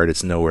that regard,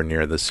 it's nowhere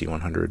near the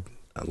C100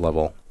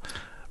 level.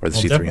 or the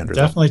Well, C300.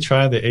 definitely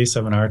try the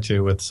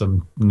A7R2 with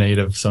some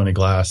native Sony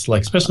glass,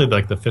 like especially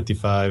like the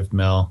 55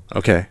 mil.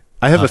 Okay.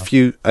 I have a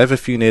few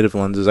native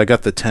lenses. I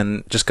got the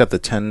 10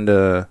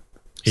 to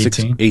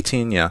 18.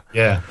 18, yeah.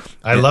 Yeah,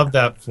 I love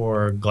that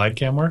for glide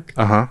cam work.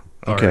 Uh-huh.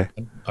 Okay.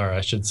 Or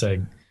I should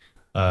say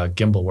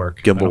gimbal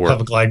work. Gimbal I don't work.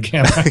 have a glide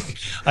cam.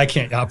 I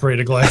can't operate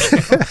a glide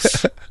cam.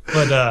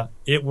 But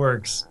it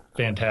works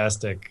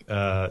fantastic.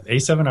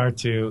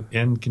 A7R2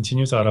 in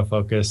continuous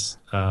autofocus,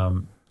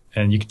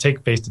 and you can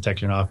take face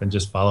detection off and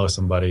just follow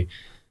somebody,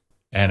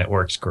 and it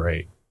works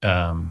great.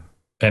 And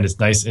it's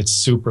nice. It's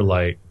super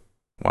light.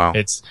 Wow.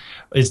 It's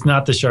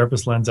not the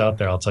sharpest lens out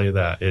there, I'll tell you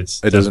that. It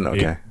doesn't,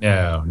 okay.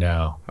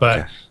 No. But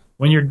Okay.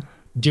 when you're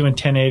doing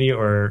 1080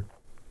 or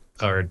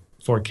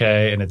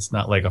 4K and it's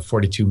not like a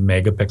 42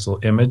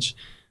 megapixel image,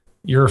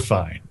 you're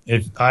fine.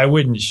 If I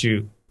wouldn't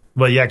shoot,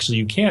 well,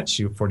 you can't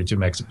shoot 42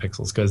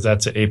 megapixels because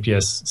that's an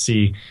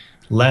APS-C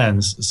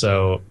lens,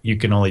 so you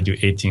can only do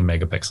 18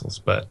 megapixels.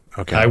 But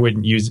Okay. I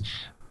wouldn't use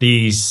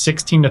the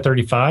 16 to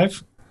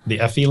 35. The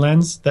FE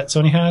lens that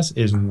Sony has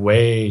is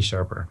way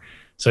sharper.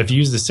 So if you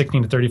use the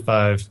 16 to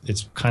 35,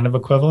 it's kind of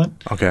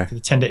equivalent Okay. to the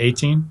 10 to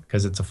 18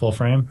 because it's a full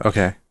frame.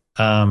 Okay.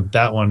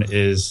 That one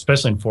is,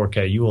 especially in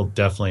 4K, you will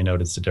definitely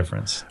notice the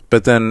difference.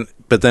 But then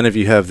if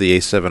you have the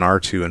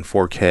A7R2 in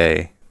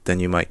 4K, then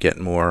you might get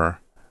more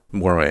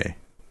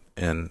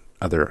in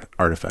other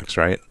artifacts,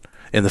 right?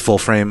 In the full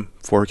frame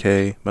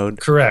 4K mode?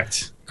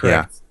 Correct.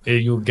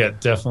 You'll get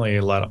definitely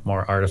a lot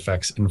more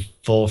artifacts in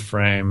full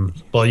frame.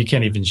 Well, you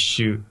can't even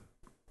shoot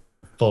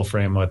full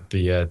frame with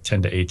the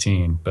 10 to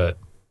 18, but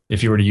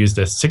if you were to use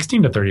the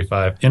 16 to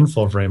 35 in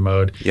full frame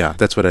mode, Yeah,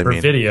 that's what I for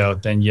mean. video,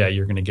 then yeah,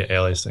 you're going to get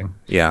aliasing.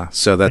 Yeah,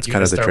 so that's You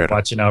kind of gotta the start trade-off.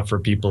 watching out for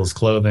people's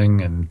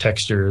clothing and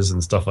textures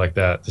and stuff like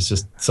that. It's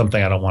just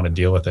something I don't want to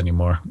deal with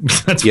anymore.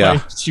 That's Yeah.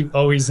 why I shoot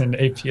always in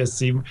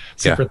APS-C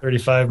Super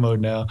 35 mode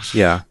now.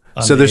 Yeah.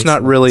 on So the there's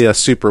not A7. really a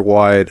super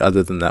wide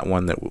other than that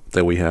one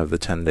that we have, the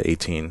 10 to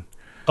 18.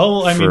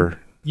 Oh, I for- mean,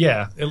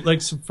 yeah.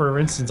 Like so for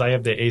instance, I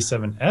have the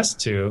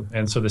A7S2,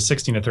 and so the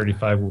 16 to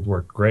 35 would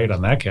work great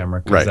on that camera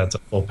because Right. that's a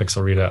full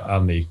pixel readout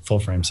on the full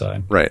frame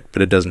side. Right,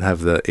 but it doesn't have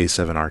the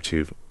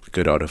A7R2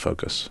 good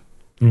autofocus.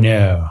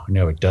 No,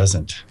 it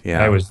doesn't.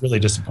 Yeah. I was really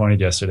disappointed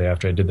yesterday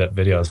after I did that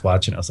video. I was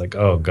watching. I was like,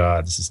 "Oh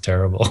God, this is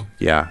terrible."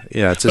 Yeah,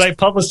 it's But just I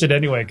published it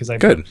anyway because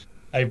good.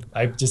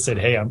 I just said,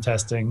 "Hey, I'm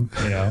testing.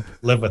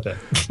 Live with it."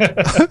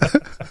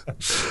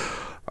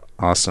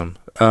 Awesome.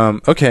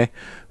 Okay,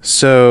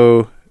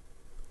 so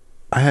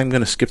I'm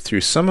going to skip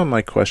through some of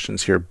my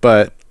questions here,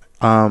 but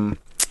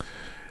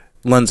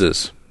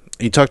lenses.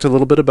 You talked a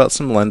little bit about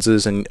some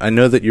lenses, and I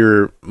know that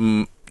you're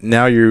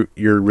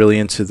really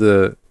into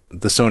the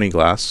Sony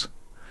glass.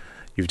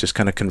 You've just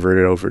kind of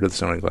converted over to the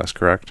Sony glass,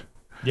 correct?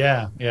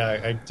 Yeah.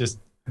 I just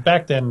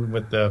back then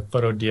with the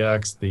Photo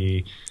DX,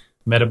 the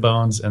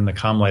Metabones, and the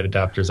Comlight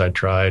adapters I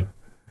tried,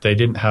 they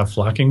didn't have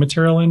flocking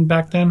material in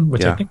back then,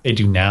 which Yeah. I think they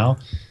do now.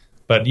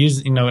 But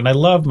and I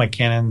love my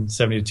Canon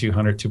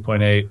 70-200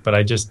 2.8, but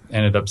I just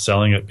ended up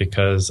selling it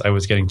because I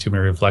was getting too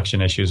many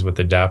reflection issues with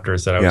the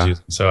adapters that I was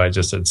using. So I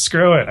just said,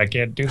 screw it, I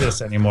can't do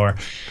this anymore.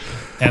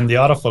 And the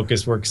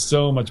autofocus works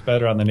so much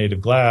better on the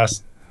native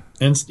glass.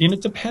 And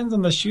it depends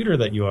on the shooter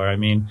that you are. I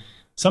mean,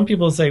 some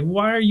people say,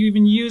 why are you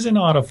even using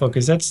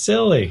autofocus? That's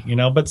silly,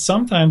 But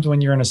sometimes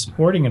when you're in a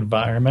sporting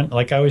environment,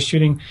 like I was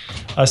shooting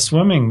a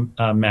swimming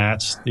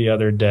match the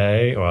other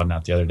day, well,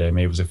 not the other day,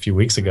 maybe it was a few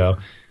weeks ago,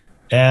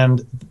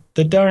 and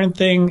the darn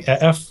thing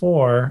at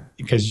f4,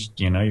 because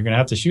you're going to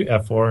have to shoot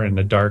f4 in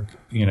the dark,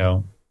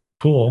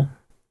 pool,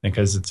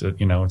 because it's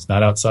it's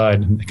not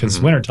outside because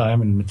it's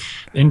wintertime and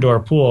indoor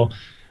pool,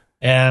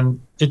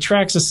 and it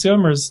tracks the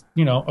swimmers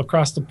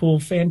across the pool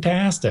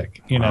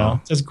fantastic.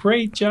 Wow. It does a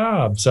great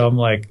job. So I'm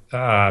like,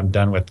 I'm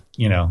done with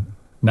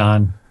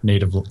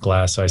non-native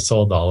glass. So I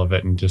sold all of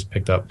it and just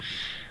picked up.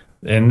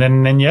 And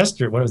then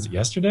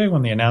yesterday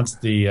when they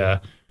announced the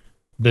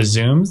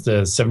zooms,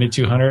 the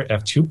 7200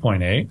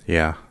 f2.8.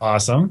 Yeah.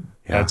 Awesome.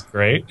 Yeah. That's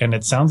great. And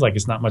it sounds like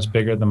it's not much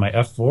bigger than my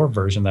f4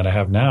 version that I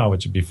have now,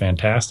 which would be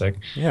fantastic.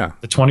 Yeah.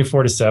 The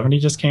 24 to 70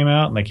 just came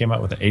out, and they came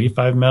out with an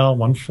 85 mil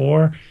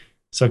 1.4.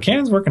 So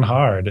Canon's working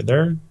hard.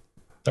 They're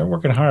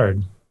working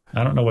hard.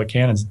 I don't know what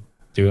Canon's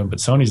doing, but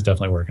Sony's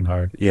definitely working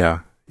hard. Yeah.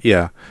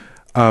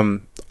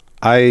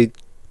 I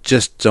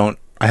just don't.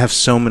 I have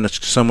so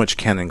much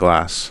Canon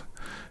glass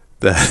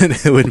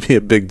that it would be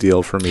a big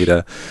deal for me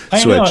to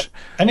switch. I know.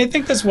 And I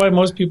think that's why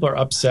most people are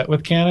upset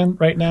with Canon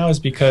right now, is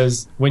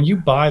because when you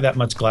buy that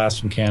much glass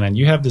from Canon,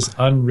 you have this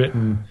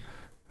unwritten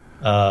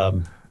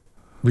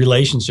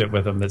relationship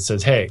with them that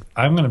says, hey,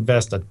 I'm going to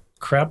invest a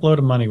crap load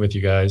of money with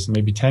you guys,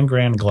 maybe 10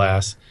 grand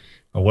glass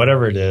or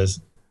whatever it is.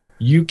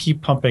 You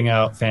keep pumping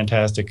out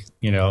fantastic,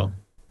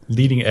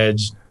 leading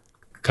edge,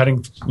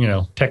 cutting,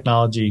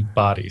 technology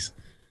bodies.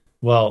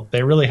 Well,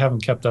 they really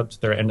haven't kept up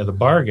to their end of the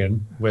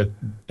bargain with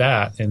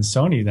that, and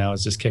Sony now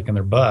is just kicking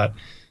their butt.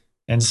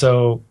 And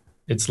so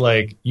it's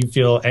like you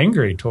feel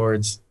angry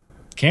towards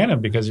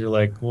Canon because you're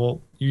like,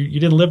 well, you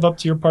didn't live up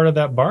to your part of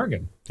that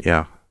bargain.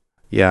 Yeah.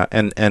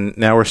 And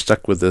now we're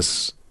stuck with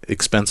this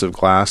expensive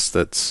glass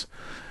that's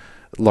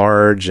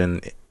large,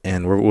 and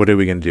what are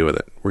we going to do with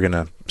it? We're going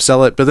to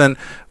sell it. But then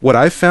what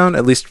I found,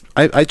 at least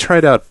I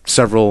tried out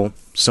several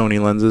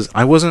Sony lenses.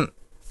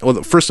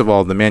 Well, first of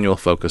all, the manual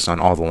focus on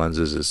all the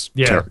lenses is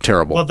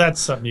terrible. Well, that's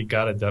something you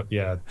got to do.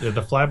 Yeah,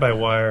 the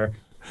fly-by-wire,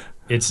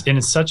 it's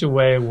in such a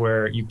way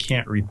where you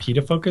can't repeat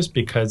a focus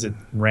because it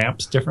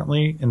ramps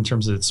differently in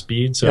terms of its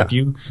speed. So if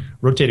you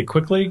rotate it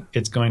quickly,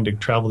 it's going to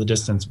travel the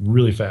distance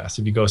really fast.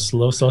 If you go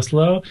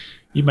slow,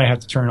 you might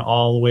have to turn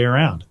all the way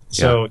around.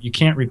 So you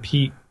can't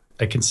repeat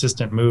a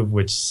consistent move,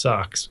 which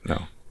sucks.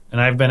 No. And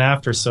I've been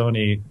after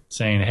Sony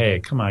saying, hey,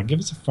 come on, give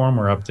us a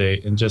firmware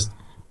update and just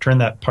turn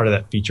that part of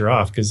that feature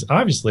off, because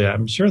obviously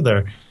I'm sure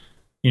they're,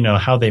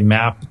 how they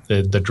map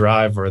the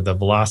drive or the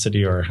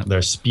velocity or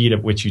their speed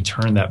at which you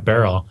turn that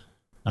barrel.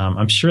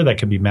 I'm sure that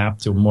could be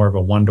mapped to more of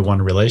a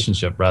one-to-one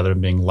relationship rather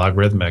than being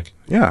logarithmic.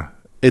 Yeah,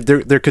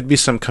 there could be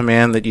some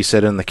command that you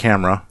set in the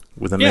camera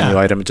with a menu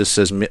item. It just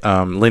says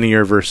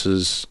linear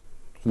versus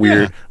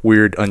weird,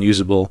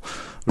 unusable.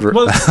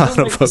 Well,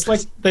 it's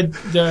like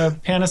the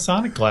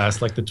Panasonic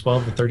glass, like the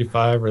 12 to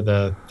 35 or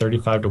the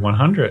 35 to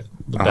 100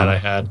 that I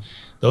had.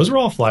 Those were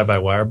all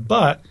fly-by-wire,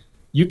 but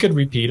you could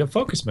repeat a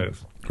focus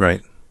move.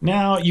 Right.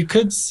 Now, you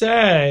could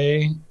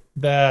say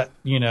that,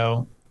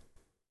 the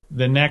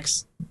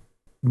next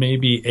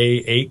maybe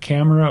A8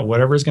 camera,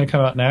 whatever is going to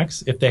come out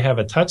next, if they have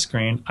a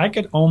touchscreen, I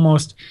could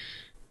almost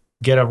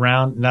get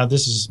around. Now,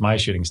 this is just my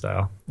shooting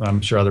style. I'm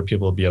sure other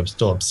people will be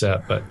still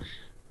upset, but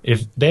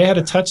if they had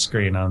a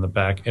touchscreen on the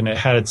back and it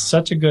had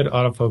such a good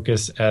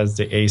autofocus as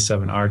the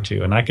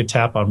A7R2, and I could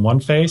tap on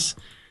one face,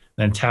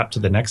 then tap to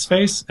the next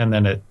face, and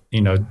then it,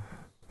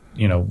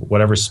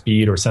 whatever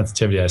speed or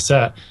sensitivity I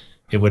set,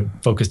 it would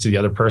focus to the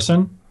other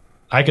person.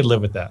 I could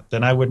live with that.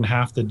 Then I wouldn't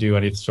have to do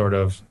any sort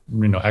of,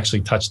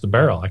 actually touch the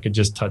barrel. I could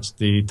just touch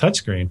the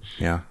touchscreen.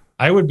 Yeah.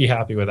 I would be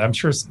happy with it. I'm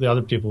sure the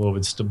other people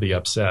would still be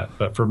upset,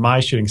 but for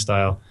my shooting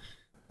style,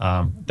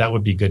 that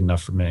would be good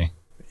enough for me.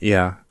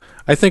 Yeah.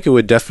 I think it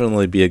would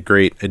definitely be a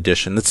great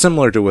addition. It's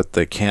similar to what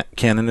the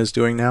Canon is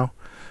doing now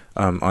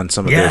on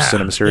some of their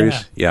cinema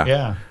series.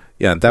 Yeah.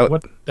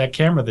 That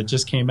camera that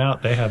just came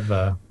out, they have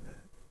the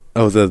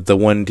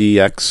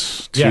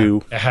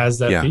 1DX2. It has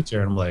that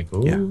feature, and I'm like,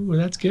 ooh,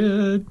 that's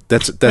good.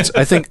 That's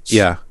I think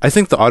I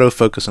think the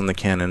autofocus on the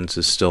Canons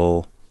is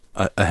still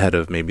ahead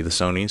of maybe the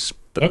Sonys,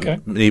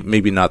 but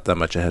maybe not that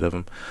much ahead of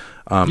them.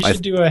 You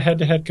should do a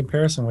head-to-head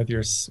comparison with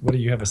your. What do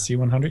you have, a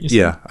C100?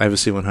 Yeah, I have a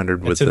C100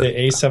 with the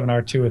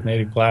A7R2 with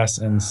native glass,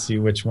 and see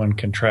which one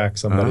can track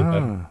somebody.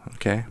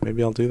 Okay,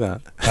 maybe I'll do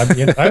that.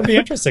 I'd be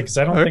interested because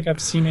I don't think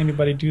I've seen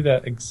anybody do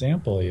that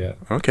example yet.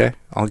 Okay,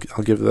 I'll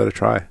give that a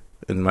try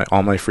in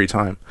all my free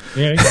time.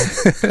 Yeah.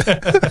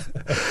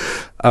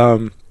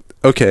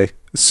 Okay,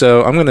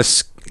 so I'm gonna,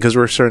 because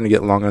we're starting to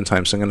get long on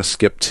time, so I'm gonna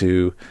skip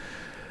to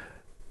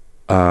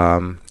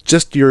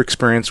just your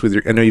experience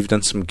with I know you've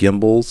done some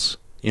gimbals.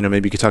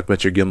 Maybe you could talk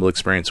about your gimbal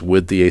experience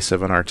with the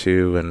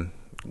A7R2 and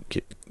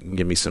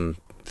give me some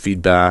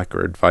feedback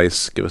or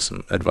advice. Give us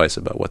some advice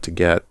about what to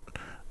get,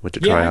 what to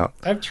try out.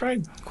 I've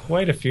tried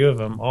quite a few of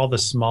them, all the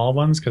small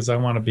ones, because I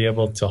want to be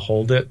able to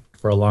hold it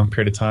for a long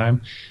period of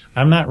time.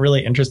 I'm not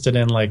really interested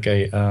in like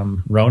a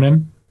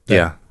Ronin.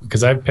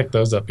 Because I've picked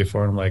those up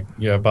before, and I'm like,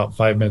 about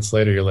 5 minutes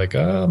later, you're like,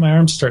 oh, my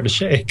arm's starting to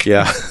shake.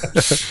 Yeah.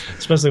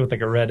 Especially with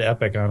like a Red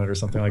Epic on it or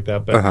something like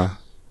that. But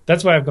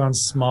that's why I've gone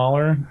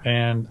smaller.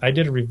 And I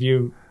did a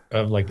review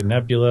of like the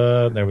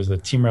Nebula. There was a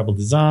Team Rebel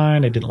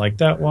design. I didn't like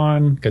that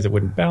one because it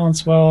wouldn't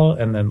balance well.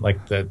 And then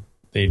like the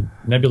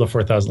Nebula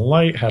 4000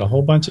 Lite had a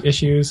whole bunch of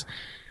issues.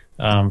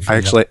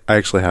 I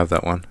actually have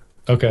that one.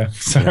 Okay,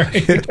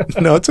 sorry.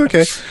 No, it's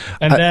okay.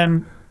 And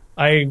then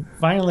I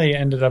finally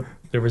ended up.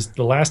 There was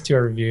the last two I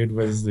reviewed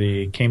was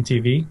the Came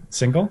TV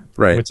single,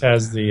 right, which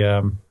has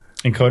the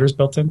encoders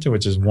built into,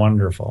 which is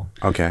wonderful.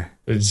 Okay,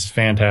 it's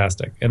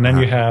fantastic. And then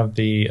you have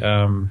the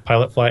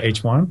Pilot Fly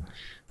H1,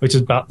 which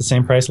is about the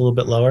same price, a little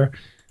bit lower.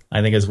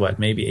 I think is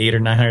maybe $800 or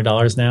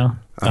 $900 now.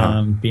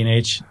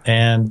 B&H,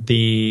 and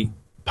the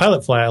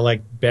Pilot Fly I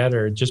like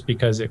better just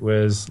because it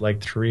was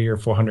like 300 or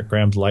 400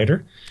 grams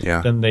lighter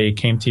than the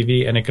Came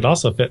TV, and it could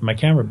also fit in my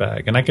camera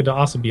bag. And I could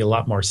also be a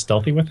lot more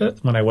stealthy with it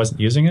when I wasn't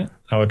using it.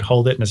 I would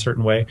hold it in a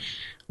certain way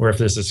where if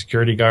there's a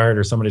security guard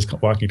or somebody's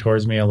walking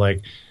towards me,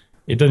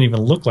 it doesn't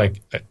even look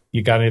like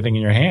you got anything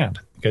in your hand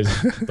because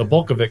the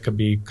bulk of it could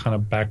be kind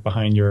of back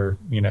behind your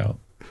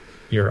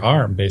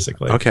arm,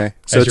 basically. Okay.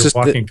 So as you're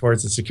walking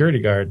towards the security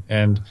guard,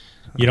 and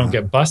you don't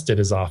get busted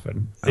as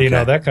often,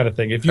 that kind of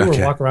thing. If you were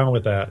walking around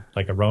with that,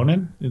 like a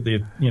Ronin,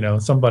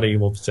 somebody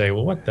will say,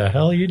 well, what the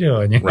hell are you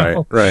doing?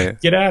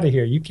 Right. Get out of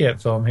here. You can't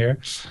film here.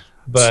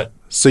 But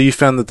so you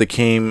found that the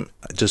Came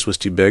just was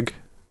too big?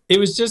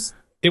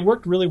 It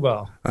worked really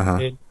well.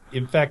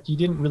 In fact, you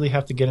didn't really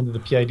have to get into the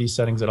PID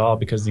settings at all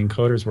because the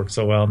encoders worked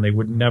so well, and they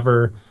would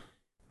never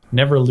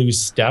lose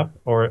step,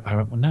 or I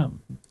don't know,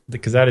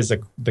 because that is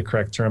the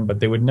correct term,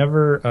 but they would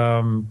never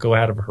go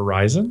out of a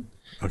horizon.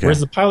 Okay.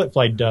 Whereas the Pilot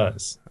Fly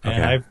does.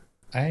 And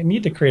I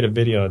need to create a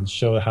video and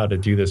show how to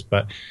do this,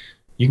 but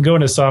you can go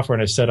into software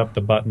and I set up the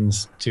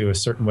buttons to a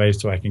certain way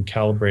so I can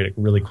calibrate it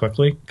really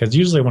quickly. Because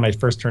usually when I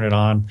first turn it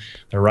on,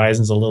 the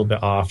horizon's a little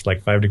bit off,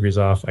 like 5 degrees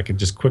off. I could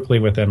just quickly,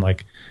 within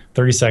like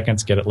 30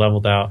 seconds, get it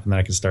leveled out, and then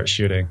I can start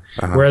shooting.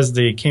 Whereas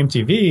the Came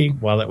TV,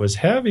 while it was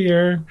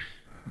heavier,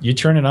 you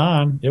turn it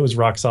on, it was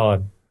rock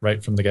solid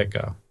right from the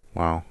get-go.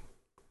 Wow.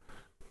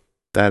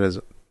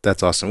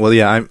 That's awesome. Well,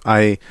 yeah,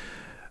 I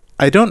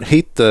don't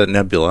hate the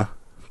Nebula,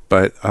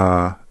 but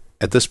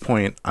at this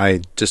point,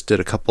 I just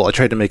did I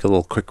tried to make a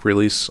little quick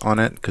release on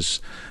it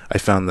because I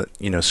found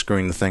that,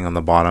 screwing the thing on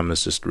the bottom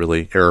is just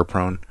really error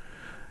prone.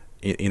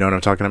 You know what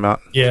I'm talking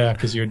about? Yeah,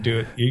 because you would do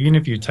it, even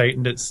if you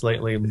tightened it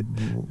slightly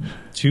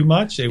too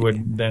much, it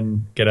would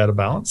then get out of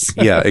balance.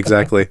 Yeah,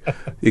 exactly.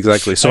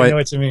 So I know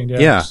what you mean.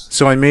 Yeah.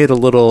 So I made a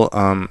little,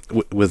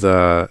 with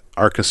a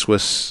Arca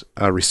Swiss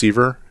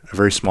receiver, a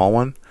very small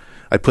one.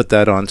 I put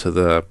that onto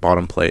the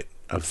bottom plate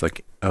of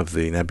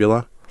the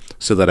Nebula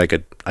so that I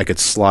could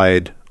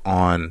slide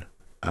on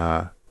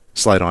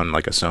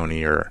like a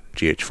Sony or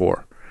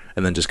GH4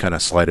 and then just kind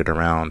of slide it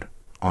around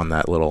on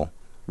that little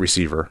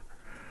receiver.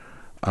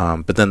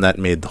 But then that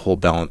made the whole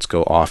balance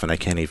go off, and I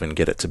can't even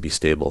get it to be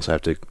stable, so I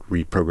have to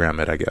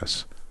reprogram it, I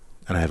guess.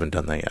 And I haven't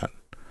done that yet.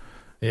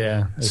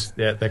 Yeah,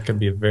 that could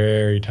be a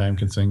very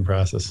time-consuming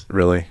process.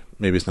 Really?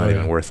 Maybe it's not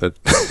even worth it.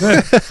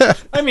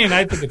 I mean,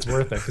 I think it's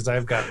worth it because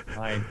I've got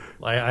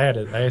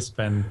I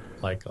spend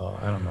like,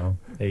 I don't know,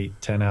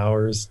 8-10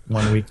 hours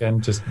one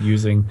weekend just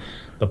using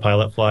the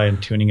Pilot Fly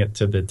and tuning it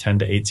to the 10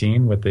 to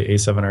 18 with the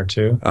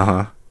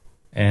A7R2.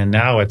 And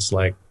now it's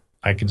like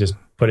I could just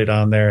put it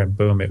on there and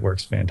boom, it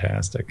works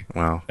fantastic.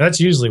 Wow.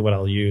 That's usually what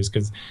I'll use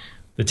because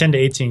the 10 to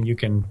 18 you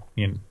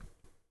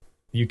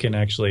can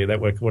actually,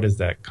 what does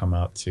that come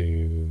out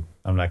to?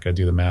 I'm not going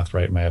to do the math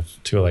right. I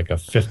have to like a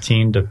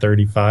 15 to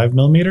 35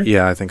 millimeter.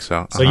 Yeah, I think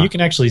so. So you can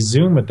actually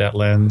zoom with that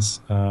lens,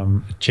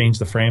 change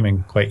the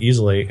framing quite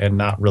easily and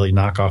not really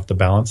knock off the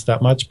balance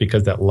that much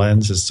because that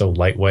lens is so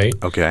lightweight.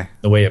 Okay.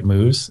 The way it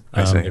moves,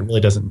 I see. it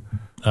really doesn't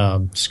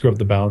screw up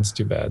the balance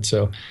too bad.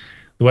 So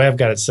the way I've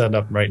got it set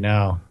up right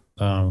now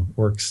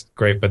works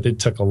great, but it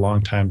took a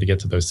long time to get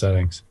to those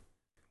settings.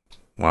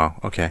 Wow.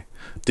 Okay.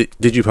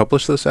 Did you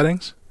publish those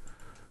settings?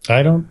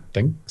 I don't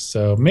think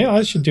so. Maybe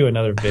I should do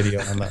another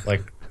video on that,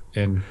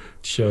 and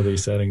show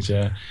these settings.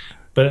 Yeah,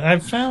 but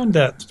I've found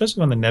that,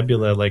 especially on the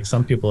Nebula, like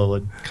some people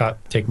would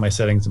take my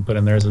settings and put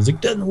in theirs. I was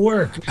like, doesn't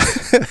work,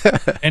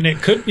 and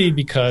it could be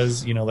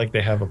because like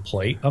they have a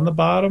plate on the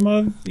bottom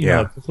of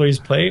Flurry's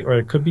plate, or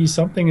it could be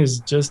something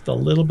is just a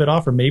little bit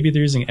off, or maybe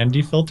they're using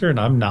ND filter and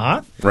I'm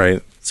not.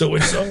 Right. So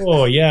it's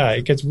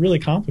it gets really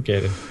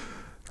complicated.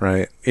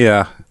 Right.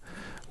 Yeah.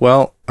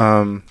 Well.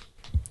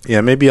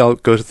 Yeah, maybe I'll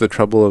go to the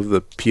trouble of the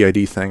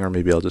PID thing, or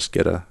maybe I'll just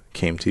get a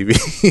Came TV.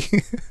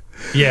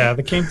 Yeah,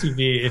 the Came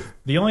TV.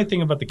 The only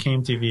thing about the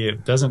Came TV,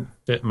 it doesn't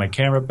fit in my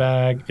camera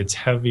bag. It's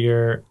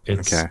heavier.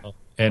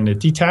 And it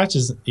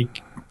detaches. It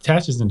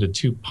attaches into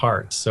 2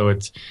 parts, so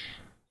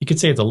you could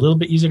say it's a little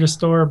bit easier to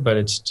store, but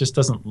it just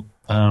doesn't.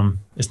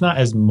 It's not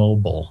as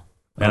mobile,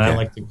 and I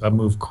like to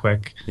move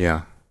quick.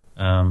 Yeah.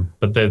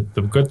 But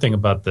the good thing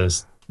about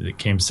the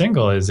Came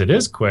Single is it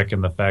is quick,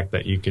 and the fact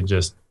that you can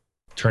just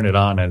turn it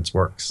on and it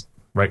works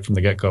right from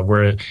the get-go,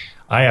 where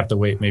I have to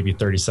wait maybe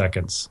 30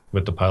 seconds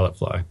with the Pilot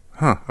Fly.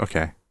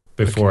 Okay.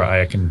 Before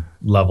I can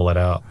level it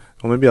out.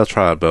 Well, maybe I'll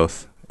try out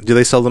both. Do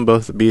they sell them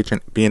both at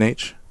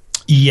B&H?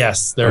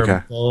 Yes,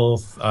 they're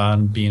both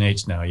on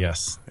B&H now,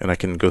 yes. And I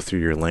can go through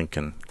your link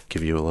and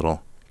give you a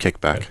little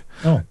kickback.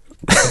 Oh.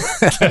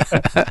 You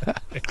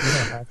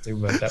don't have to,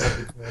 but that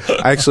would be cool.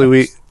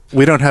 Actually,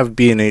 we don't have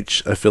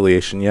B&H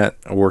affiliation yet.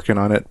 We're working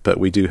on it, but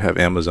we do have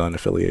Amazon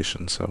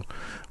affiliation, so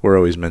we're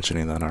always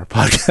mentioning that on our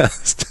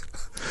podcast.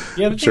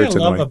 Yeah, the thing I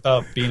love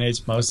about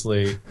B&H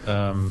mostly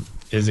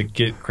is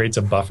it creates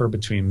a buffer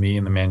between me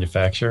and the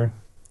manufacturer.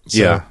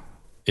 So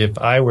if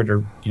I were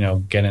to,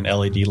 get an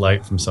LED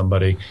light from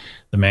somebody,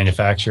 the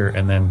manufacturer,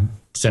 and then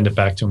send it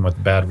back to him with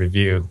a bad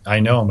review,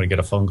 I know I'm going to get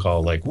a phone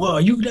call like,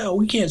 "Whoa,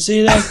 we can't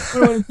say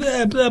that."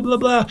 blah, blah, blah,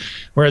 blah.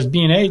 Whereas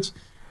B&H,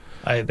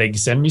 they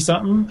send me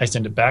something, I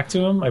send it back to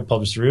them, I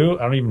publish through.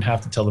 I don't even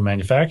have to tell the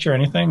manufacturer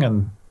anything,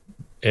 and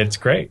it's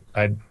great.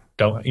 I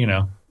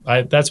don't,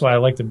 that's why I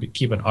like to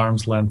keep an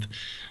arm's length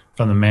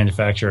from the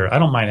manufacturer. I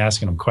don't mind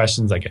asking them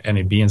questions like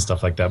NAB and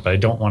stuff like that, but I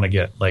don't want to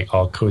get like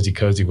all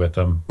cozy with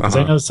them because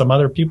I know some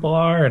other people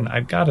are, and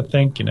I've got to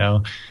think,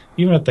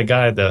 even if the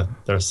guy, the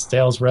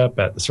sales rep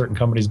at certain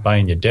companies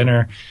buying you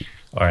dinner,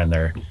 and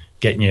they're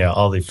getting you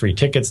all the free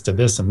tickets to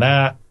this and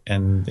that,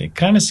 and it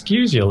kind of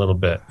skews you a little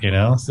bit,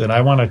 So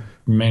I want to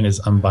remain as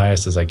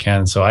unbiased as I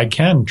can, so I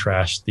can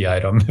trash the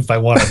item if I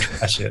want to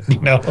trash it,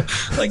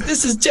 like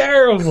this is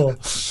terrible.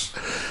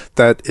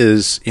 That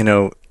is,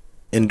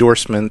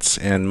 endorsements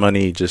and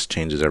money just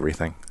changes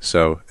everything.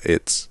 So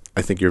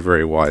I think you're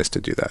very wise to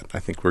do that. I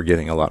think we're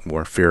getting a lot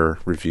more fair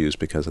reviews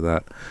because of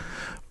that.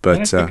 But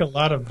and I think a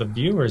lot of the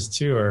viewers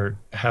too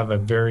have a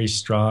very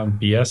strong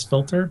BS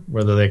filter,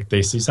 where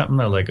they see something,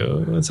 they're like,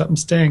 "Oh, something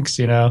stinks,"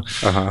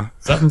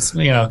 Something's,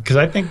 because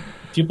I think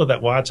people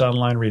that watch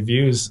online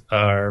reviews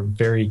are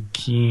very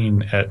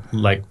keen at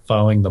like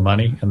following the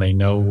money, and they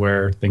know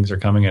where things are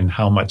coming and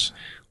how much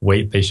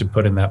weight they should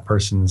put in that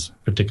person's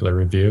particular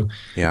review.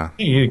 Yeah.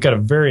 You've got a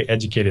very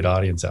educated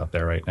audience out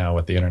there right now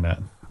with the internet.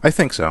 I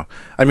think so.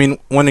 I mean,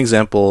 one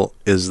example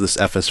is this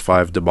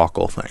FS5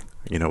 debacle thing,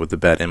 with the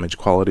bad image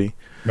quality.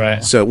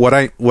 Right. So what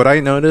I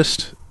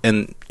noticed,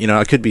 and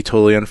I could be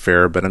totally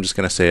unfair, but I'm just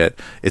going to say it.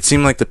 It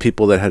seemed like the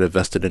people that had a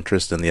vested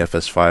interest in the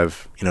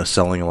FS5,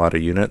 selling a lot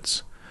of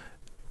units,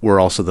 were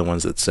also the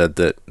ones that said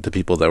that the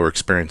people that were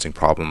experiencing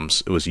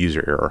problems, it was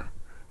user error,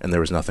 and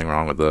there was nothing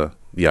wrong with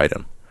the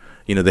item.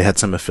 They had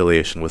some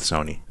affiliation with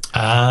Sony.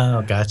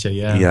 Oh, gotcha.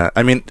 Yeah. Yeah.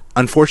 I mean,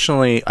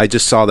 unfortunately, I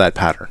just saw that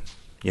pattern.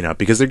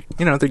 Because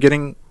they're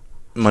getting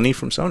money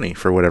from Sony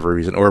for whatever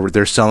reason, or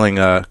they're selling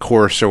a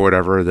course or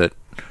whatever that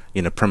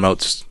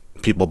promotes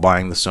people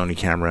buying the Sony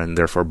camera and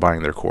therefore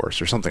buying their course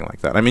or something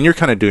like that. I mean, you're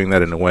kind of doing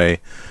that in a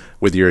way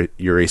with your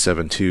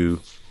A7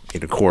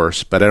 II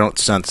course, but I don't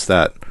sense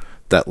that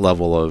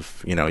level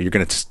of you're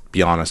going to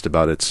be honest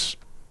about its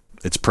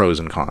pros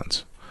and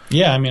cons.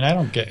 Yeah, I mean, I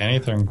don't get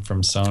anything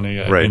from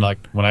Sony. I Right. mean, like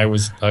when I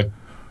was a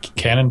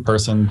Canon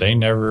person, they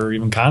never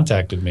even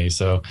contacted me.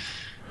 So,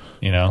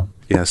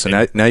 Yeah,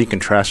 so now you can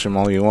trash them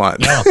all you want.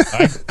 No,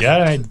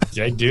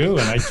 I do,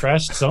 and I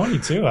trashed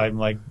Sony too. I'm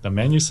like, the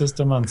menu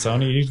system on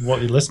Sony.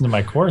 You listen to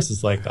my course,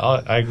 it's like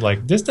I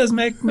like, this doesn't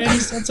make any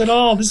sense at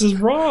all. This is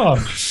wrong.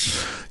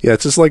 Yeah,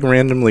 it's just like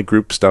randomly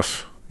group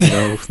stuff.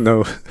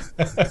 No.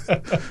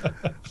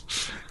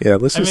 Yeah,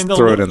 let's just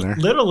throw it in there.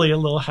 Literally,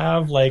 it'll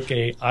have like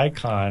a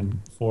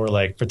icon for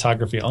like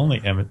photography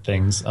only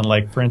things. And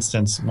like, for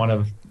instance,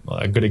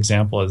 a good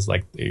example is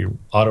like the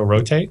auto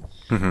rotate.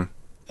 Mm-hmm.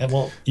 And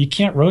well, you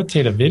can't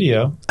rotate a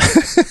video.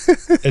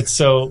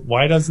 So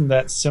why doesn't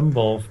that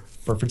symbol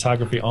for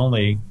photography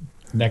only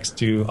next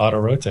to auto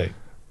rotate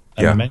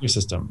in the menu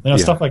system?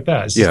 Stuff like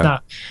that. It's just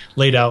not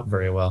laid out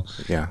very well.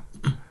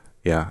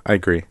 Yeah, I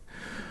agree.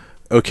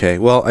 Okay,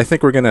 well, I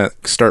think we're going to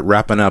start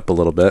wrapping up a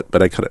little bit,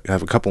 but I could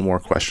have a couple more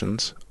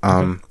questions.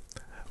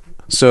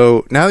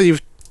 So now that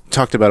you've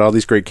talked about all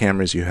these great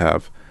cameras you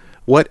have,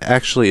 what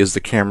actually is the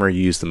camera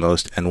you use the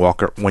most and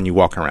when you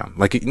walk around?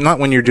 Like, not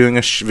when you're doing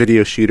a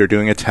video shoot or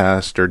doing a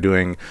test or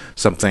doing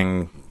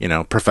something,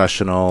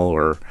 professional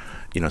or,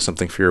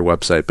 something for your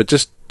website, but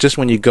just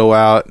when you go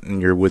out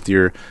and you're with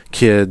your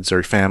kids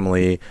or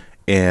family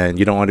and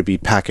you don't want to be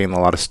packing a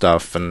lot of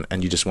stuff and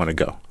you just want to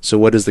go. So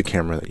what is the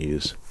camera that you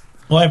use?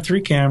 Well, I have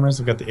three cameras.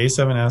 I've got the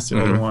A7S,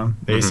 the older one,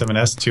 the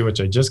A7S II, which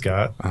I just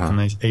got, and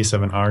the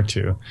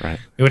A7R2. Right.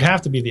 It would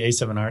have to be the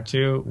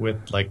A7R2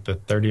 with like the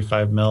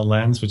 35mm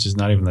lens, which is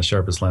not even the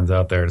sharpest lens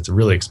out there. It's a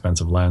really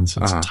expensive lens.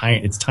 It's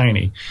tiny. It's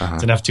tiny.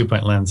 It's an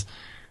f2 lens.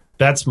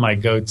 That's my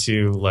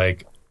go-to,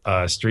 like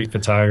street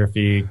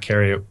photography.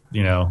 Carry it,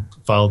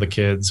 follow the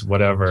kids,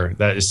 whatever.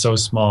 That is so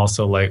small,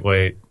 so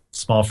lightweight,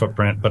 small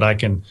footprint, but I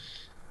can,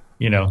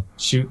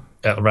 shoot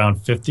at around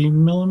 50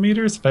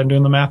 millimeters, if I'm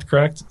doing the math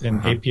correct,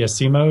 in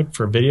APS-C mode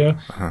for video.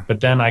 But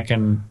then I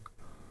can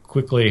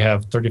quickly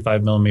have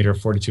 35 millimeter,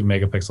 42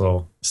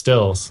 megapixel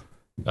stills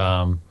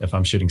if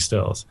I'm shooting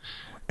stills.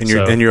 And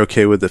you're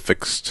okay with the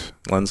fixed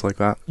lens like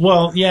that?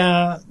 Well,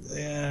 yeah.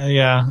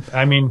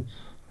 I mean,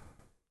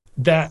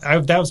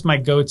 that was my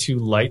go-to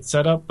light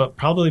setup, but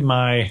probably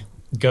my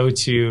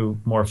go-to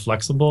more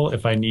flexible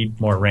if I need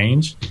more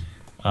range.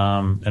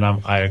 And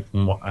I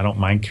don't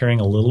mind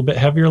carrying a little bit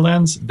heavier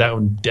lens. That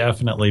would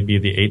definitely be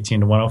the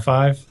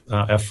 18-105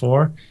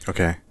 f4.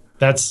 Okay.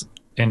 That's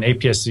in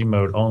APS-C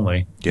mode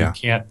only. Yeah. You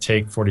can't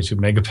take 42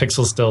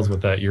 megapixel stills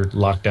with that. You're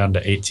locked down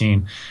to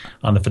 18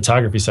 on the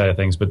photography side of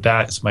things. But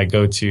that's my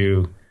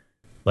go-to,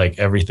 like,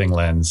 everything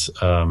lens.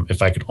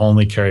 If I could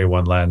only carry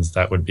one lens,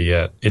 that would be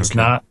it. It's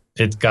not.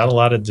 It's got a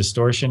lot of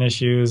distortion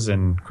issues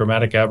and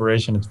chromatic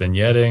aberration. It's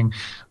vigneting,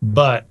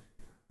 but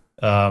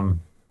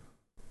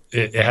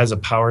it has a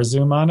power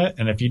zoom on it,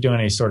 and if you do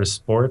any sort of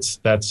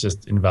sports, that's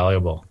just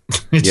invaluable.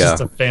 It's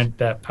just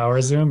that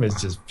power zoom is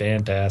just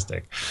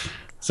fantastic.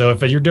 So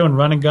if you're doing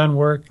run and gun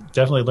work,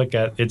 definitely look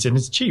at it. And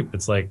it's cheap.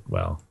 It's like,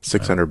 well,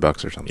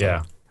 $600 or something.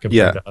 Yeah,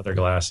 compared to other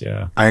glass.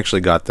 Yeah, I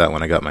actually got that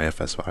when I got my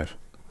FS5,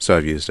 so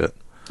I've used it.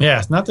 Yeah,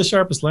 it's not the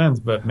sharpest lens,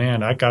 but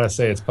man, I gotta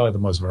say, it's probably the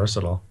most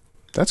versatile.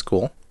 That's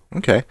cool.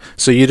 Okay,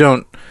 so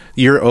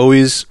you're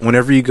always,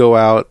 whenever you go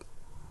out,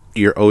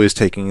 you're always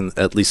taking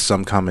at least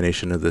some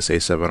combination of this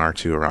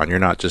A7R2 around. You're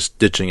not just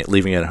ditching it,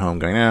 leaving it at home,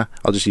 going,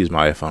 I'll just use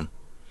my iPhone.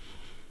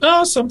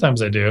 No,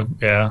 sometimes I do.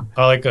 Yeah,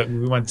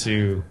 we went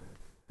to,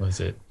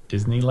 was it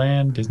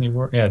Disneyland, Disney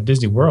World? Yeah,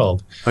 Disney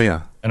World. Oh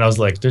yeah. And I was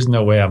like, there's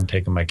no way I'm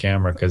taking my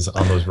camera, because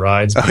on those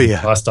rides,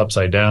 tossed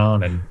upside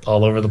down and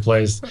all over the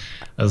place.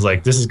 I was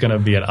like, this is going to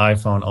be an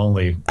iPhone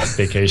only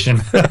vacation.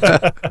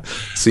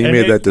 So you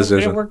made that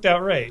decision. It worked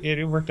out right.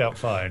 It worked out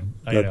fine.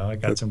 I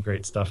got some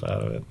great stuff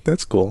out of it.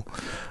 That's cool.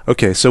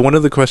 Okay, so one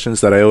of the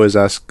questions that I always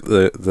ask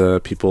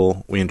the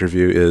people we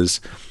interview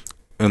is,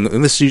 and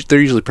they're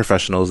usually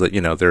professionals that,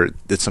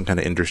 it's some kind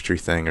of industry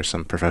thing or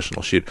some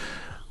professional shoot.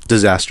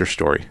 Disaster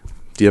story.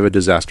 Do you have a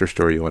disaster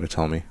story you want to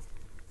tell me?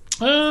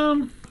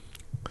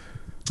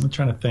 I'm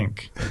trying to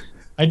think.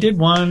 I did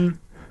one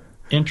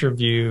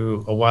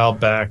interview a while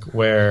back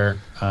where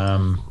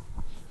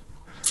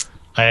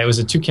it was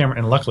a 2-camera,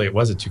 and luckily it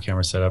was a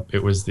 2-camera setup.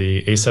 It was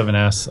the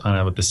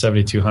A7S with the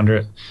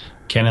 7200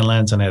 Canon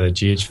lens, and I had a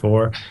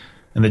GH4.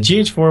 And the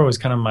GH4 was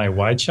kind of my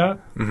wide shot,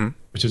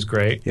 which was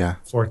great,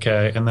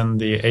 4K. And then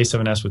the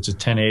A7S, which is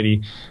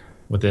 1080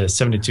 with the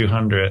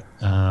 7200.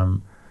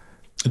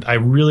 I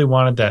really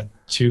wanted that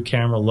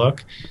 2-camera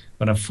look,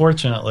 but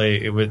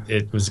unfortunately,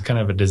 it was kind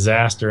of a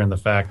disaster in the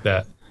fact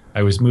that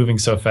I was moving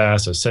so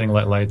fast. I was setting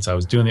lights. I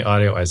was doing the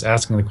audio. I was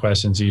asking the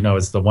questions. You know,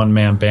 it's the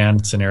one-man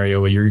band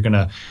scenario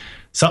where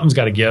something's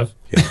got to give.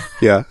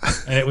 Yeah.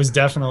 And it was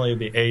definitely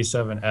the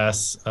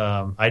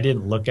A7S. I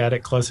didn't look at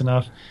it close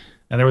enough.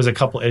 And there was a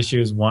couple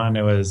issues. One,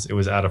 it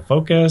was out of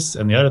focus.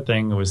 And the other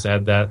thing was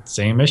had that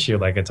same issue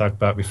like I talked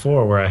about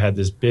before, where I had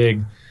this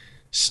big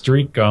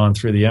streak going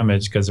through the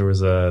image because there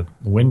was a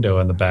window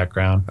in the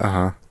background.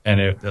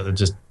 And it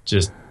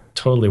just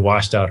totally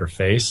washed out her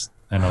face.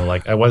 I know,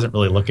 like, I wasn't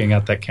really looking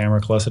at that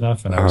camera close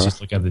enough, and I was just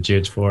looking at the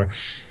GH4.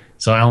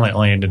 So I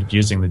only ended up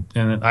using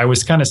and I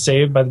was kind of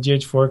saved by the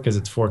GH4 because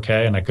it's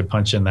 4K and I could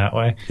punch in that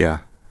way. Yeah.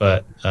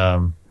 But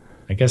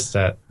I guess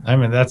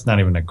that's not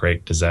even a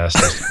great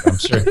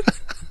disaster.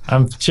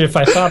 I'm sure if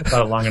I thought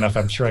about it long enough,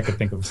 I'm sure I could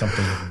think of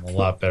something a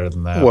lot better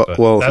than that. That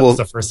was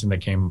the first thing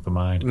that came to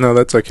mind. No,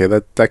 that's okay.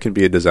 That can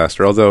be a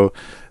disaster. Although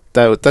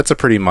that's a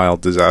pretty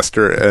mild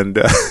disaster, and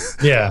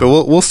yeah.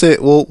 But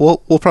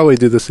we'll probably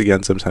do this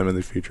again sometime in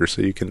the future,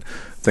 so you can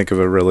think of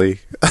a really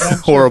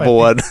horrible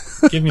one.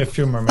 Give me a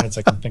few more minutes,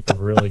 I can think of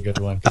a really good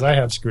one because I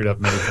have screwed up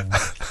many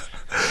times.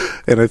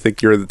 And I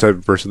think you're the type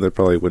of person that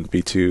probably wouldn't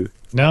be too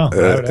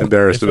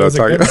embarrassed about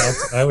talking about it.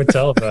 I would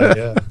tell about it,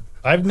 yeah.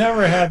 I've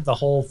never had the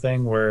whole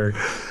thing where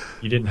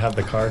you didn't have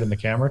the card in the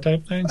camera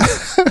type thing.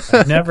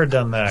 I've never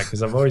done that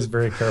because I'm always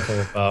very careful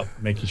about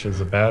making sure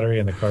there's a battery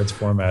and the card's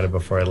formatted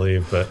before I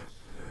leave. But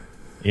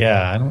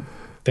yeah, I don't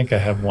think I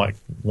have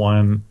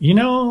one. You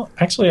know,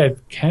 actually, I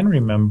can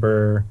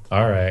remember.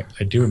 All right,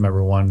 I do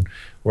remember one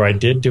where I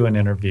did do an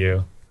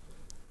interview,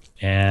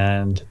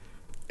 and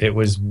it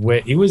was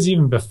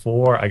even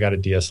before I got a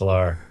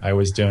DSLR. I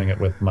was doing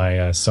it with my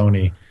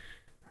Sony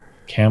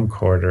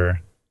camcorder.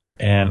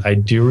 And I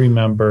do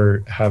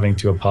remember having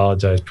to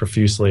apologize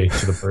profusely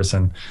to the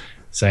person,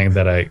 saying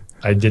that I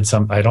did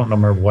I don't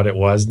remember what it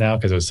was now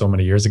because it was so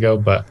many years ago,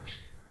 but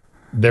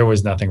there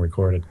was nothing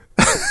recorded.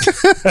 But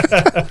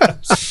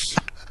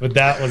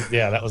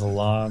that was a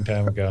long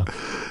time ago.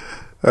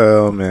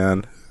 Oh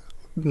man,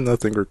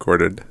 nothing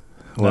recorded.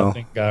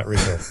 Nothing got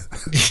recorded.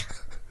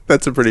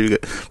 That's a pretty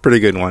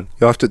good one.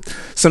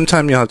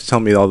 Sometime you'll have to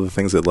tell me all the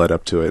things that led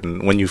up to it,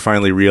 and when you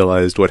finally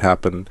realized what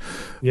happened.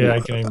 Yeah,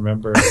 I can't even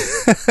remember.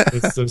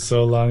 It's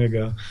so long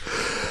ago.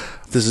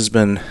 This has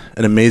been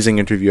an amazing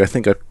interview. I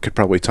think I could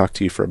probably talk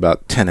to you for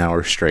about 10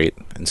 hours straight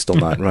and still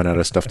not run out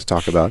of stuff to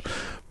talk about.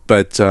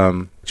 But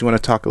do you want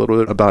to talk a little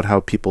bit about how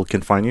people can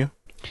find you?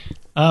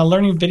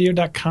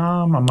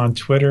 Learningvideo.com. I'm on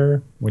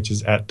Twitter, which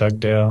is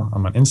 @Dugdale.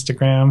 I'm on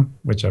Instagram,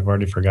 which I've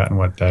already forgotten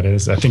what that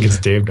is. I think it's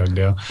Dave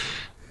Dugdale.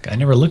 I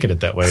never look at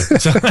it that way.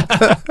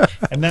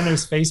 And then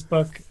there's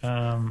Facebook.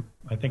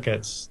 I think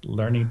it's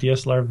Learning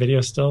DSLR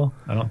Video still.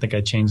 I don't think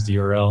I changed the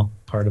URL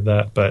part of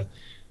that, but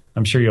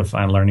I'm sure you'll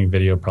find Learning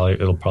Video.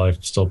 It'll probably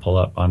still pull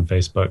up on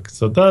Facebook.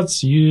 So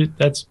that's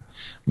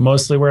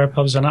mostly where I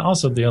publish. And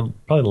also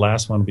probably the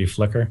last one would be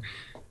Flickr,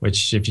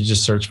 which if you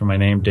just search for my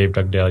name, Dave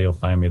Dugdale, you'll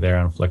find me there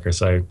on Flickr.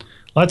 So a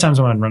lot of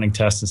times when I'm running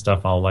tests and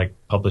stuff, I'll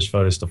publish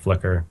photos to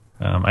Flickr.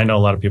 I know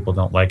a lot of people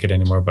don't like it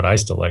anymore, but I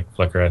still like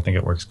Flickr. I think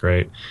it works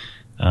great.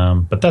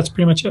 But that's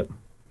pretty much it.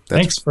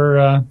 Thanks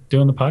for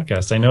doing the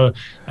podcast. I know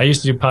I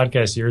used to do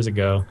podcasts years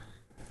ago.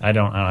 I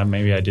don't know,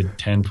 maybe I did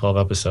 10, 12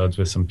 episodes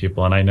with some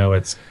people, and I know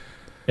it's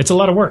a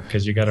lot of work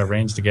because you got to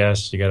arrange the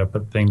guests, you got to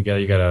put the thing together,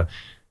 you got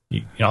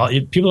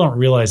to, people don't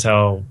realize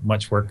how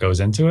much work goes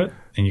into it,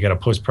 and you got to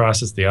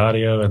post-process the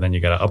audio, and then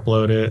you got to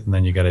upload it, and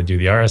then you got to do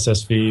the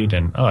RSS feed,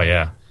 and oh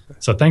yeah.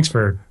 So thanks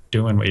for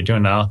doing what you're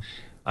doing now.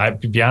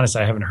 To be honest,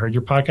 I haven't heard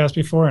your podcast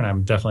before, and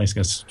I'm definitely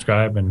going to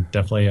subscribe and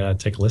definitely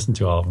take a listen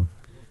to all of them.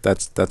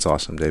 That's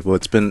awesome, Dave. Well,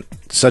 it's been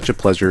such a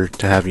pleasure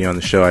to have you on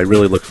the show. I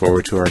really look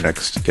forward to our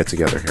next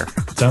get-together here.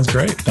 Sounds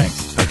great.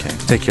 Thanks. Okay.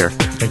 Take care.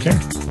 Take care.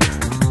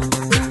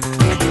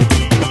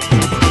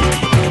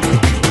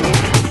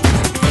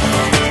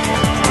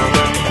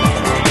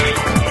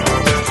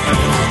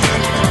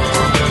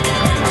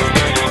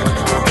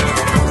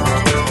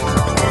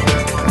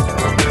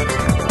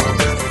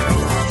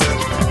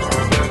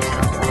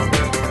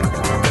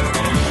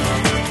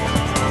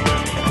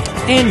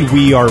 And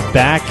we are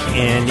back,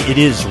 and it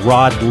is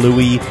Rod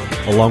Louie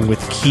along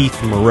with Keith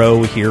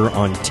Moreau here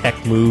on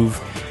Tech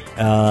Move,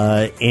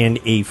 and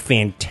a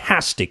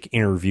fantastic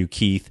interview,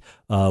 Keith,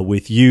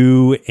 with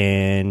you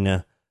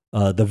and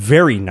the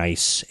very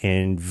nice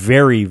and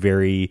very,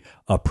 very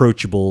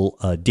approachable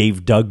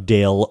Dave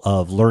Dugdale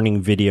of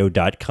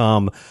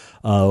learningvideo.com.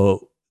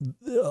 All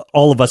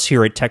of us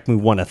here at Tech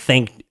Move want to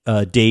thank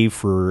Dave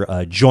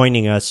for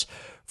joining us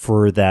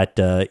for that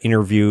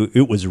interview.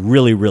 It was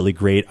really, really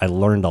great. I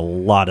learned a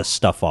lot of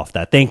stuff off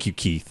that. Thank you,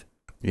 Keith.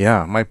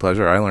 Yeah, my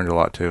pleasure. I learned a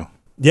lot too.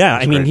 Yeah,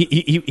 I mean,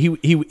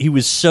 he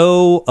was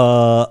so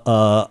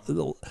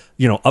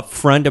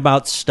upfront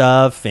about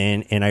stuff,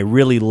 and I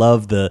really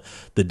love the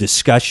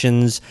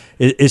discussions,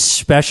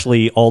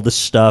 especially all the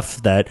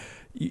stuff that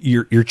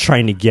you're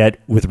trying to get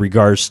with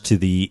regards to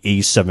the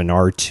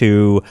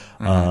A7R2.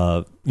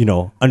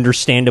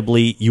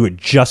 Understandably, you had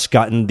just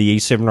gotten the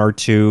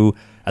A7R2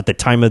 at the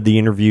time of the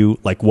interview,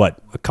 like what,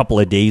 a couple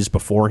of days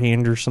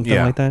beforehand or something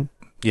like that?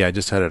 Yeah, I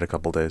just had it a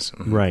couple days.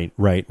 Right.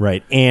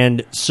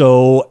 And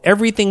so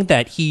everything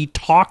that he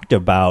talked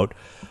about,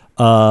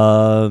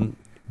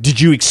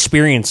 did you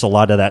experience a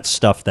lot of that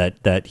stuff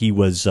that he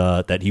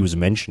was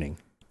mentioning?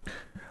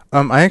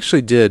 I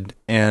actually did,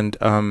 and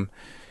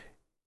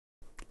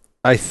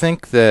I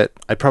think that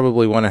I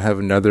probably want to have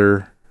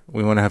another.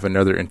 We want to have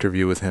another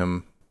interview with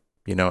him,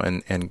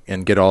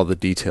 and get all the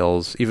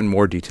details, even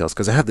more details,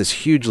 because I have this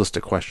huge list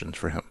of questions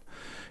for him.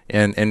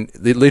 And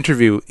the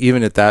interview,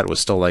 even at that, was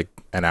still like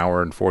an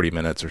hour and 40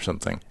 minutes or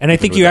something. And I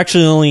think you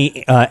actually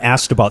only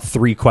asked about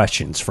 3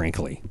 questions,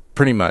 frankly.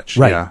 Pretty much,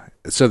 right. Yeah.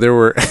 So there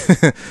were,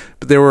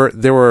 but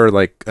there were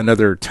like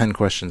another 10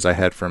 questions I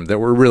had from that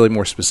were really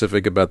more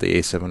specific about the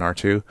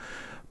A7R2.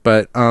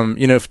 But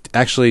if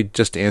actually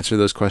just to answer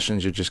those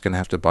questions, you're just going to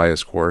have to buy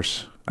his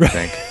course, I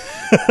think.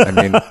 I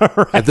mean,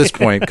 at this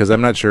point, because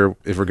I'm not sure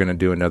if we're going to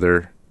do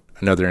another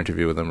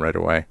interview with him right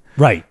away.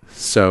 Right.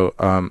 So,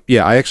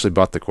 I actually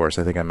bought the course.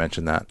 I think I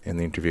mentioned that in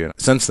the interview.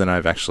 Since then,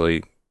 I've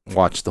actually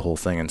watched the whole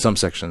thing in some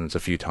sections a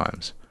few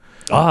times.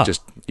 And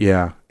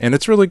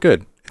it's really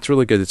good.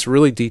 It's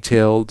really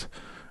detailed.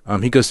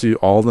 He goes through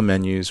all the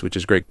menus, which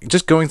is great.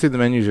 Just going through the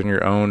menus on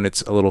your own,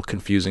 it's a little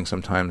confusing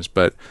sometimes,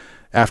 but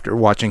after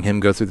watching him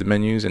go through the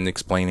menus and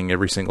explaining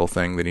every single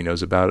thing that he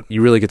knows about,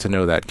 you really get to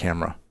know that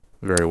camera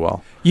very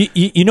well.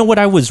 You know what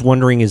I was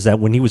wondering is that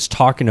when he was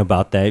talking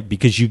about that,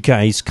 because you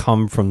guys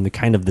come from the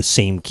kind of the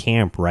same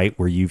camp, right,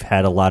 where you've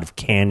had a lot of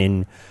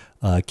Canon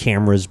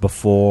cameras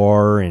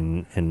before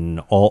and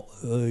all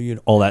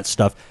all that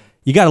stuff,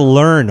 you got to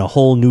learn a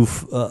whole new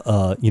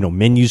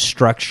menu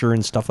structure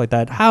and stuff like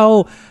that.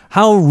 How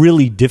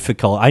really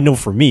difficult? I know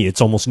for me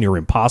it's almost near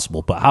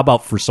impossible, but how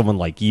about for someone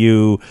like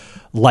you,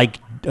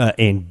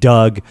 and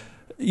Doug,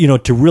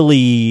 to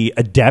really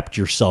adapt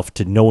yourself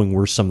to knowing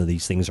where some of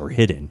these things are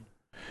hidden?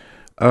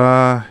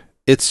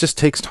 It just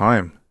takes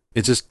time.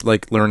 It's just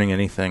like learning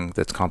anything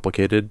that's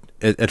complicated.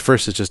 At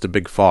first, it's just a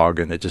big fog,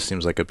 and it just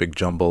seems like a big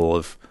jumble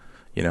of,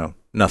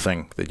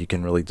 nothing that you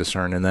can really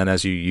discern. And then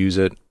as you use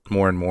it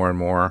more and more and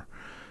more,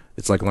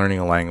 it's like learning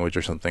a language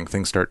or something.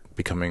 Things start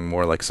becoming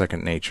more like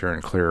second nature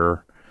and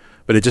clearer.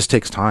 But it just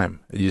takes time.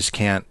 You just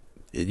can't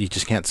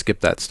skip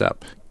that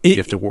step. You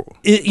have to work.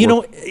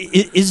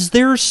 Is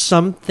there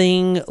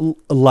something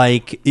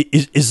like,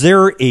 is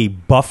there a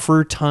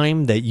buffer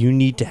time that you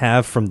need to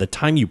have from the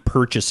time you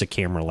purchase a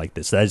camera like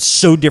this that is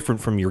so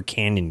different from your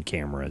Canon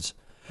cameras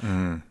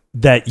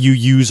that you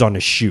use on a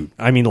shoot?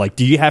 I mean, like,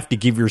 do you have to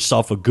give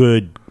yourself a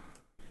good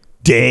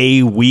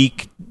day,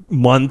 week,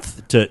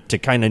 month to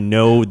kind of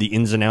know the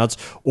ins and outs,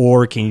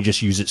 or can you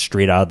just use it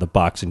straight out of the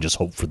box and just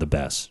hope for the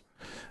best?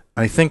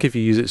 I think if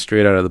you use it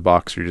straight out of the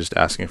box, you're just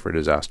asking for a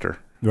disaster.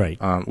 Right.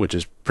 Which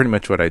is pretty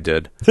much what I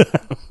did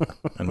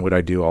and what I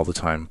do all the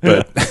time.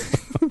 But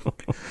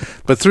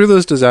but through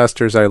those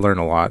disasters, I learn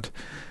a lot.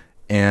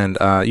 And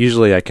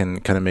usually I can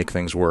kind of make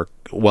things work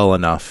well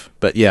enough.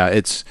 But yeah,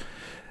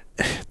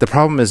 the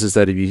problem is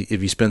that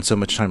if you spend so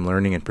much time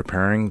learning and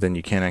preparing, then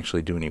you can't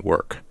actually do any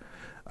work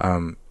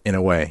in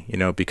a way,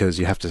 because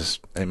you have to.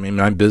 I mean,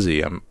 I'm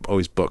busy. I'm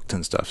always booked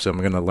and stuff. So I'm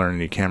going to learn a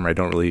new camera. I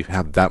don't really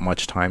have that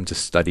much time to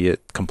study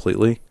it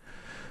completely.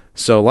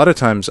 So a lot of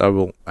times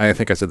I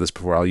think I said this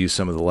before, I'll use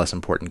some of the less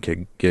important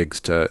gigs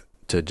to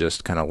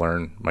just kind of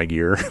learn my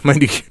gear, my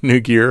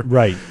new gear.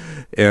 Right.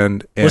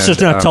 And let's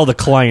just not tell the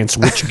clients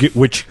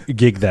which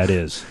gig that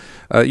is.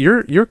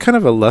 You're kind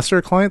of a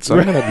lesser client, so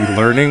I'm going to be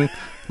learning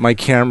my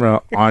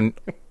camera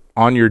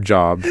on your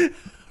job.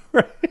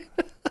 Right.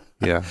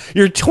 Yeah.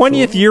 Your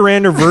 20th year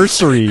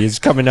anniversary is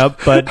coming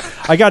up, but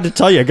I got to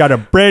tell you, I got a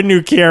brand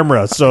new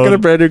camera. So I got a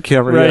brand new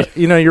camera. Right.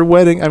 Yeah. Your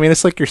wedding, I mean,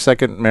 it's like your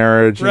second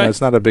marriage. Right.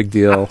 It's not a big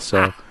deal.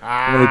 So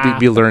I'm going to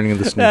be learning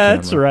this new camera.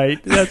 That's right.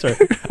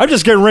 I'm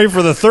just getting ready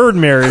for the third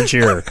marriage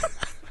here.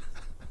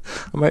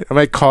 I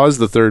might cause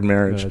the third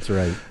marriage. That's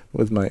right.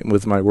 With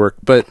my work.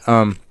 But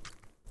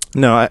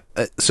no,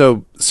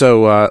 so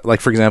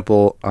like, for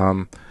example,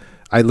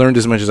 I learned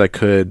as much as I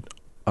could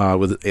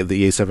with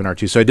the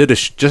A7R2. So I did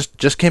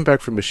just came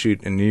back from a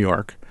shoot in New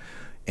York,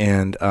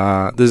 and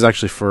this is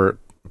actually for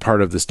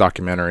part of this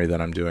documentary that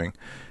I'm doing,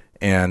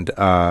 and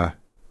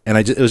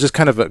it was just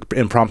kind of an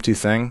impromptu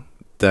thing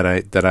that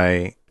I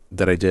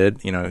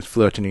did. I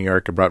flew out to New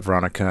York. I brought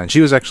Veronica, and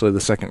she was actually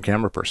the second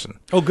camera person.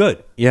 Oh,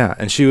 good. Yeah,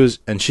 and she was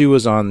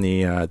on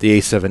the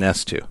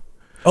A7S II.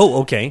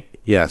 Oh, okay.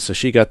 Yeah, so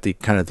she got the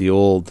kind of the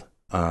old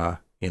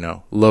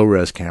low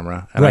res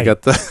camera, and right. I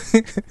got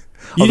the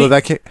Although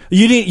that can't,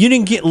 You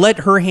didn't let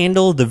her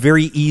handle the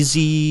very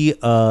easy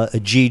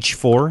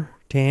GH4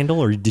 to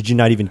handle, or did you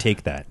not even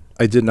take that?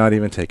 I did not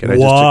even take it.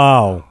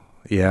 Wow.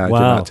 Yeah, I did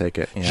Wow. not take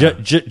it. Yeah.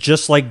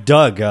 Just like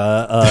Doug.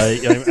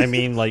 I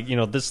mean, like,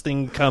 this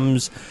thing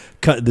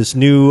this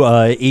new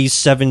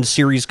A7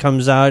 series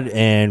comes out,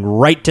 and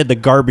right to the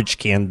garbage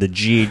can, the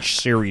GH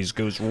series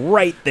goes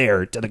right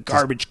there to the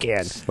garbage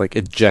can. Like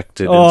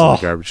ejected Oh,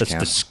 into the garbage that's can.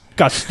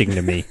 disgusting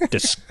to me.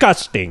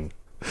 Disgusting.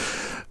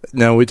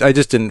 No, I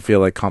just didn't feel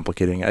like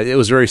complicating it. It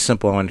was very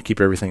simple. I wanted to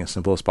keep everything as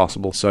simple as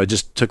possible. So I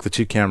just took the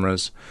two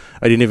cameras.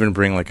 I didn't even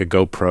bring like a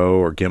GoPro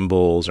or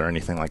gimbals or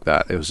anything like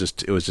that. It was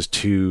just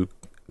too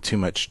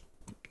much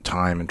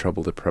time and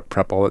trouble to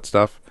prep all that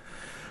stuff.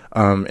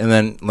 And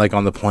then like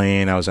on the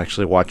plane, I was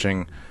actually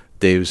watching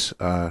Dave's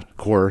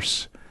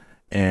course,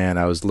 and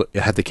I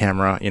had the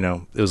camera.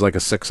 It was like a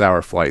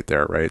 6-hour flight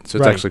there, right? So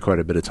it's Right. actually quite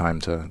a bit of time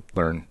to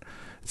learn.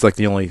 It's like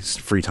the only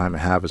free time I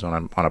have is when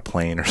I'm on a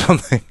plane or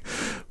something.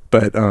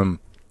 But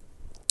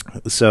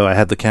so I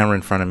had the camera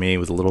in front of me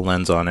with a little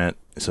lens on it,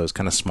 so it's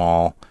kind of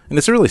small, and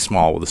it's really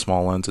small with a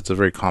small lens. It's a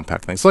very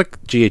compact thing. It's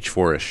like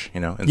GH4ish,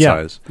 in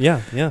size.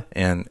 Yeah.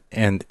 And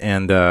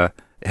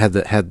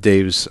had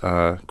Dave's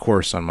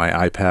course on my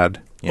iPad,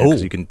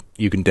 because you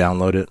can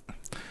download it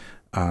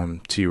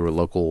to your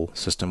local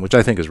system, which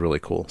I think is really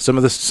cool. Some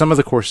of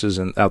the courses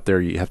out there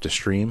you have to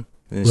stream.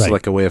 And it's Right.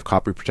 like a way of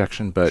copy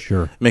protection, but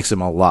Sure. it makes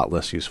them a lot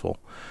less useful.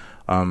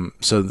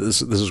 So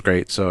this was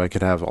great. So I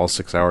could have all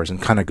 6 hours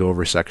and kind of go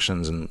over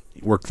sections and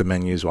work the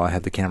menus while I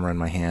had the camera in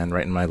my hand,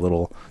 right in my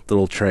little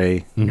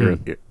tray,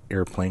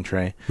 airplane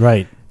tray.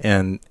 Right.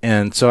 And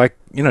so I,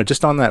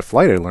 just on that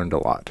flight, I learned a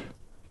lot.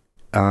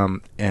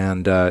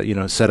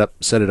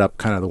 Set it up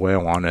kind of the way I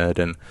wanted.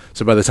 And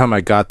so by the time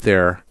I got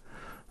there,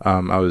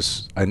 I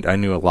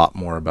knew a lot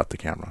more about the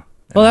camera.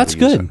 Well, and how that's to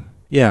use good. it.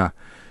 Yeah.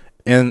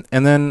 And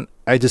then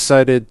I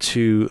decided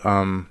to,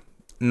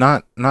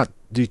 not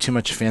do too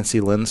much fancy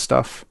lens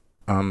stuff.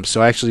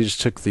 So I actually just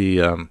took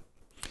the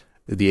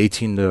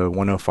 18 to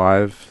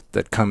 105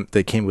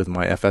 that came with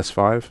my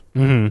FS5,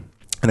 Mm-hmm.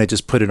 and I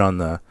just put it on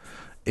the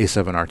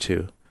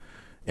A7R2,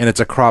 and it's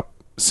a crop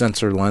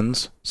sensor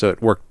lens, so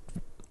it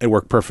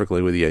worked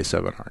perfectly with the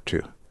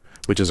A7R2,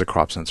 which is a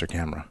crop sensor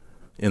camera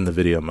in the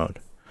video mode.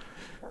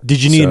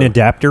 Did you need an So-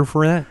 adapter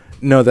for that?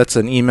 No, that's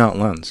an E-mount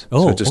lens.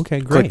 Oh, so it just okay,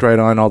 great. clicked right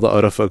on all the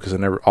autofocus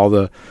and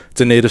it's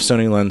a native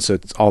Sony lens, so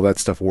all that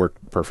stuff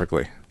worked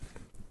perfectly.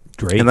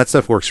 Great. And that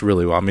stuff works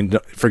really well. I mean,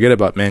 forget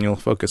about manual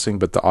focusing,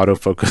 but the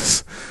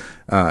autofocus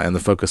and the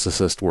focus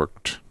assist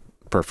worked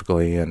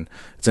perfectly. And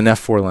it's an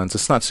f4 lens.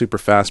 It's not super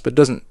fast, but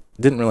didn't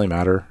really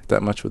matter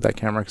that much with that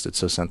camera because it's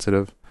so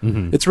sensitive.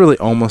 Mhm. It's really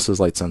almost as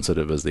light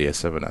sensitive as the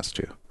A7S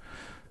II.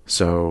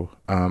 So,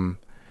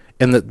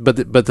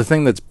 but the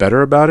thing that's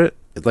better about it,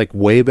 like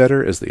way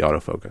better, is the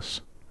autofocus.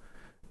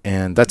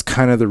 And that's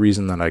kind of the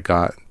reason that I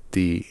got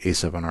the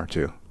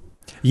A7R2.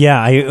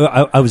 Yeah,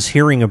 I was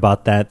hearing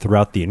about that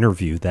throughout the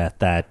interview, that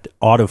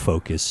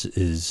autofocus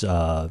is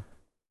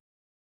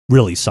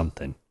really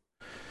something.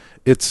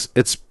 It's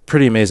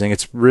pretty amazing.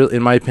 It's real,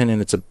 in my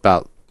opinion, it's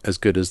about as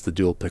good as the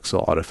dual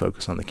pixel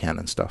autofocus on the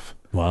Canon stuff.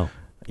 Wow.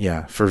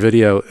 Yeah, for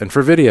video,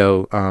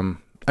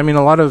 I mean,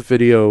 a lot of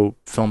video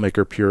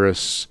filmmaker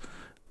purists,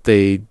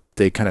 they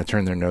kind of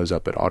turn their nose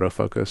up at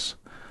autofocus.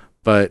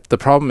 But the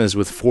problem is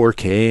with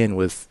 4K and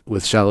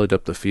with shallow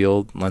depth of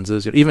field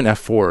lenses, even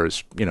f4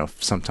 is,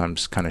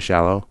 sometimes kind of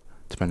shallow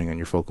depending on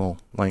your focal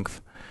length.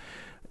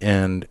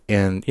 And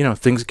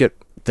things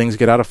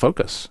get out of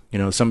focus.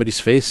 Somebody's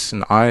face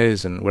and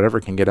eyes and whatever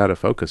can get out of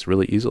focus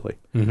really easily.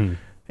 Mm-hmm.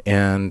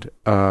 And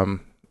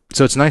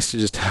so it's nice to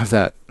just have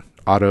that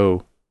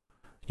auto,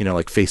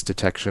 like face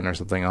detection or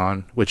something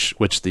on, which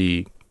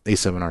the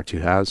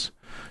A7R2 has.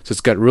 So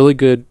it's got really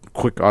good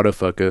quick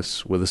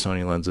autofocus with the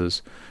Sony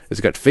lenses. It's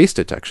got face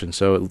detection,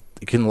 so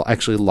it can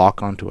actually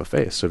lock onto a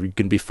face. So you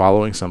can be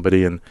following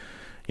somebody, and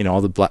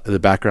all the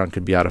background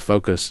could be out of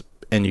focus,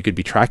 and you could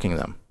be tracking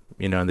them.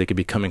 And they could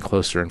be coming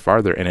closer and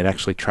farther, and it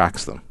actually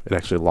tracks them. It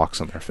actually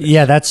locks on their face.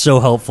 Yeah, that's so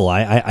helpful.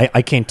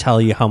 I can't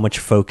tell you how much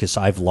focus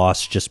I've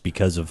lost just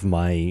because of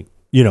my,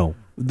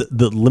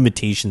 the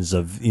limitations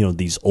of,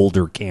 these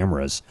older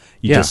cameras.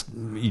 You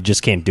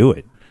just can't do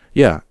it.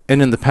 Yeah,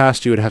 and in the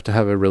past, you would have to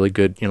have a really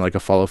good, like a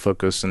follow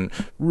focus, and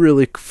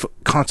really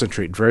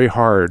concentrate very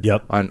hard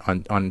Yep.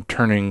 on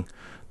turning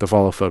the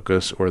follow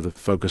focus or the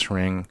focus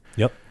ring.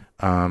 Yep.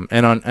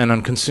 And on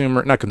not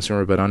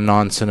consumer, but on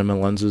non-cinema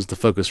lenses, the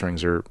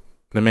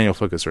manual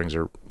focus rings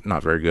are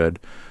not very good.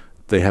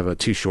 They have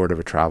too short of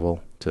a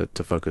travel to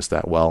focus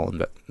that well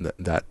and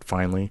that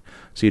finely.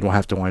 So you don't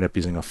have to wind up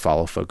using a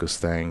follow focus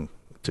thing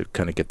to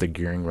kind of get the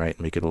gearing right and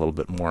make it a little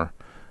bit more,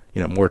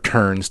 more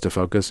turns to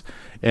focus.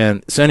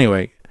 And so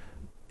anyway,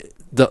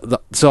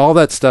 so all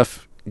that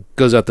stuff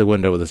goes out the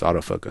window with this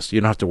autofocus.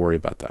 You don't have to worry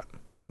about that.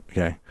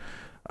 Okay.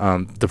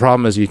 The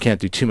problem is you can't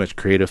do too much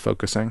creative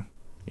focusing.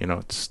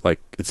 It's like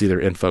it's either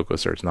in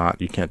focus or it's not.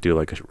 You can't do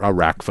like a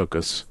rack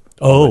focus.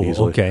 Oh,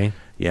 easily. okay.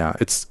 Yeah,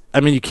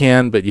 you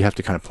can, but you have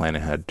to kind of plan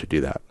ahead to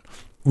do that.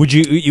 Would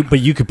but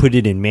you could put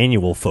it in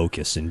manual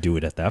focus and do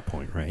it at that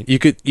point, right? You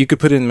could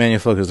put it in manual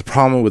focus. The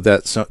problem with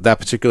that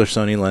particular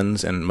Sony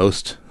lens and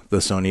most the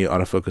Sony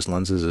autofocus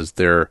lenses is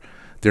their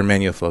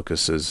manual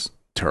focus is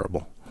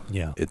terrible.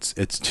 Yeah.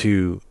 It's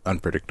too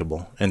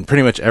unpredictable. And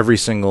pretty much every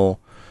single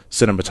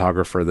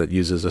cinematographer that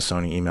uses a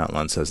Sony E-mount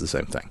lens says the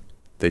same thing.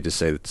 They just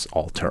say it's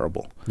all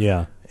terrible.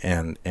 Yeah.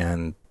 And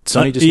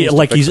Sony just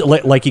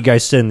needs like you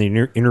guys said in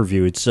the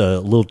interview, it's a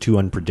little too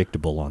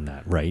unpredictable on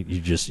that, right?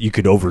 You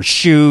could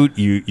overshoot,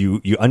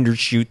 you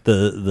undershoot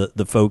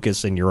the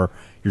focus, and you're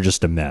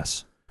just a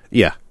mess.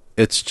 Yeah,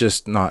 it's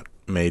just not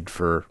made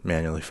for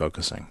manually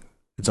focusing.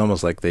 It's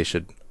almost like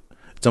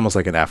it's almost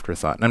like an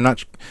afterthought. And I'm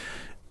not,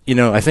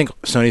 I think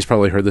Sony's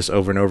probably heard this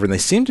over and over, and they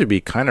seem to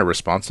be kind of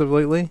responsive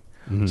lately.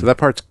 Mm-hmm. So that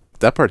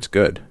part's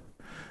good.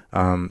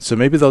 So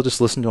maybe they'll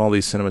just listen to all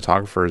these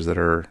cinematographers that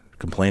are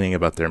complaining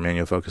about their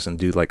manual focus and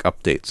do like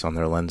updates on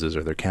their lenses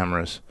or their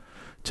cameras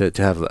to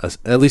have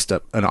at least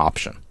an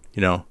option,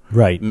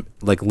 right?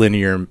 Like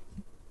linear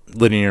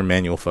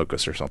manual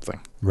focus or something,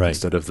 right?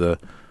 Instead of the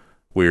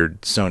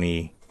weird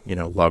Sony,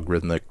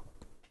 logarithmic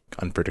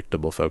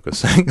unpredictable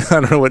focusing. I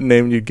don't know what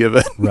name you give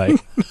it. Right.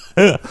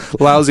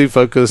 Lousy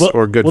focus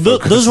or good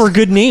focus. Those were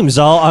good names.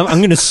 I'm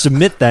going to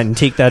submit that and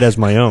take that as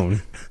my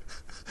own.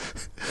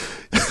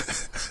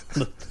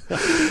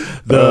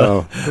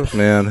 Oh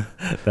man.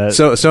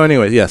 So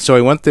anyway, yeah. So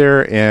I went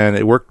there and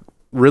it worked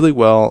really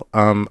well.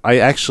 I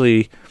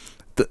actually,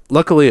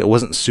 luckily, it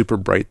wasn't super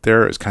bright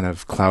there. It was kind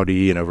of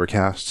cloudy and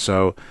overcast,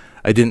 so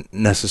I didn't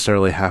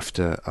necessarily have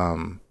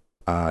to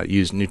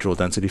use neutral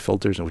density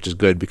filters, which is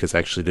good because I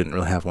actually didn't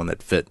really have one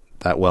that fit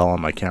that well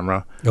on my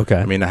camera. Okay.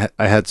 I mean, I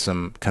had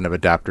some kind of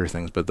adapter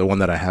things, but the one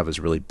that I have is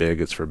really big.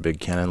 It's for big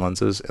Canon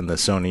lenses, and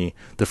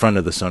the front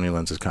of the Sony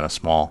lens is kind of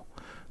small.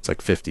 It's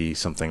like 50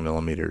 something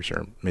millimeters,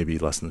 or maybe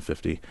less than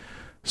 50.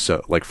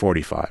 So like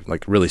 45,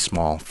 like really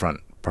small front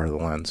part of the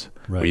lens,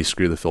 right, where you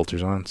screw the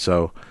filters on.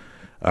 So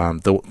I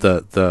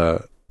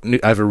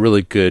have a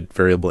really good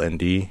variable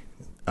ND,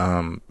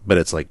 but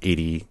it's like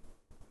 82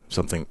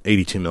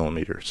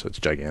 millimeters, so it's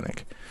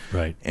gigantic.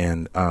 Right.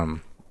 And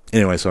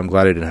anyway, so I'm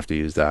glad I didn't have to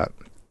use that.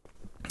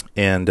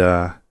 And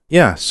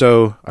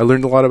so I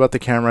learned a lot about the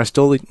camera. I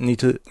still need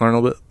to learn a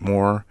little bit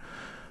more.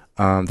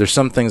 There's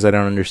some things I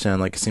don't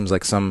understand. Like, it seems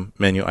like some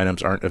menu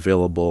items aren't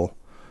available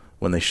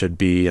when they should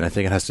be, and I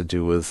think it has to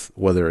do with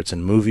whether it's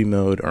in movie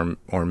mode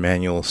or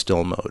manual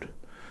still mode.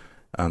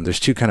 There's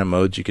two kind of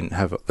modes. You can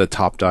have the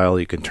top dial.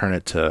 You can turn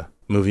it to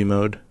movie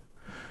mode,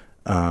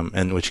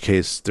 in which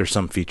case there's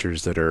some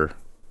features that are,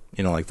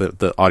 like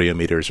the audio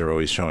meters are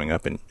always showing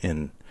up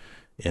in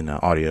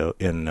audio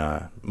in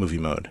movie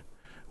mode,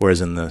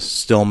 whereas in the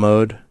still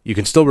mode you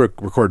can still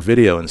record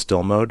video in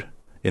still mode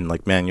in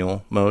like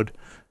manual mode.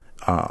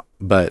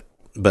 But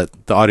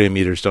the audio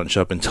meters don't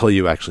show up until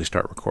you actually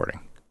start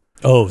recording.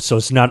 Oh, so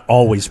it's not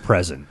always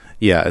present.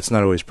 Yeah, it's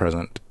not always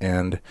present.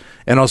 And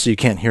also you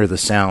can't hear the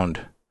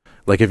sound.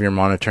 Like if you're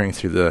monitoring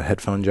through the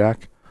headphone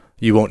jack,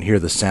 you won't hear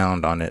the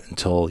sound on it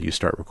until you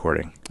start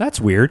recording.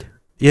 That's weird.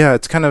 Yeah,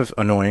 it's kind of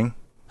annoying.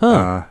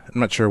 Huh. I'm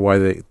not sure why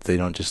they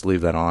don't just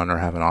leave that on or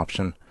have an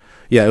option.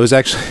 Yeah, it was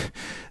actually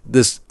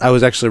I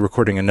was actually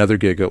recording another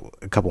gig a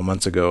couple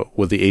months ago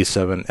with the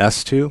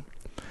A7S II.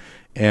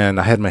 And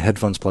I had my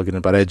headphones plugged in,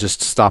 but I had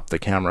just stopped the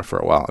camera for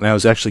a while. And I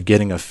was actually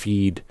getting a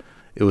feed.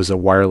 It was a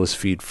wireless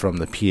feed from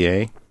the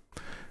PA,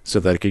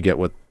 so that I could get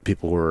what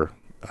people were,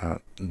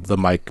 the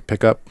mic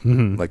pickup,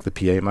 like the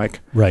PA mic.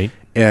 Right.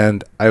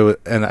 And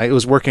it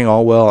was working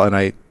all well, and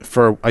I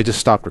just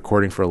stopped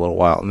recording for a little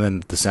while, and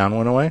then the sound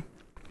went away.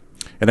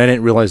 And I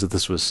didn't realize that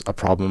this was a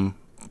problem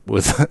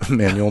with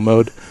manual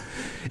mode.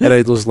 And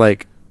I was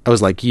like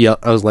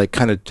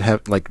kind of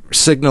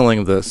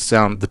signaling the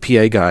sound, the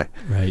PA guy,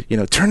 right?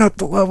 Turn up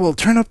the level,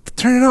 turn it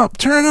up,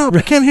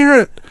 I can't hear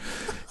it,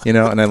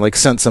 and I like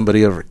sent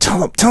somebody over,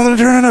 tell him to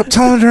turn it up,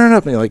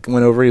 and he like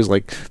went over, he was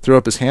like threw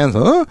up his hands,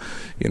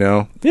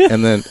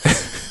 and then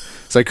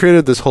so I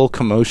created this whole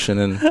commotion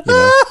and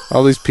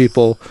all these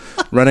people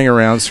running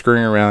around,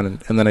 screwing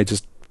around, and then I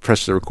just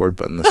pressed the record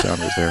button, the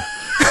sound was there.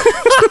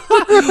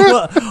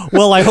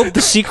 Well, I hope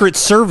the Secret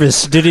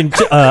Service didn't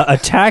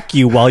attack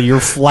you while you're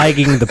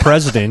flagging the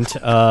president.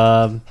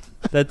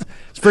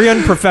 It's very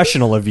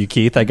unprofessional of you,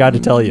 Keith. I got to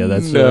tell you.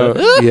 That's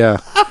yeah.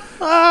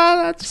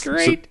 That's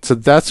great. So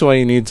that's why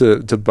you need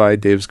to buy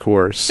Dave's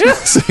course,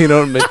 so you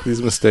don't make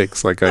these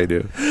mistakes like I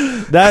do.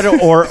 That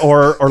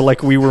or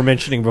like we were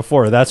mentioning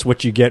before, that's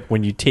what you get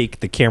when you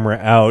take the camera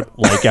out,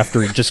 like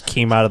after it just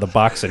came out of the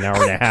box an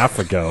hour and a half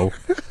ago,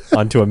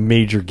 onto a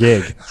major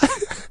gig.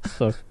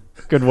 So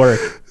good work.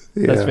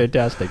 Yeah. That's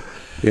fantastic.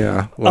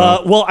 Yeah.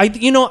 Well, I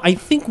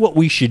think what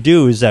we should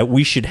do is that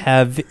we should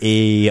have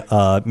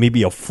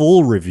maybe a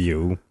full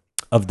review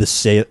of the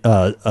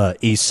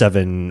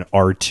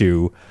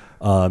A7R2,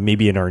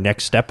 maybe in our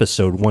next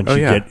episode. Once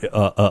get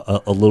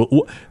a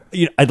little,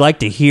 I'd like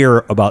to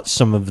hear about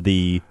some of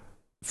the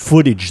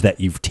footage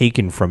that you've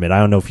taken from it. I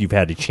don't know if you've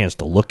had a chance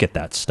to look at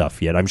that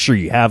stuff yet. I'm sure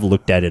you have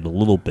looked at it a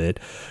little bit,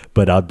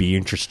 but I'd be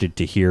interested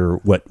to hear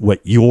what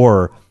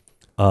your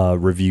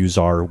reviews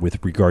are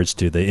with regards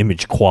to the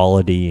image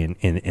quality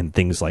and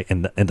things like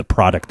and the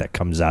product that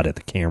comes out of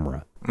the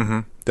camera. Mm-hmm.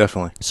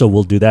 Definitely. So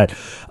we'll do that.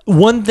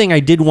 One thing I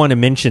did want to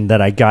mention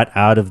that I got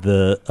out of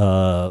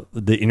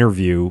the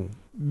interview,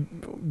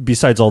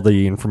 besides all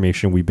the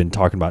information we've been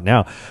talking about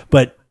now,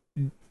 but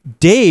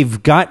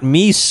Dave got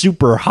me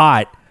super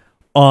hot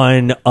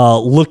on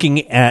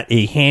looking at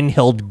a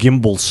handheld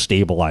gimbal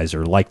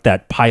stabilizer, like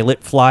that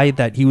Pilot Fly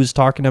that he was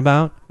talking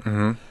about.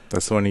 Mm-hmm.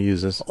 That's the one he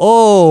uses.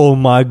 Oh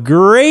my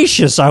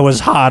gracious, I was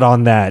hot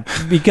on that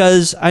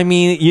because I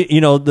mean, you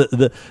know,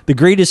 the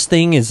greatest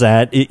thing is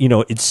that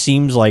it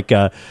seems like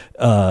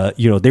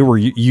they were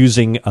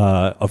using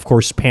of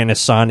course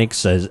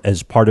Panasonics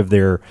as part of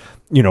their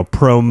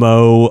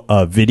promo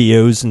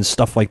videos and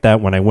stuff like that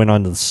when I went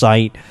onto the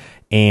site.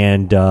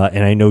 And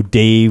I know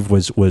Dave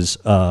was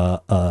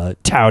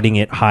touting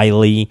it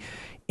highly,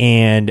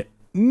 and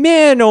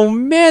man, oh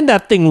man,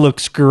 that thing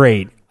looks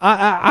great.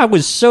 I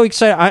was so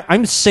excited.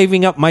 I'm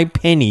saving up my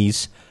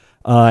pennies,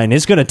 and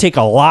it's going to take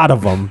a lot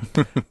of them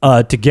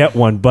to get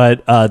one.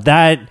 But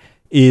that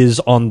is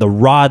on the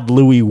Rod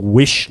Louie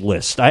wish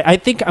list. I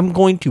think I'm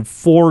going to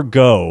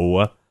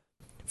forego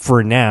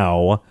for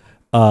now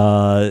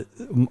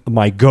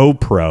my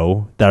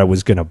GoPro that I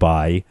was going to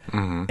buy,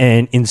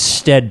 and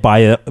instead buy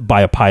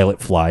a Pilot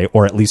Fly,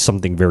 or at least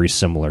something very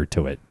similar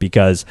to it,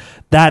 because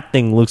that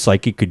thing looks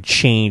like it could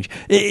change.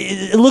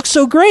 It looks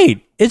so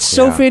great. It's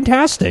so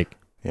fantastic.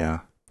 Yeah.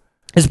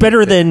 It's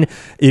better than,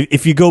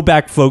 if you go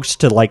back, folks,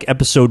 to like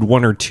episode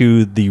 1 or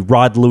 2, the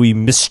Rod Louie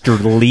Mr.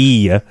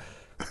 Lee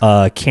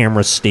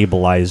camera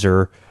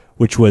stabilizer,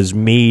 which was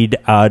made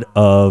out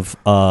of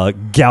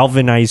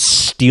galvanized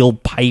steel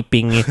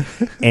piping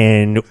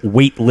and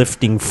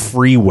weightlifting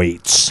free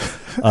weights.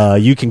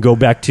 You can go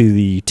back to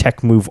the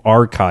TechMove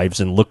archives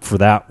and look for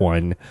that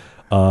one.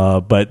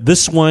 But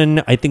this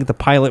one, I think the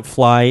Pilot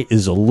Fly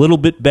is a little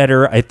bit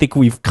better. I think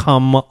we've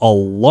come a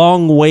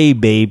long way,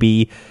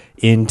 baby,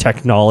 in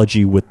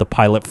technology with the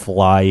Pilot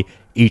Fly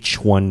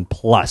H1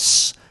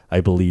 Plus, I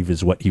believe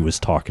is what he was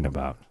talking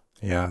about.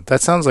 Yeah,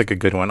 that sounds like a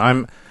good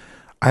one.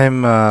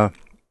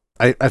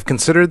 I've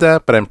considered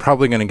that, but I'm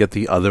probably going to get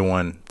the other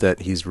one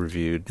that he's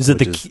reviewed. Is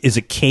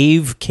it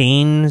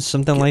Kane,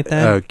 something like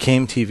that?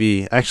 Kame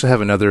TV. I actually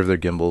have another of their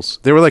gimbals.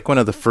 They were like one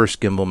of the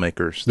first gimbal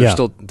makers.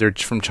 They're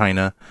from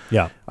China.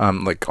 Yeah.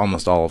 Like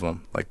almost all of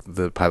them, like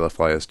the Pilot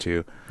Fly is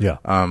too. Yeah.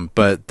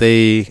 But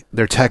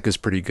their tech is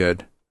pretty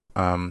good.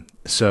 I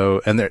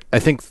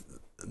think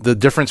the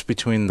difference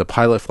between the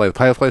Pilot Fly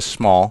is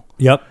small.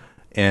 Yep.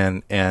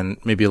 And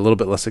maybe a little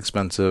bit less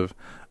expensive.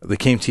 The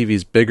Kame TV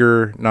is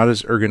bigger, not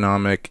as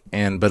ergonomic,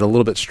 but a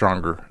little bit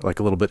stronger, like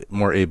a little bit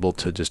more able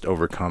to just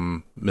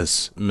overcome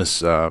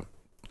misbalancing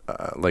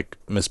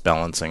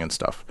and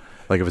stuff.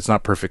 Like if it's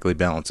not perfectly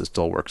balanced, it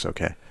still works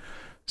okay.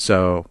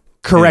 So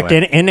correct,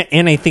 anyway.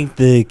 and I think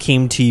the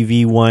Kame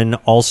TV one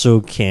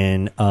also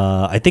can.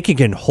 I think it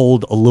can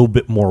hold a little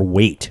bit more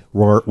weight,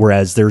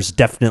 whereas there's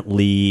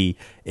definitely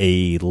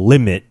a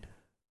limit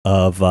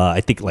of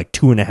I think like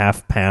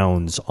 2.5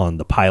 pounds on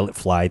the Pilot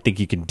Fly. I think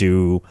you can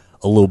do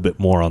a little bit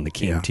more on the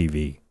Kame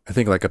TV. I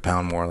think like a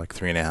pound more, like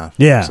 3.5.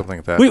 Yeah, something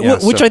like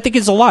that. Which I think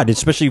is a lot,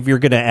 especially if you're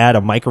going to add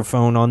a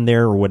microphone on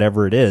there or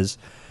whatever it is.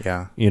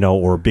 Yeah,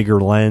 or a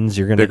bigger lens.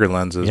 You're going bigger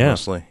lenses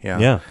mostly.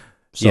 Yeah.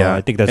 So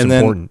I think that's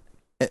important.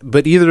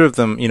 But either of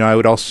them, I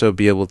would also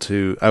want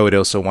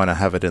to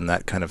have it in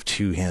that kind of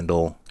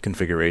 2-handle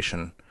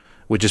configuration,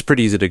 which is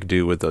pretty easy to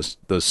do with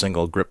those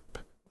single grip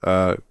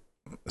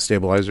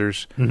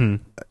stabilizers.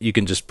 Mm-hmm. You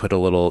can just put a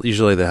little,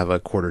 usually they have a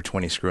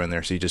 1/4 screw in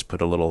there, so you just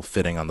put a little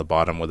fitting on the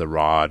bottom with a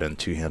rod and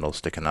 2 handles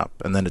sticking up,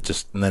 and then it's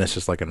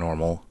just like a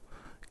normal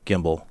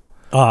gimbal.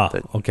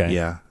 Okay.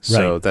 Yeah.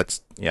 So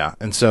that's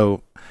and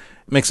so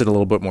it makes it a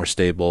little bit more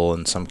stable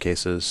in some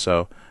cases.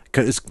 So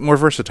it's more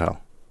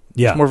versatile.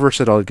 Yeah. It's more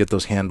versatile to get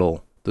those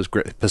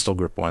pistol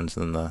grip ones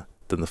than the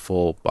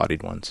full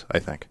bodied ones, I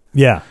think.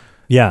 Yeah.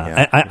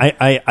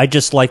 I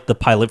just like the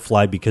Pilot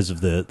Fly because of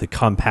the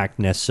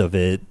compactness of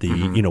it.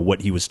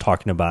 What he was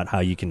talking about, how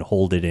you can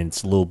hold it, and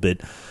it's a little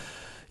bit,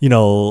 a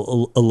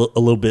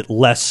little bit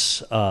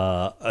less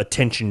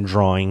attention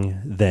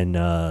drawing than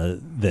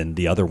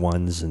the other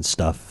ones and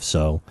stuff.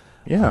 So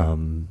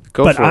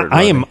go for it.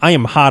 I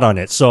am hot on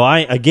it. So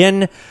I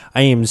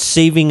am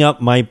saving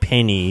up my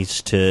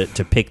pennies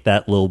to pick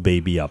that little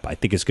baby up. I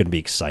think it's going to be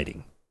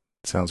exciting.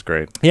 Sounds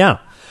great. Yeah.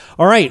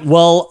 All right.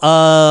 Well,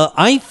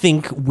 I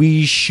think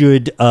we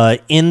should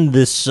end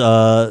this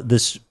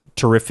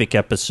terrific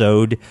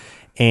episode.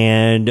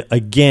 And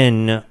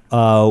again,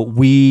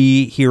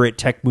 we here at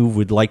TechMove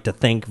would like to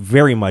thank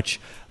very much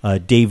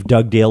Dave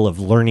Dugdale of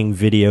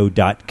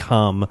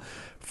LearningVideo.com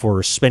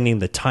for spending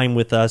the time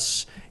with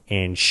us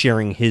and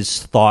sharing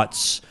his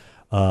thoughts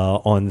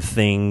on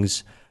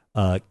things.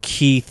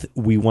 Keith,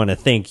 we want to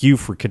thank you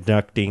for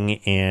conducting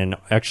and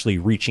actually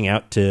reaching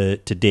out to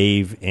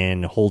Dave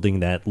and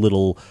holding that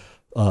little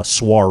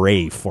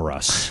soiree for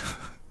us.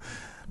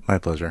 My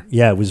pleasure.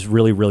 Yeah, it was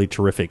really, really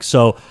terrific.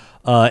 So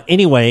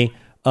anyway,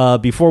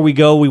 Before we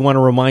go, we want to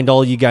remind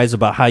all you guys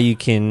about how you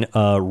can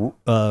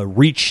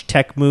reach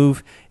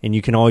TechMove, and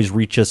you can always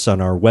reach us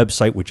on our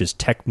website, which is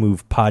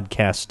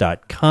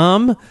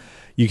techmovepodcast.com.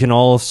 You can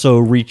also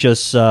reach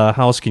us. How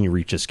else can you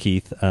reach us,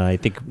 Keith? I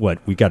think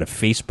we got a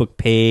Facebook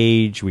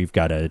page, we've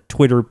got a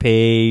Twitter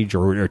page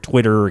or a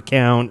Twitter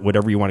account,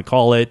 whatever you want to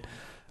call it.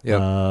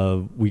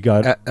 Yeah, we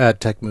got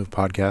at TechMove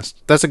Podcast.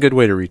 That's a good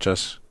way to reach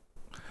us.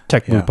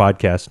 TechMove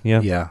Podcast.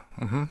 Yeah.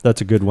 Mm-hmm.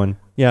 That's a good one.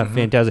 Yeah,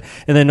 fantastic.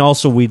 And then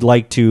also we'd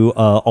like to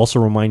also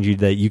remind you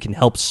that you can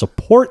help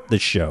support the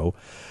show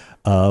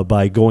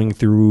by going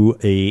through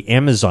a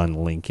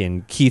Amazon link.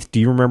 And Keith, do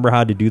you remember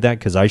how to do that?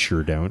 Because I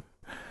sure don't.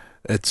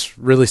 It's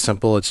really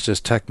simple. It's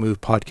just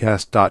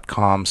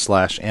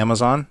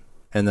techmovepodcast.com/Amazon,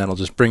 and then it'll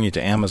just bring you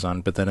to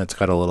Amazon. But then it's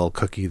got a little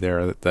cookie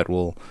there that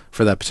will,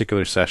 for that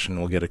particular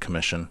session, will get a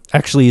commission.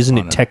 Actually, isn't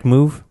it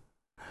TechMove?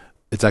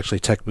 It's actually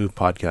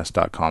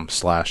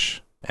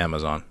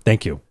techmovepodcast.com/Amazon.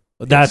 Thank you.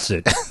 That's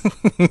it.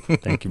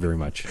 Thank you very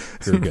much.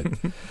 Very good.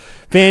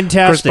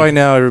 Fantastic. Of course, by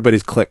now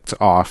everybody's clicked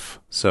off,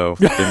 so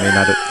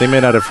they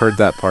may not have heard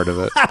that part of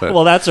it. But.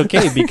 Well, that's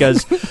okay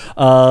because,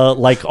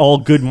 like all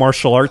good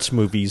martial arts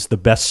movies, the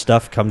best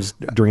stuff comes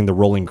during the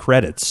rolling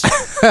credits.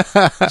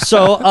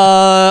 So,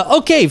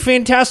 okay,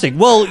 fantastic.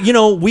 Well,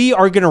 we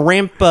are going to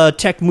ramp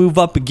TechMove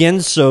up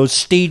again, so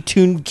stay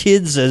tuned,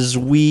 kids, as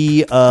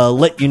we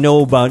let you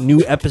know about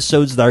new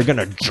episodes that are going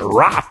to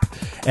drop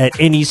at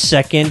any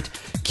second.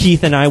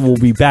 Keith and I will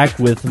be back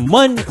with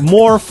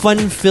more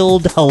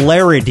fun-filled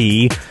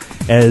hilarity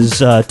as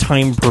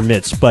time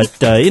permits.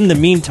 But in the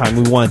meantime,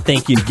 we want to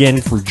thank you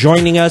again for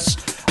joining us.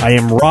 I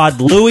am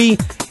Rod Louie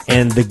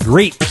and the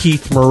great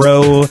Keith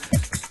Moreau,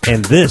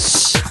 and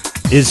this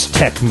is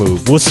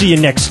TechMove. We'll see you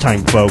next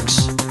time,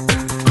 folks.